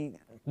publicly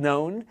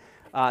known.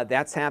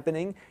 That's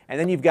happening. And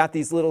then you've got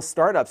these little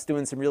startups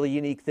doing some really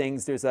unique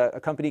things. There's a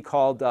company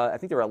called, I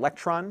think they're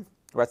Electron,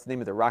 or that's the name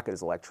of the rocket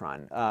is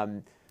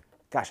Electron.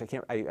 Gosh, I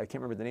can't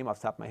remember the name off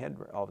the top of my head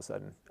all of a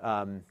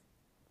sudden.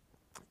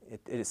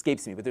 It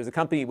escapes me, but there's a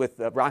company with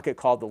a rocket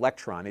called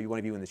Electron. Maybe one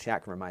of you in the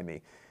chat can remind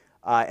me.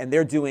 And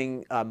they're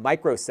doing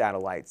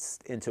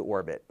microsatellites into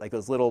orbit, like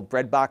those little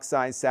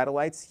breadbox-sized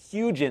satellites.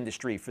 Huge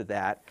industry for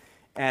that.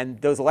 And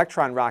those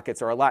Electron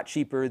rockets are a lot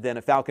cheaper than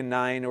a Falcon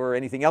 9 or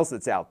anything else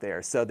that's out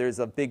there. So there's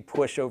a big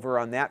push over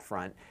on that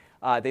front.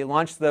 They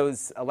launched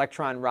those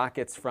Electron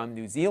rockets from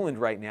New Zealand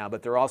right now,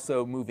 but they're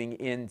also moving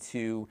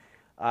into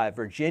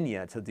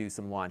Virginia to do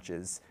some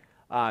launches.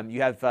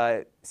 You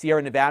have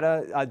Sierra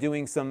Nevada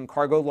doing some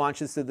cargo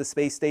launches to the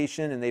space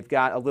station, and they've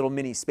got a little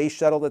mini space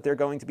shuttle that they're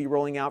going to be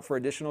rolling out for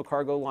additional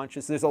cargo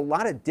launches. So there's a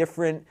lot of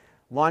different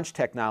launch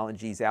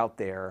technologies out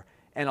there,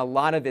 and a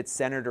lot of it's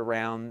centered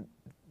around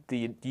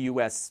the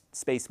US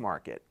space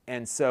market.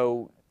 And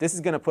so this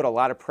is going to put a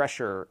lot of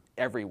pressure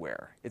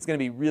everywhere. It's going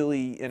to be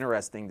really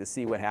interesting to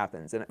see what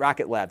happens. And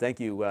Rocket Lab, thank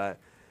you,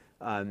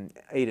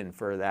 Aiden,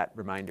 for that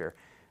reminder.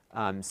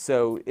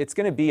 So it's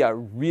going to be a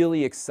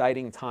really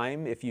exciting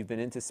time if you've been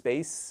into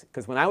space,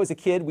 because when I was a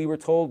kid, we were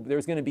told there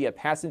was going to be a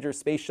passenger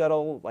space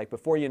shuttle like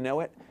before you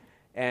know it,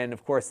 and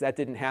of course that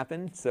didn't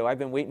happen. So I've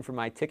been waiting for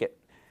my ticket.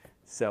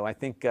 So I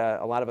think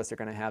a lot of us are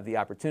going to have the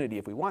opportunity,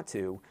 if we want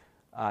to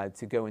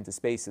go into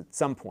space at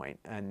some point.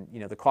 And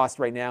the cost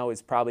right now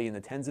is probably in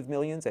the tens of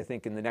millions. I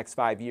think in the next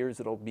 5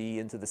 years it'll be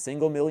into the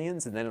single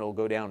millions, and then it'll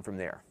go down from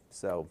there.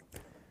 So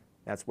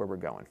that's where we're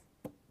going.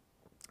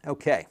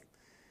 Okay.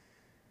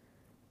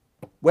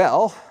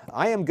 Well,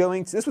 I am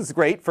going to, this was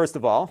great, first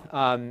of all.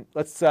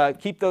 Let's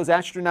keep those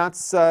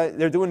astronauts,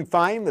 they're doing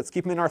fine. Let's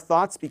keep them in our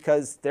thoughts,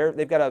 because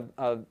they've got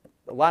a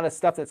lot of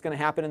stuff that's going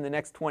to happen in the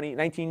next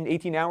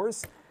 18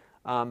 hours.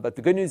 But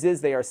the good news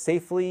is they are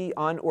safely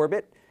on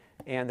orbit,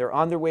 and they're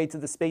on their way to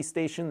the space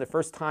station, the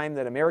first time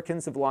that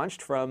Americans have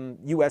launched from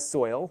US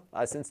soil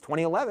since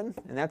 2011,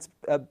 and that's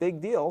a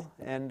big deal.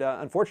 And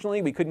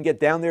unfortunately, we couldn't get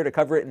down there to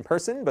cover it in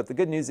person, but the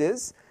good news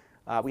is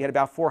we had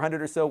about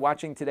 400 or so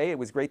watching today. It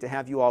was great to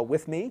have you all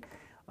with me.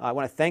 I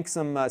want to thank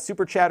some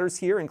super chatters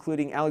here,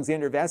 including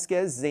Alexander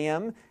Vasquez,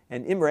 Zam,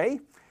 and Imre.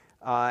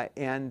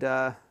 Yeah,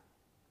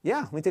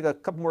 let me take a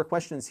couple more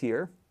questions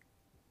here.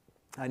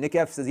 Nick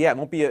F says, yeah, it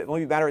won't be a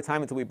matter of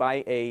time until we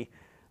buy a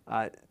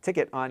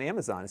ticket on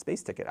Amazon, a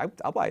space ticket.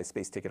 I'll buy a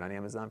space ticket on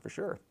Amazon for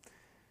sure.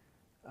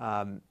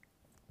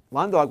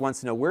 Londog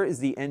wants to know, where is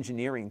the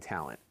engineering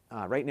talent?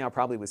 Right now,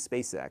 probably with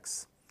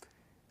SpaceX.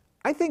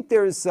 I think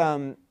there's,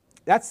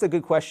 that's a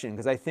good question,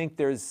 because I think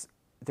there's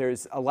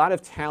a lot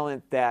of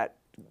talent that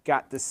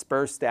got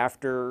dispersed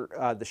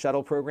after the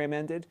shuttle program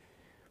ended.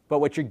 But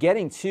what you're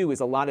getting too is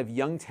a lot of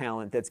young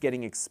talent that's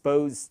getting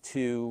exposed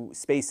to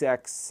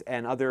SpaceX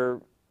and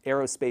other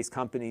aerospace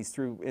companies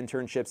through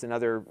internships and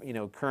other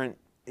current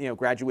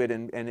graduate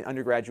and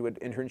undergraduate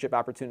internship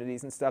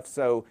opportunities and stuff.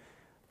 So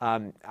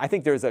I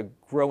think there's a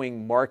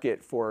growing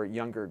market for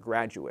younger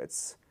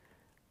graduates,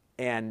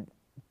 and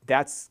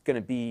that's going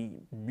to be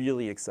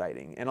really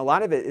exciting. And a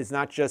lot of it is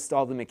not just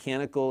all the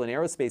mechanical and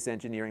aerospace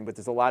engineering, but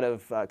there's a lot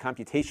of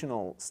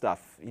computational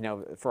stuff,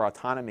 for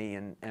autonomy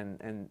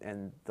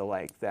and the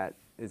like that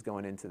is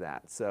going into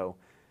that. So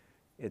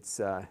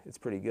it's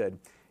pretty good.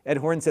 Ed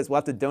Horn says, we'll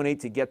have to donate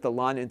to get the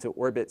Lon into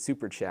orbit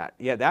super chat.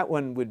 Yeah, that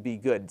one would be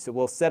good. So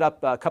we'll set up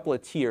a couple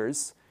of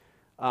tiers.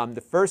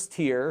 The first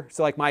tier,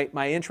 so like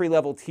my entry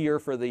level tier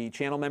for the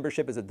channel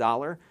membership is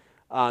 $1.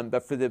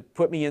 But for the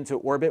put me into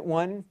orbit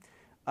one,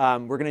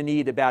 we're going to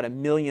need about $1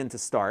 million to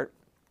start.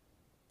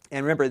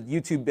 And remember,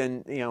 YouTube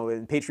and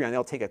Patreon,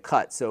 they'll take a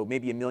cut, so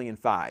maybe $1.5 million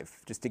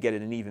just to get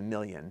it an even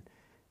million.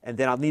 And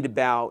then I'll need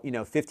about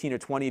 15 or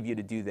 20 of you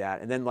to do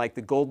that. And then like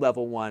the gold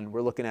level one,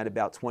 we're looking at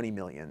about 20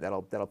 million.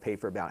 That'll pay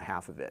for about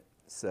half of it.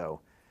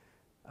 So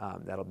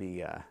that'll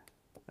be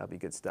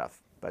good stuff.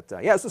 But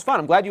yeah, this was fun.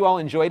 I'm glad you all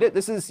enjoyed it.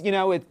 This is,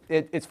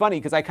 it's funny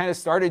because I kind of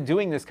started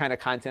doing this kind of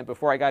content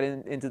before I got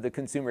into the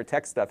consumer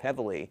tech stuff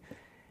heavily.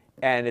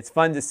 And it's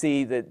fun to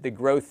see the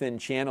growth in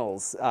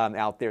channels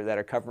out there that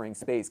are covering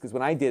space. Because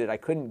when I did it, I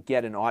couldn't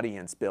get an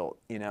audience built.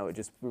 It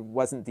just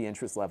wasn't the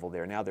interest level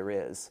there. Now there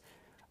is.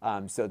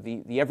 So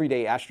the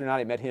everyday astronaut,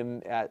 I met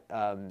him at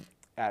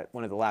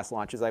one of the last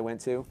launches I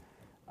went to.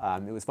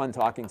 It was fun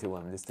talking to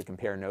him just to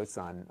compare notes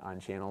on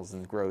channels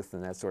and growth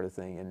and that sort of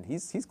thing. And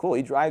he's cool.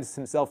 He drives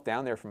himself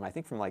down there from, I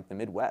think, from like the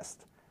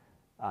Midwest.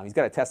 He's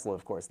got a Tesla,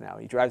 of course, now.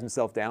 He drives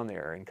himself down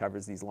there and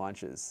covers these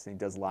launches. He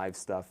does live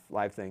stuff,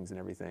 live things and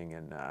everything.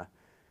 And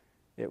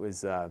it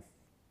was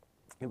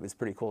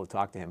pretty cool to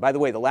talk to him. By the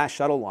way, the last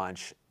shuttle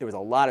launch, there was a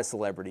lot of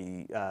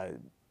celebrity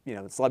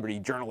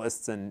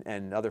journalists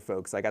and other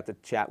folks. I got to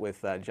chat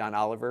with John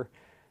Oliver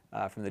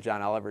from the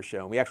John Oliver Show.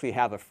 And we actually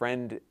have a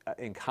friend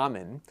in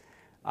common.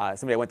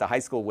 Somebody I went to high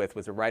school with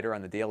was a writer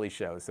on The Daily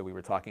Show, so we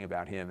were talking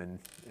about him and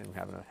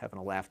having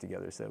a laugh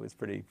together. So it was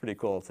pretty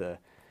cool to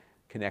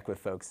connect with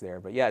folks there.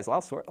 But yeah, it's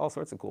all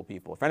sorts of cool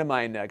people. A friend of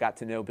mine got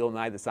to know Bill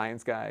Nye the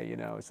Science Guy.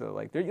 So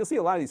like you'll see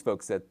a lot of these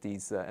folks at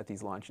these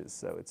launches.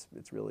 So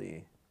it's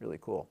really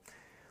cool.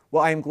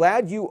 Well, I'm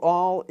glad you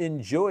all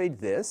enjoyed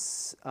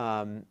this.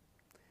 So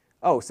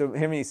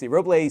here me see.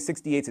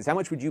 Roble68 says, how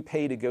much would you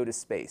pay to go to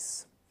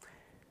space?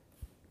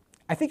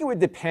 I think it would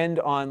depend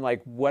on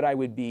like what I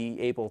would be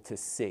able to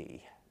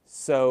see.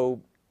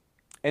 So,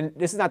 and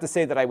this is not to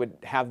say that I would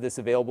have this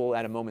available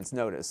at a moment's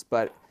notice,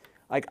 but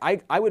like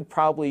I would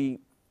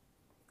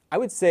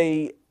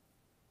say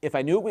if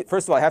I knew it,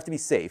 first of all, I have to be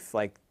safe.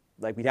 Like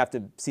we'd have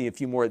to see a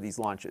few more of these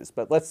launches.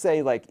 But let's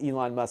say like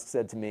Elon Musk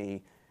said to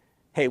me,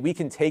 hey, we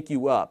can take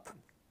you up.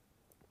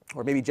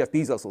 Or maybe Jeff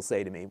Bezos will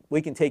say to me,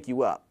 we can take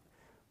you up,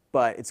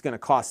 but it's going to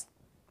cost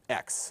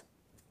X.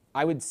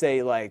 I would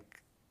say like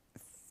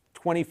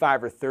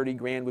 25 or 30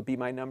 grand would be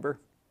my number.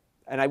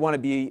 And I want to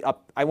be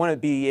up. I want to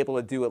be able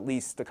to do at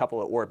least a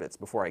couple of orbits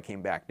before I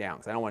came back down,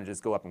 because I don't want to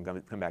just go up and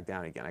come back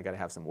down again. I got to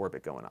have some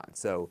orbit going on.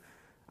 So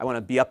I want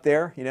to be up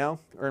there,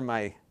 earn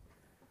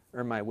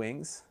my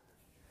wings.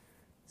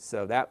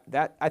 So that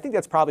I think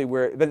that's probably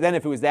where. But then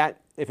if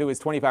it was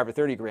 25 or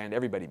 30 grand,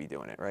 everybody'd be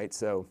doing it, right?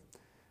 So,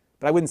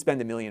 but I wouldn't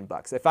spend $1 million.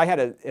 If I had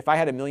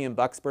 $1 million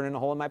burning a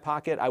hole in my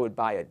pocket, I'd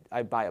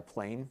buy a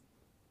plane.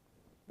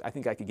 I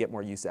think I could get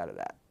more use out of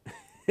that.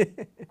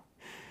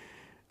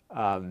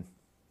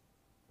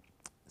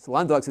 So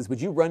Lon Dog says,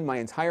 would you run my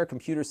entire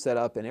computer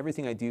setup and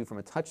everything I do from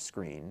a touch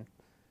screen?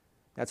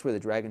 That's where the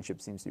Dragon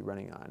ship seems to be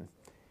running on.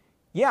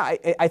 Yeah,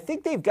 I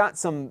think they've got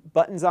some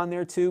buttons on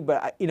there too,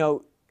 but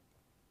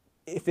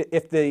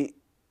if the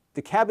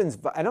cabin's,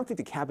 I don't think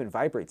the cabin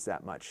vibrates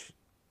that much.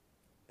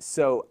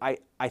 So I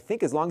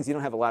think as long as you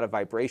don't have a lot of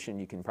vibration,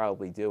 you can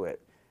probably do it.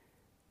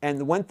 And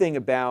the one thing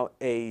about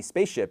a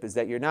spaceship is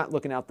that you're not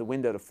looking out the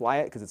window to fly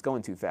it because it's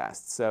going too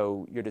fast.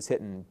 So you're just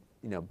hitting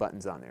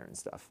buttons on there and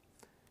stuff.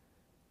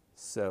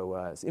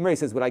 So Imre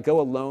says, would I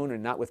go alone or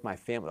not with my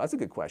family? That's a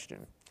good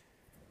question.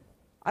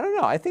 I don't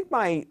know. I think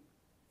my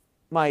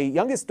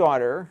youngest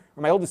daughter,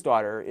 or my oldest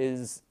daughter,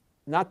 is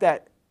not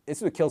that, this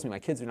is what kills me. My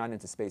kids are not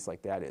into space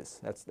like that is.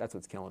 That's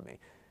what's killing me.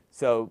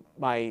 So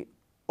my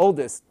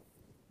oldest,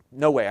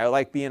 no way. I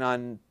like being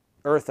on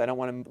Earth. I don't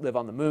want to live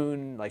on the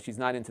moon. Like, she's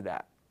not into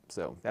that.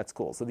 So that's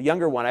cool. So the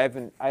younger one, I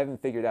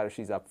haven't figured out if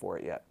she's up for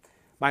it yet.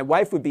 My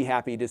wife would be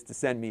happy just to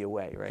send me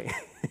away, right?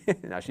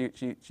 No,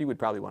 she would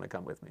probably want to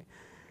come with me.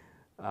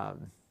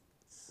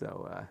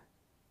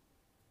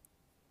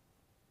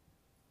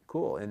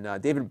 Cool.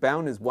 And David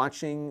Bound is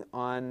watching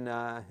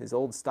on his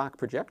old stock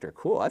projector.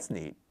 Cool. That's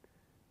neat.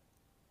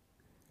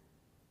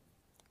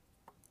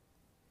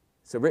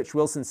 So Rich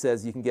Wilson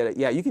says you can get it.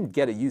 Yeah, you can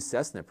get a used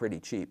Cessna pretty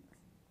cheap.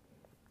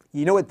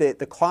 You know what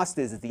the cost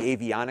is the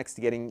avionics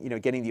to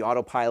getting the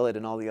autopilot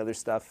and all the other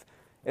stuff.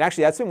 And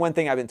actually, that's been one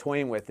thing I've been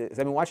toying with. Is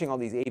I've been watching all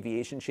these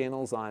aviation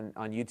channels on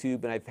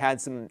YouTube, and I've had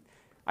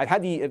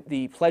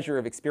the pleasure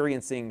of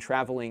experiencing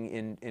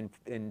traveling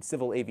in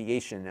civil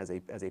aviation as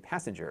a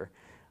passenger.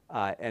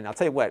 And I'll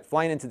tell you what,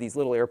 flying into these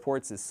little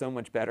airports is so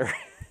much better.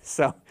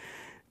 So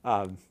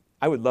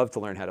I would love to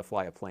learn how to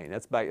fly a plane.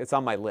 It's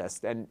on my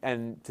list.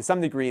 And to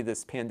some degree,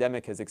 this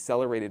pandemic has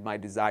accelerated my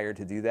desire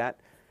to do that,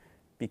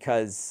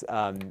 because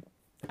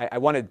I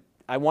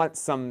want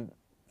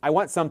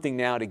something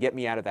now to get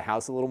me out of the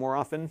house a little more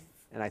often,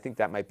 and I think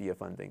that might be a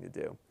fun thing to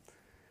do.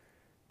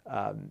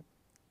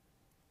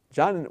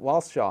 John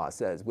Walshaw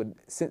says, would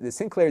the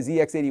Sinclair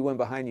ZX81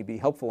 behind you be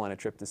helpful on a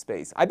trip to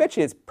space? I bet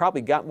you it's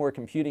probably got more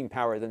computing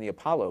power than the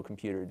Apollo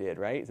computer did,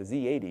 right? It's a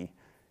Z80.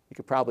 You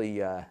could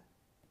probably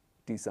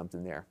do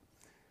something there.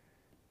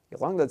 Yeah,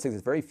 Lon.TV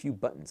has very few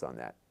buttons on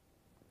that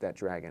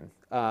Dragon.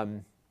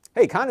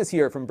 Hey, Con is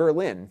here from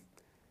Berlin.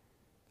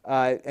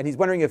 And he's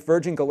wondering if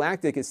Virgin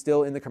Galactic is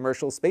still in the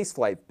commercial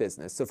spaceflight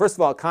business. So first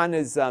of all, Con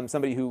is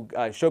somebody who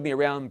showed me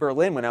around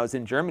Berlin when I was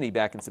in Germany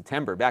back in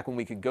September, back when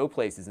we could go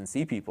places and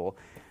see people.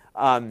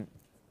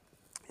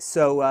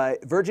 So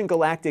Virgin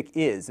Galactic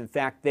is, in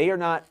fact, they are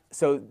not,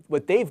 so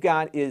what they've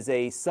got is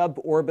a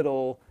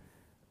suborbital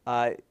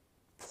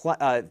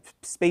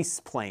space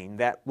plane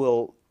that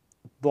will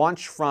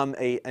launch from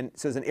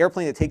so it's an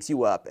airplane that takes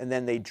you up, and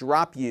then they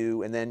drop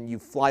you, and then you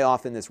fly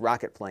off in this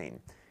rocket plane.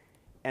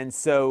 And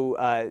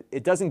so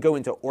it doesn't go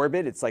into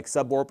orbit, it's like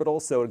suborbital,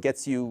 so it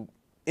gets you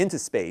into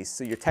space.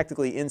 So you're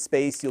technically in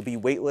space, you'll be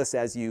weightless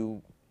as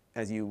you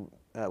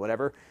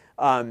whatever.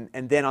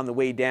 And then on the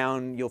way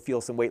down, you'll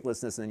feel some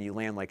weightlessness, and then you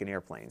land like an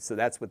airplane. So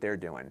that's what they're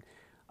doing.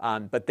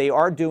 But they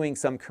are doing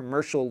some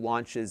commercial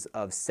launches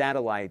of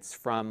satellites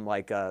from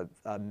like a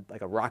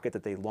rocket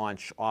that they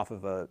launch off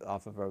of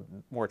a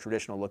more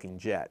traditional looking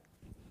jet.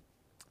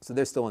 So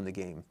they're still in the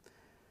game.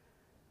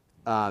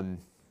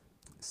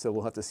 So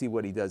we'll have to see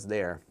what he does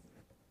there.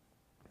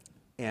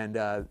 And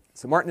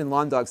so Martin and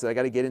Lawn Dog said, I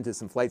got to get into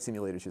some flight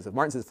simulators. So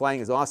Martin says flying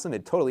is awesome.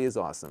 It totally is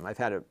awesome.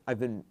 I've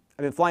been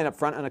flying up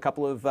front on a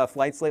couple of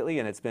flights lately,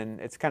 and it's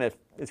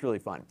really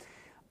fun.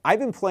 I've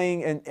been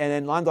playing, and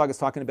then Lawn Dog is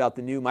talking about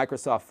the new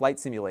Microsoft Flight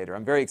Simulator.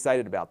 I'm very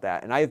excited about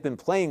that. And I have been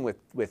playing with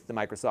the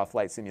Microsoft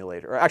Flight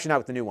Simulator, or actually not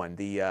with the new one.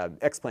 The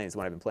X-Plane is the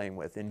one I've been playing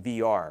with in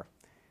VR.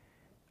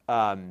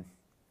 And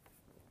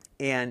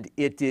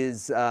it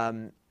is,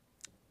 I'm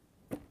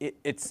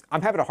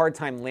having a hard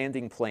time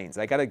landing planes.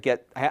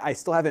 I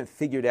still haven't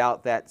figured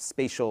out that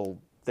spatial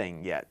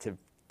thing yet to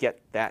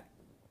get that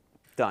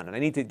done. And I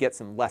need to get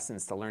some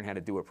lessons to learn how to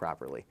do it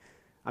properly.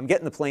 I'm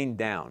getting the plane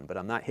down, but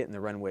I'm not hitting the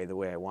runway the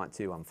way I want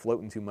to. I'm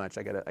floating too much.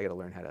 I gotta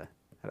learn how to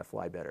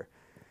fly better.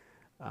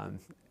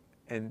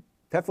 And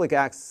Petflick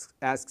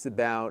asks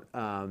about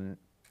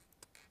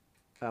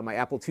my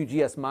Apple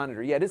IIgs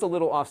monitor. Yeah, it is a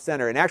little off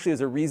center, and actually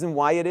there's a reason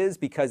why it is,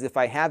 because if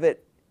I have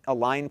it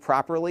aligned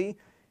properly,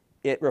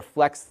 it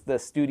reflects the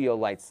studio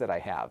lights that I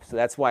have. So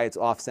that's why it's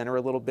off center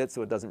a little bit,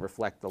 so it doesn't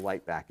reflect the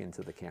light back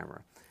into the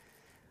camera.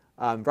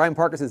 Brian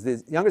Parker says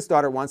his youngest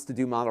daughter wants to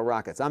do model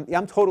rockets.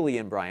 I'm totally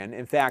in, Brian.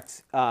 In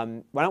fact,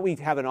 why don't we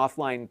have an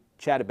offline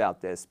chat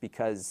about this,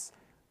 because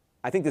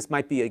I think this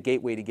might be a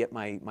gateway to get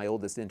my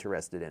oldest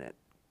interested in it.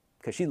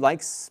 Because she's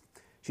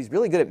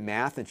really good at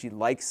math, and she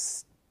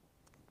likes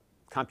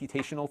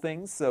computational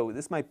things, so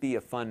this might be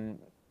a fun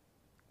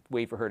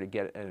way for her to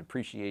get an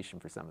appreciation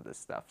for some of this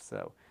stuff.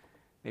 So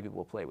maybe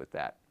we'll play with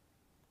that.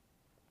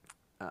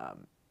 So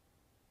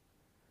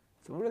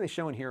what are they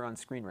showing here on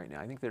screen right now?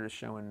 I think they're just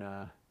showing,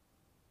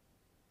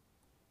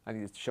 I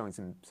think it's showing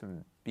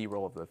some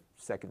B-roll of the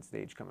second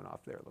stage coming off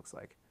there, it looks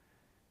like.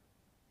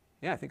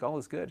 Yeah, I think all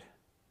is good.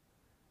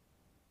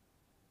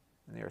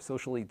 And they are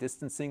socially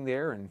distancing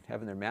there and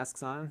having their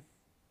masks on.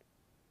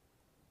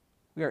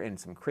 We are in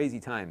some crazy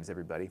times,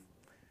 everybody.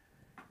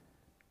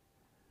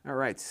 All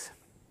right.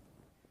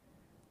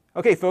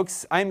 Okay,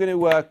 folks, I'm going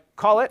to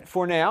call it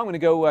for now. I'm going to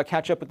go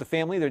catch up with the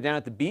family. They're down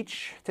at the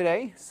beach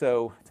today,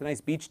 so it's a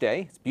nice beach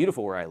day. It's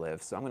beautiful where I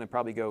live, so I'm going to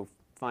probably go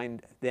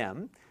find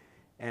them.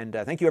 And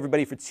thank you,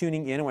 everybody, for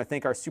tuning in. I want to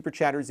thank our super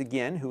chatters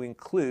again, who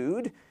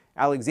include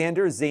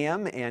Alexander,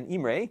 Zam, and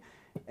Imre.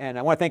 And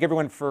I want to thank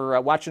everyone for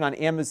watching on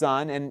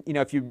Amazon. And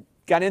if you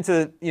got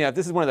into, if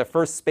this is one of the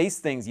first space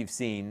things you've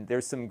seen,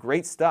 there's some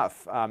great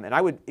stuff. And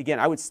I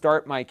would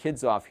start my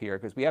kids off here,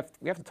 because we have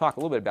to talk a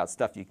little bit about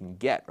stuff you can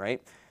get,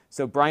 right?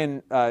 So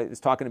Brian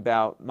is talking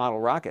about model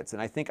rockets,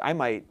 and I think I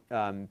might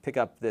pick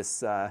up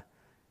this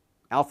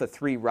Alpha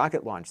 3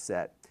 rocket launch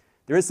set.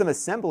 There is some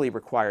assembly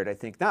required, I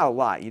think. Not a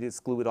lot. You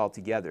just glue it all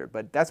together.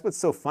 But that's what's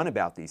so fun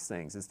about these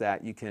things, is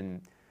that you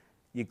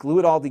glue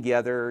it all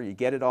together, you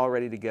get it all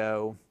ready to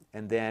go,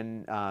 and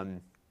then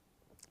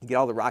you get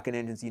all the rocket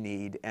engines you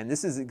need. And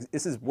this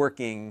is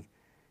working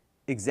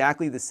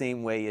exactly the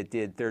same way it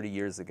did 30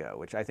 years ago,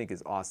 which I think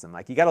is awesome.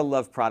 Like, you got to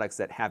love products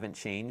that haven't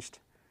changed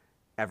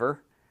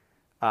ever.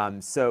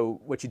 So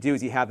what you do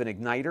is you have an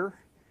igniter,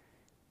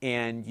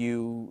 and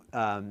you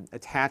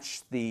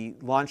attach the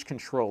launch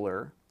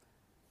controller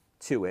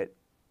to it.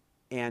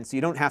 And so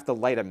you don't have to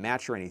light a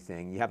match or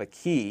anything. You have a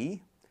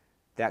key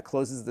that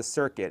closes the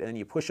circuit, and then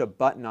you push a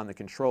button on the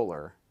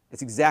controller.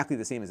 It's exactly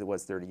the same as it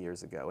was 30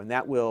 years ago. And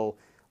that will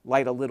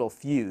light a little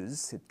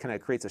fuse. It kind of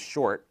creates a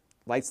short,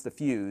 lights the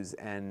fuse,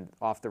 and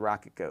off the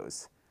rocket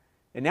goes.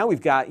 And now we've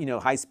got,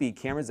 high-speed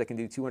cameras that can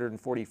do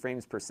 240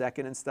 frames per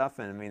second and stuff.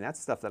 And I mean, that's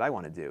stuff that I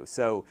want to do.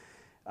 So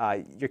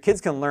your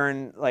kids can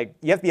learn, like,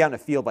 you have to be out in a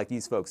field like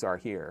these folks are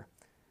here.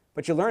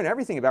 But you learn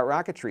everything about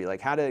rocketry,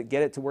 like how to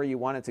get it to where you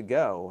want it to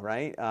go,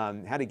 right?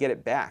 How to get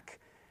it back.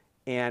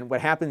 And what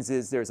happens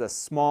is there's a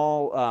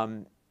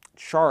small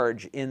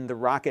charge in the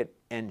rocket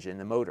engine,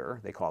 the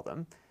motor, they call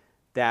them,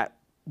 that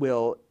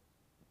will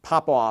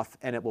pop off,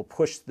 and it will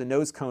push the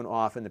nose cone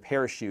off and the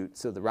parachute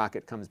so the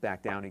rocket comes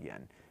back down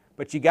again.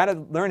 But you got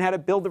to learn how to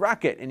build the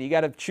rocket, and you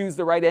got to choose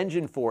the right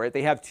engine for it.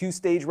 They have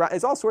two-stage rockets.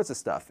 It's all sorts of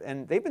stuff,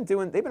 and they've been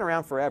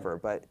around forever.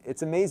 But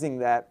it's amazing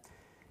that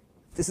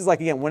this is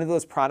like, again, one of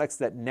those products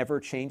that never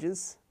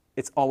changes.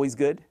 It's always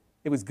good.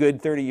 It was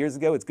good 30 years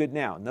ago. It's good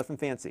now. Nothing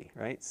fancy,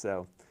 right?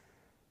 So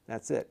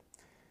that's it.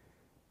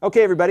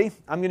 Okay, everybody.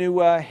 I'm going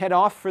to head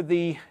off for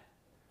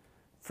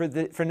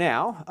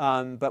now.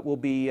 But we'll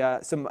be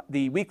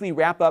the weekly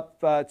wrap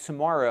up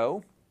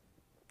tomorrow.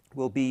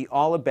 Will be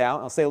all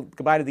about, I'll say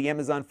goodbye to the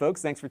Amazon folks.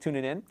 Thanks for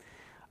tuning in.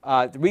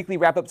 The weekly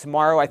wrap-up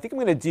tomorrow, I think I'm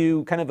going to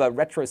do kind of a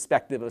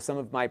retrospective of some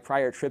of my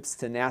prior trips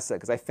to NASA,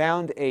 because I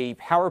found a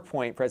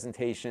PowerPoint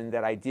presentation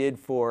that I did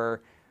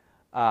for,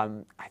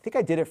 I think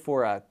I did it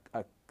for a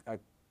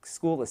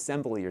school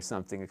assembly or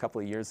something a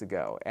couple of years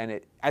ago. And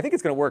I think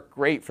it's going to work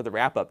great for the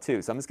wrap-up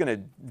too. So I'm just going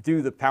to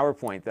do the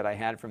PowerPoint that I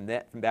had from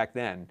back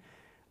then.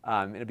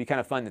 It'll be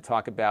kind of fun to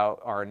talk about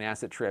our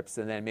NASA trips,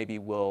 and then maybe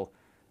we'll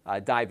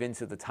dive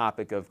into the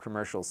topic of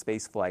commercial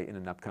spaceflight in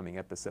an upcoming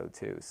episode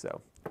too. So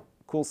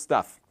cool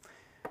stuff.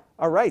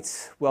 All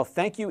right. Well,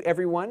 thank you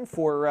everyone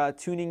for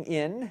tuning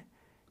in,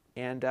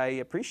 and I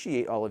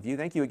appreciate all of you.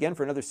 Thank you again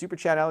for another Super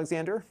Chat,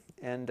 Alexander,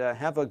 and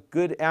have a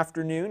good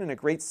afternoon and a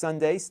great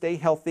Sunday. Stay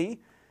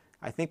healthy.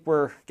 I think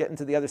we're getting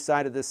to the other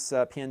side of this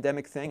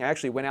pandemic thing. I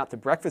actually went out to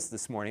breakfast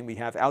this morning. We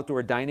have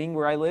outdoor dining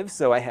where I live,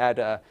 so I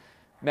had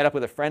met up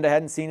with a friend I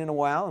hadn't seen in a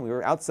while, and we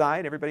were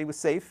outside. Everybody was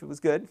safe. It was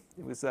good.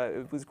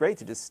 It was great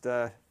to just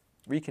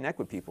reconnect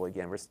with people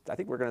again. I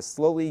think we're going to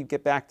slowly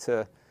get back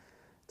to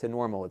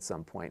normal at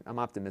some point. I'm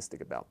optimistic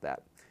about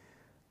that.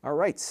 All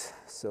right,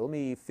 so let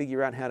me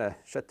figure out how to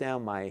shut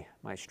down my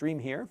stream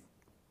here.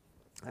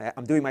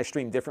 I'm doing my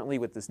stream differently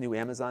with this new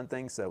Amazon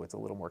thing, so it's a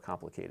little more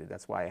complicated.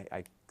 That's why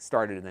I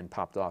started and then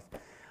popped off.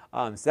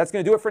 So that's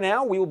going to do it for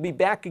now. We will be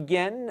back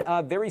again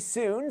very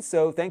soon.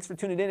 So thanks for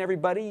tuning in,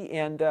 everybody,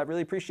 and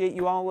really appreciate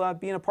you all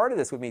being a part of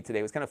this with me today.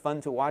 It was kind of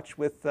fun to watch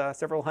with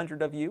several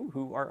hundred of you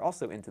who are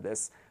also into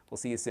this. We'll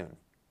see you soon.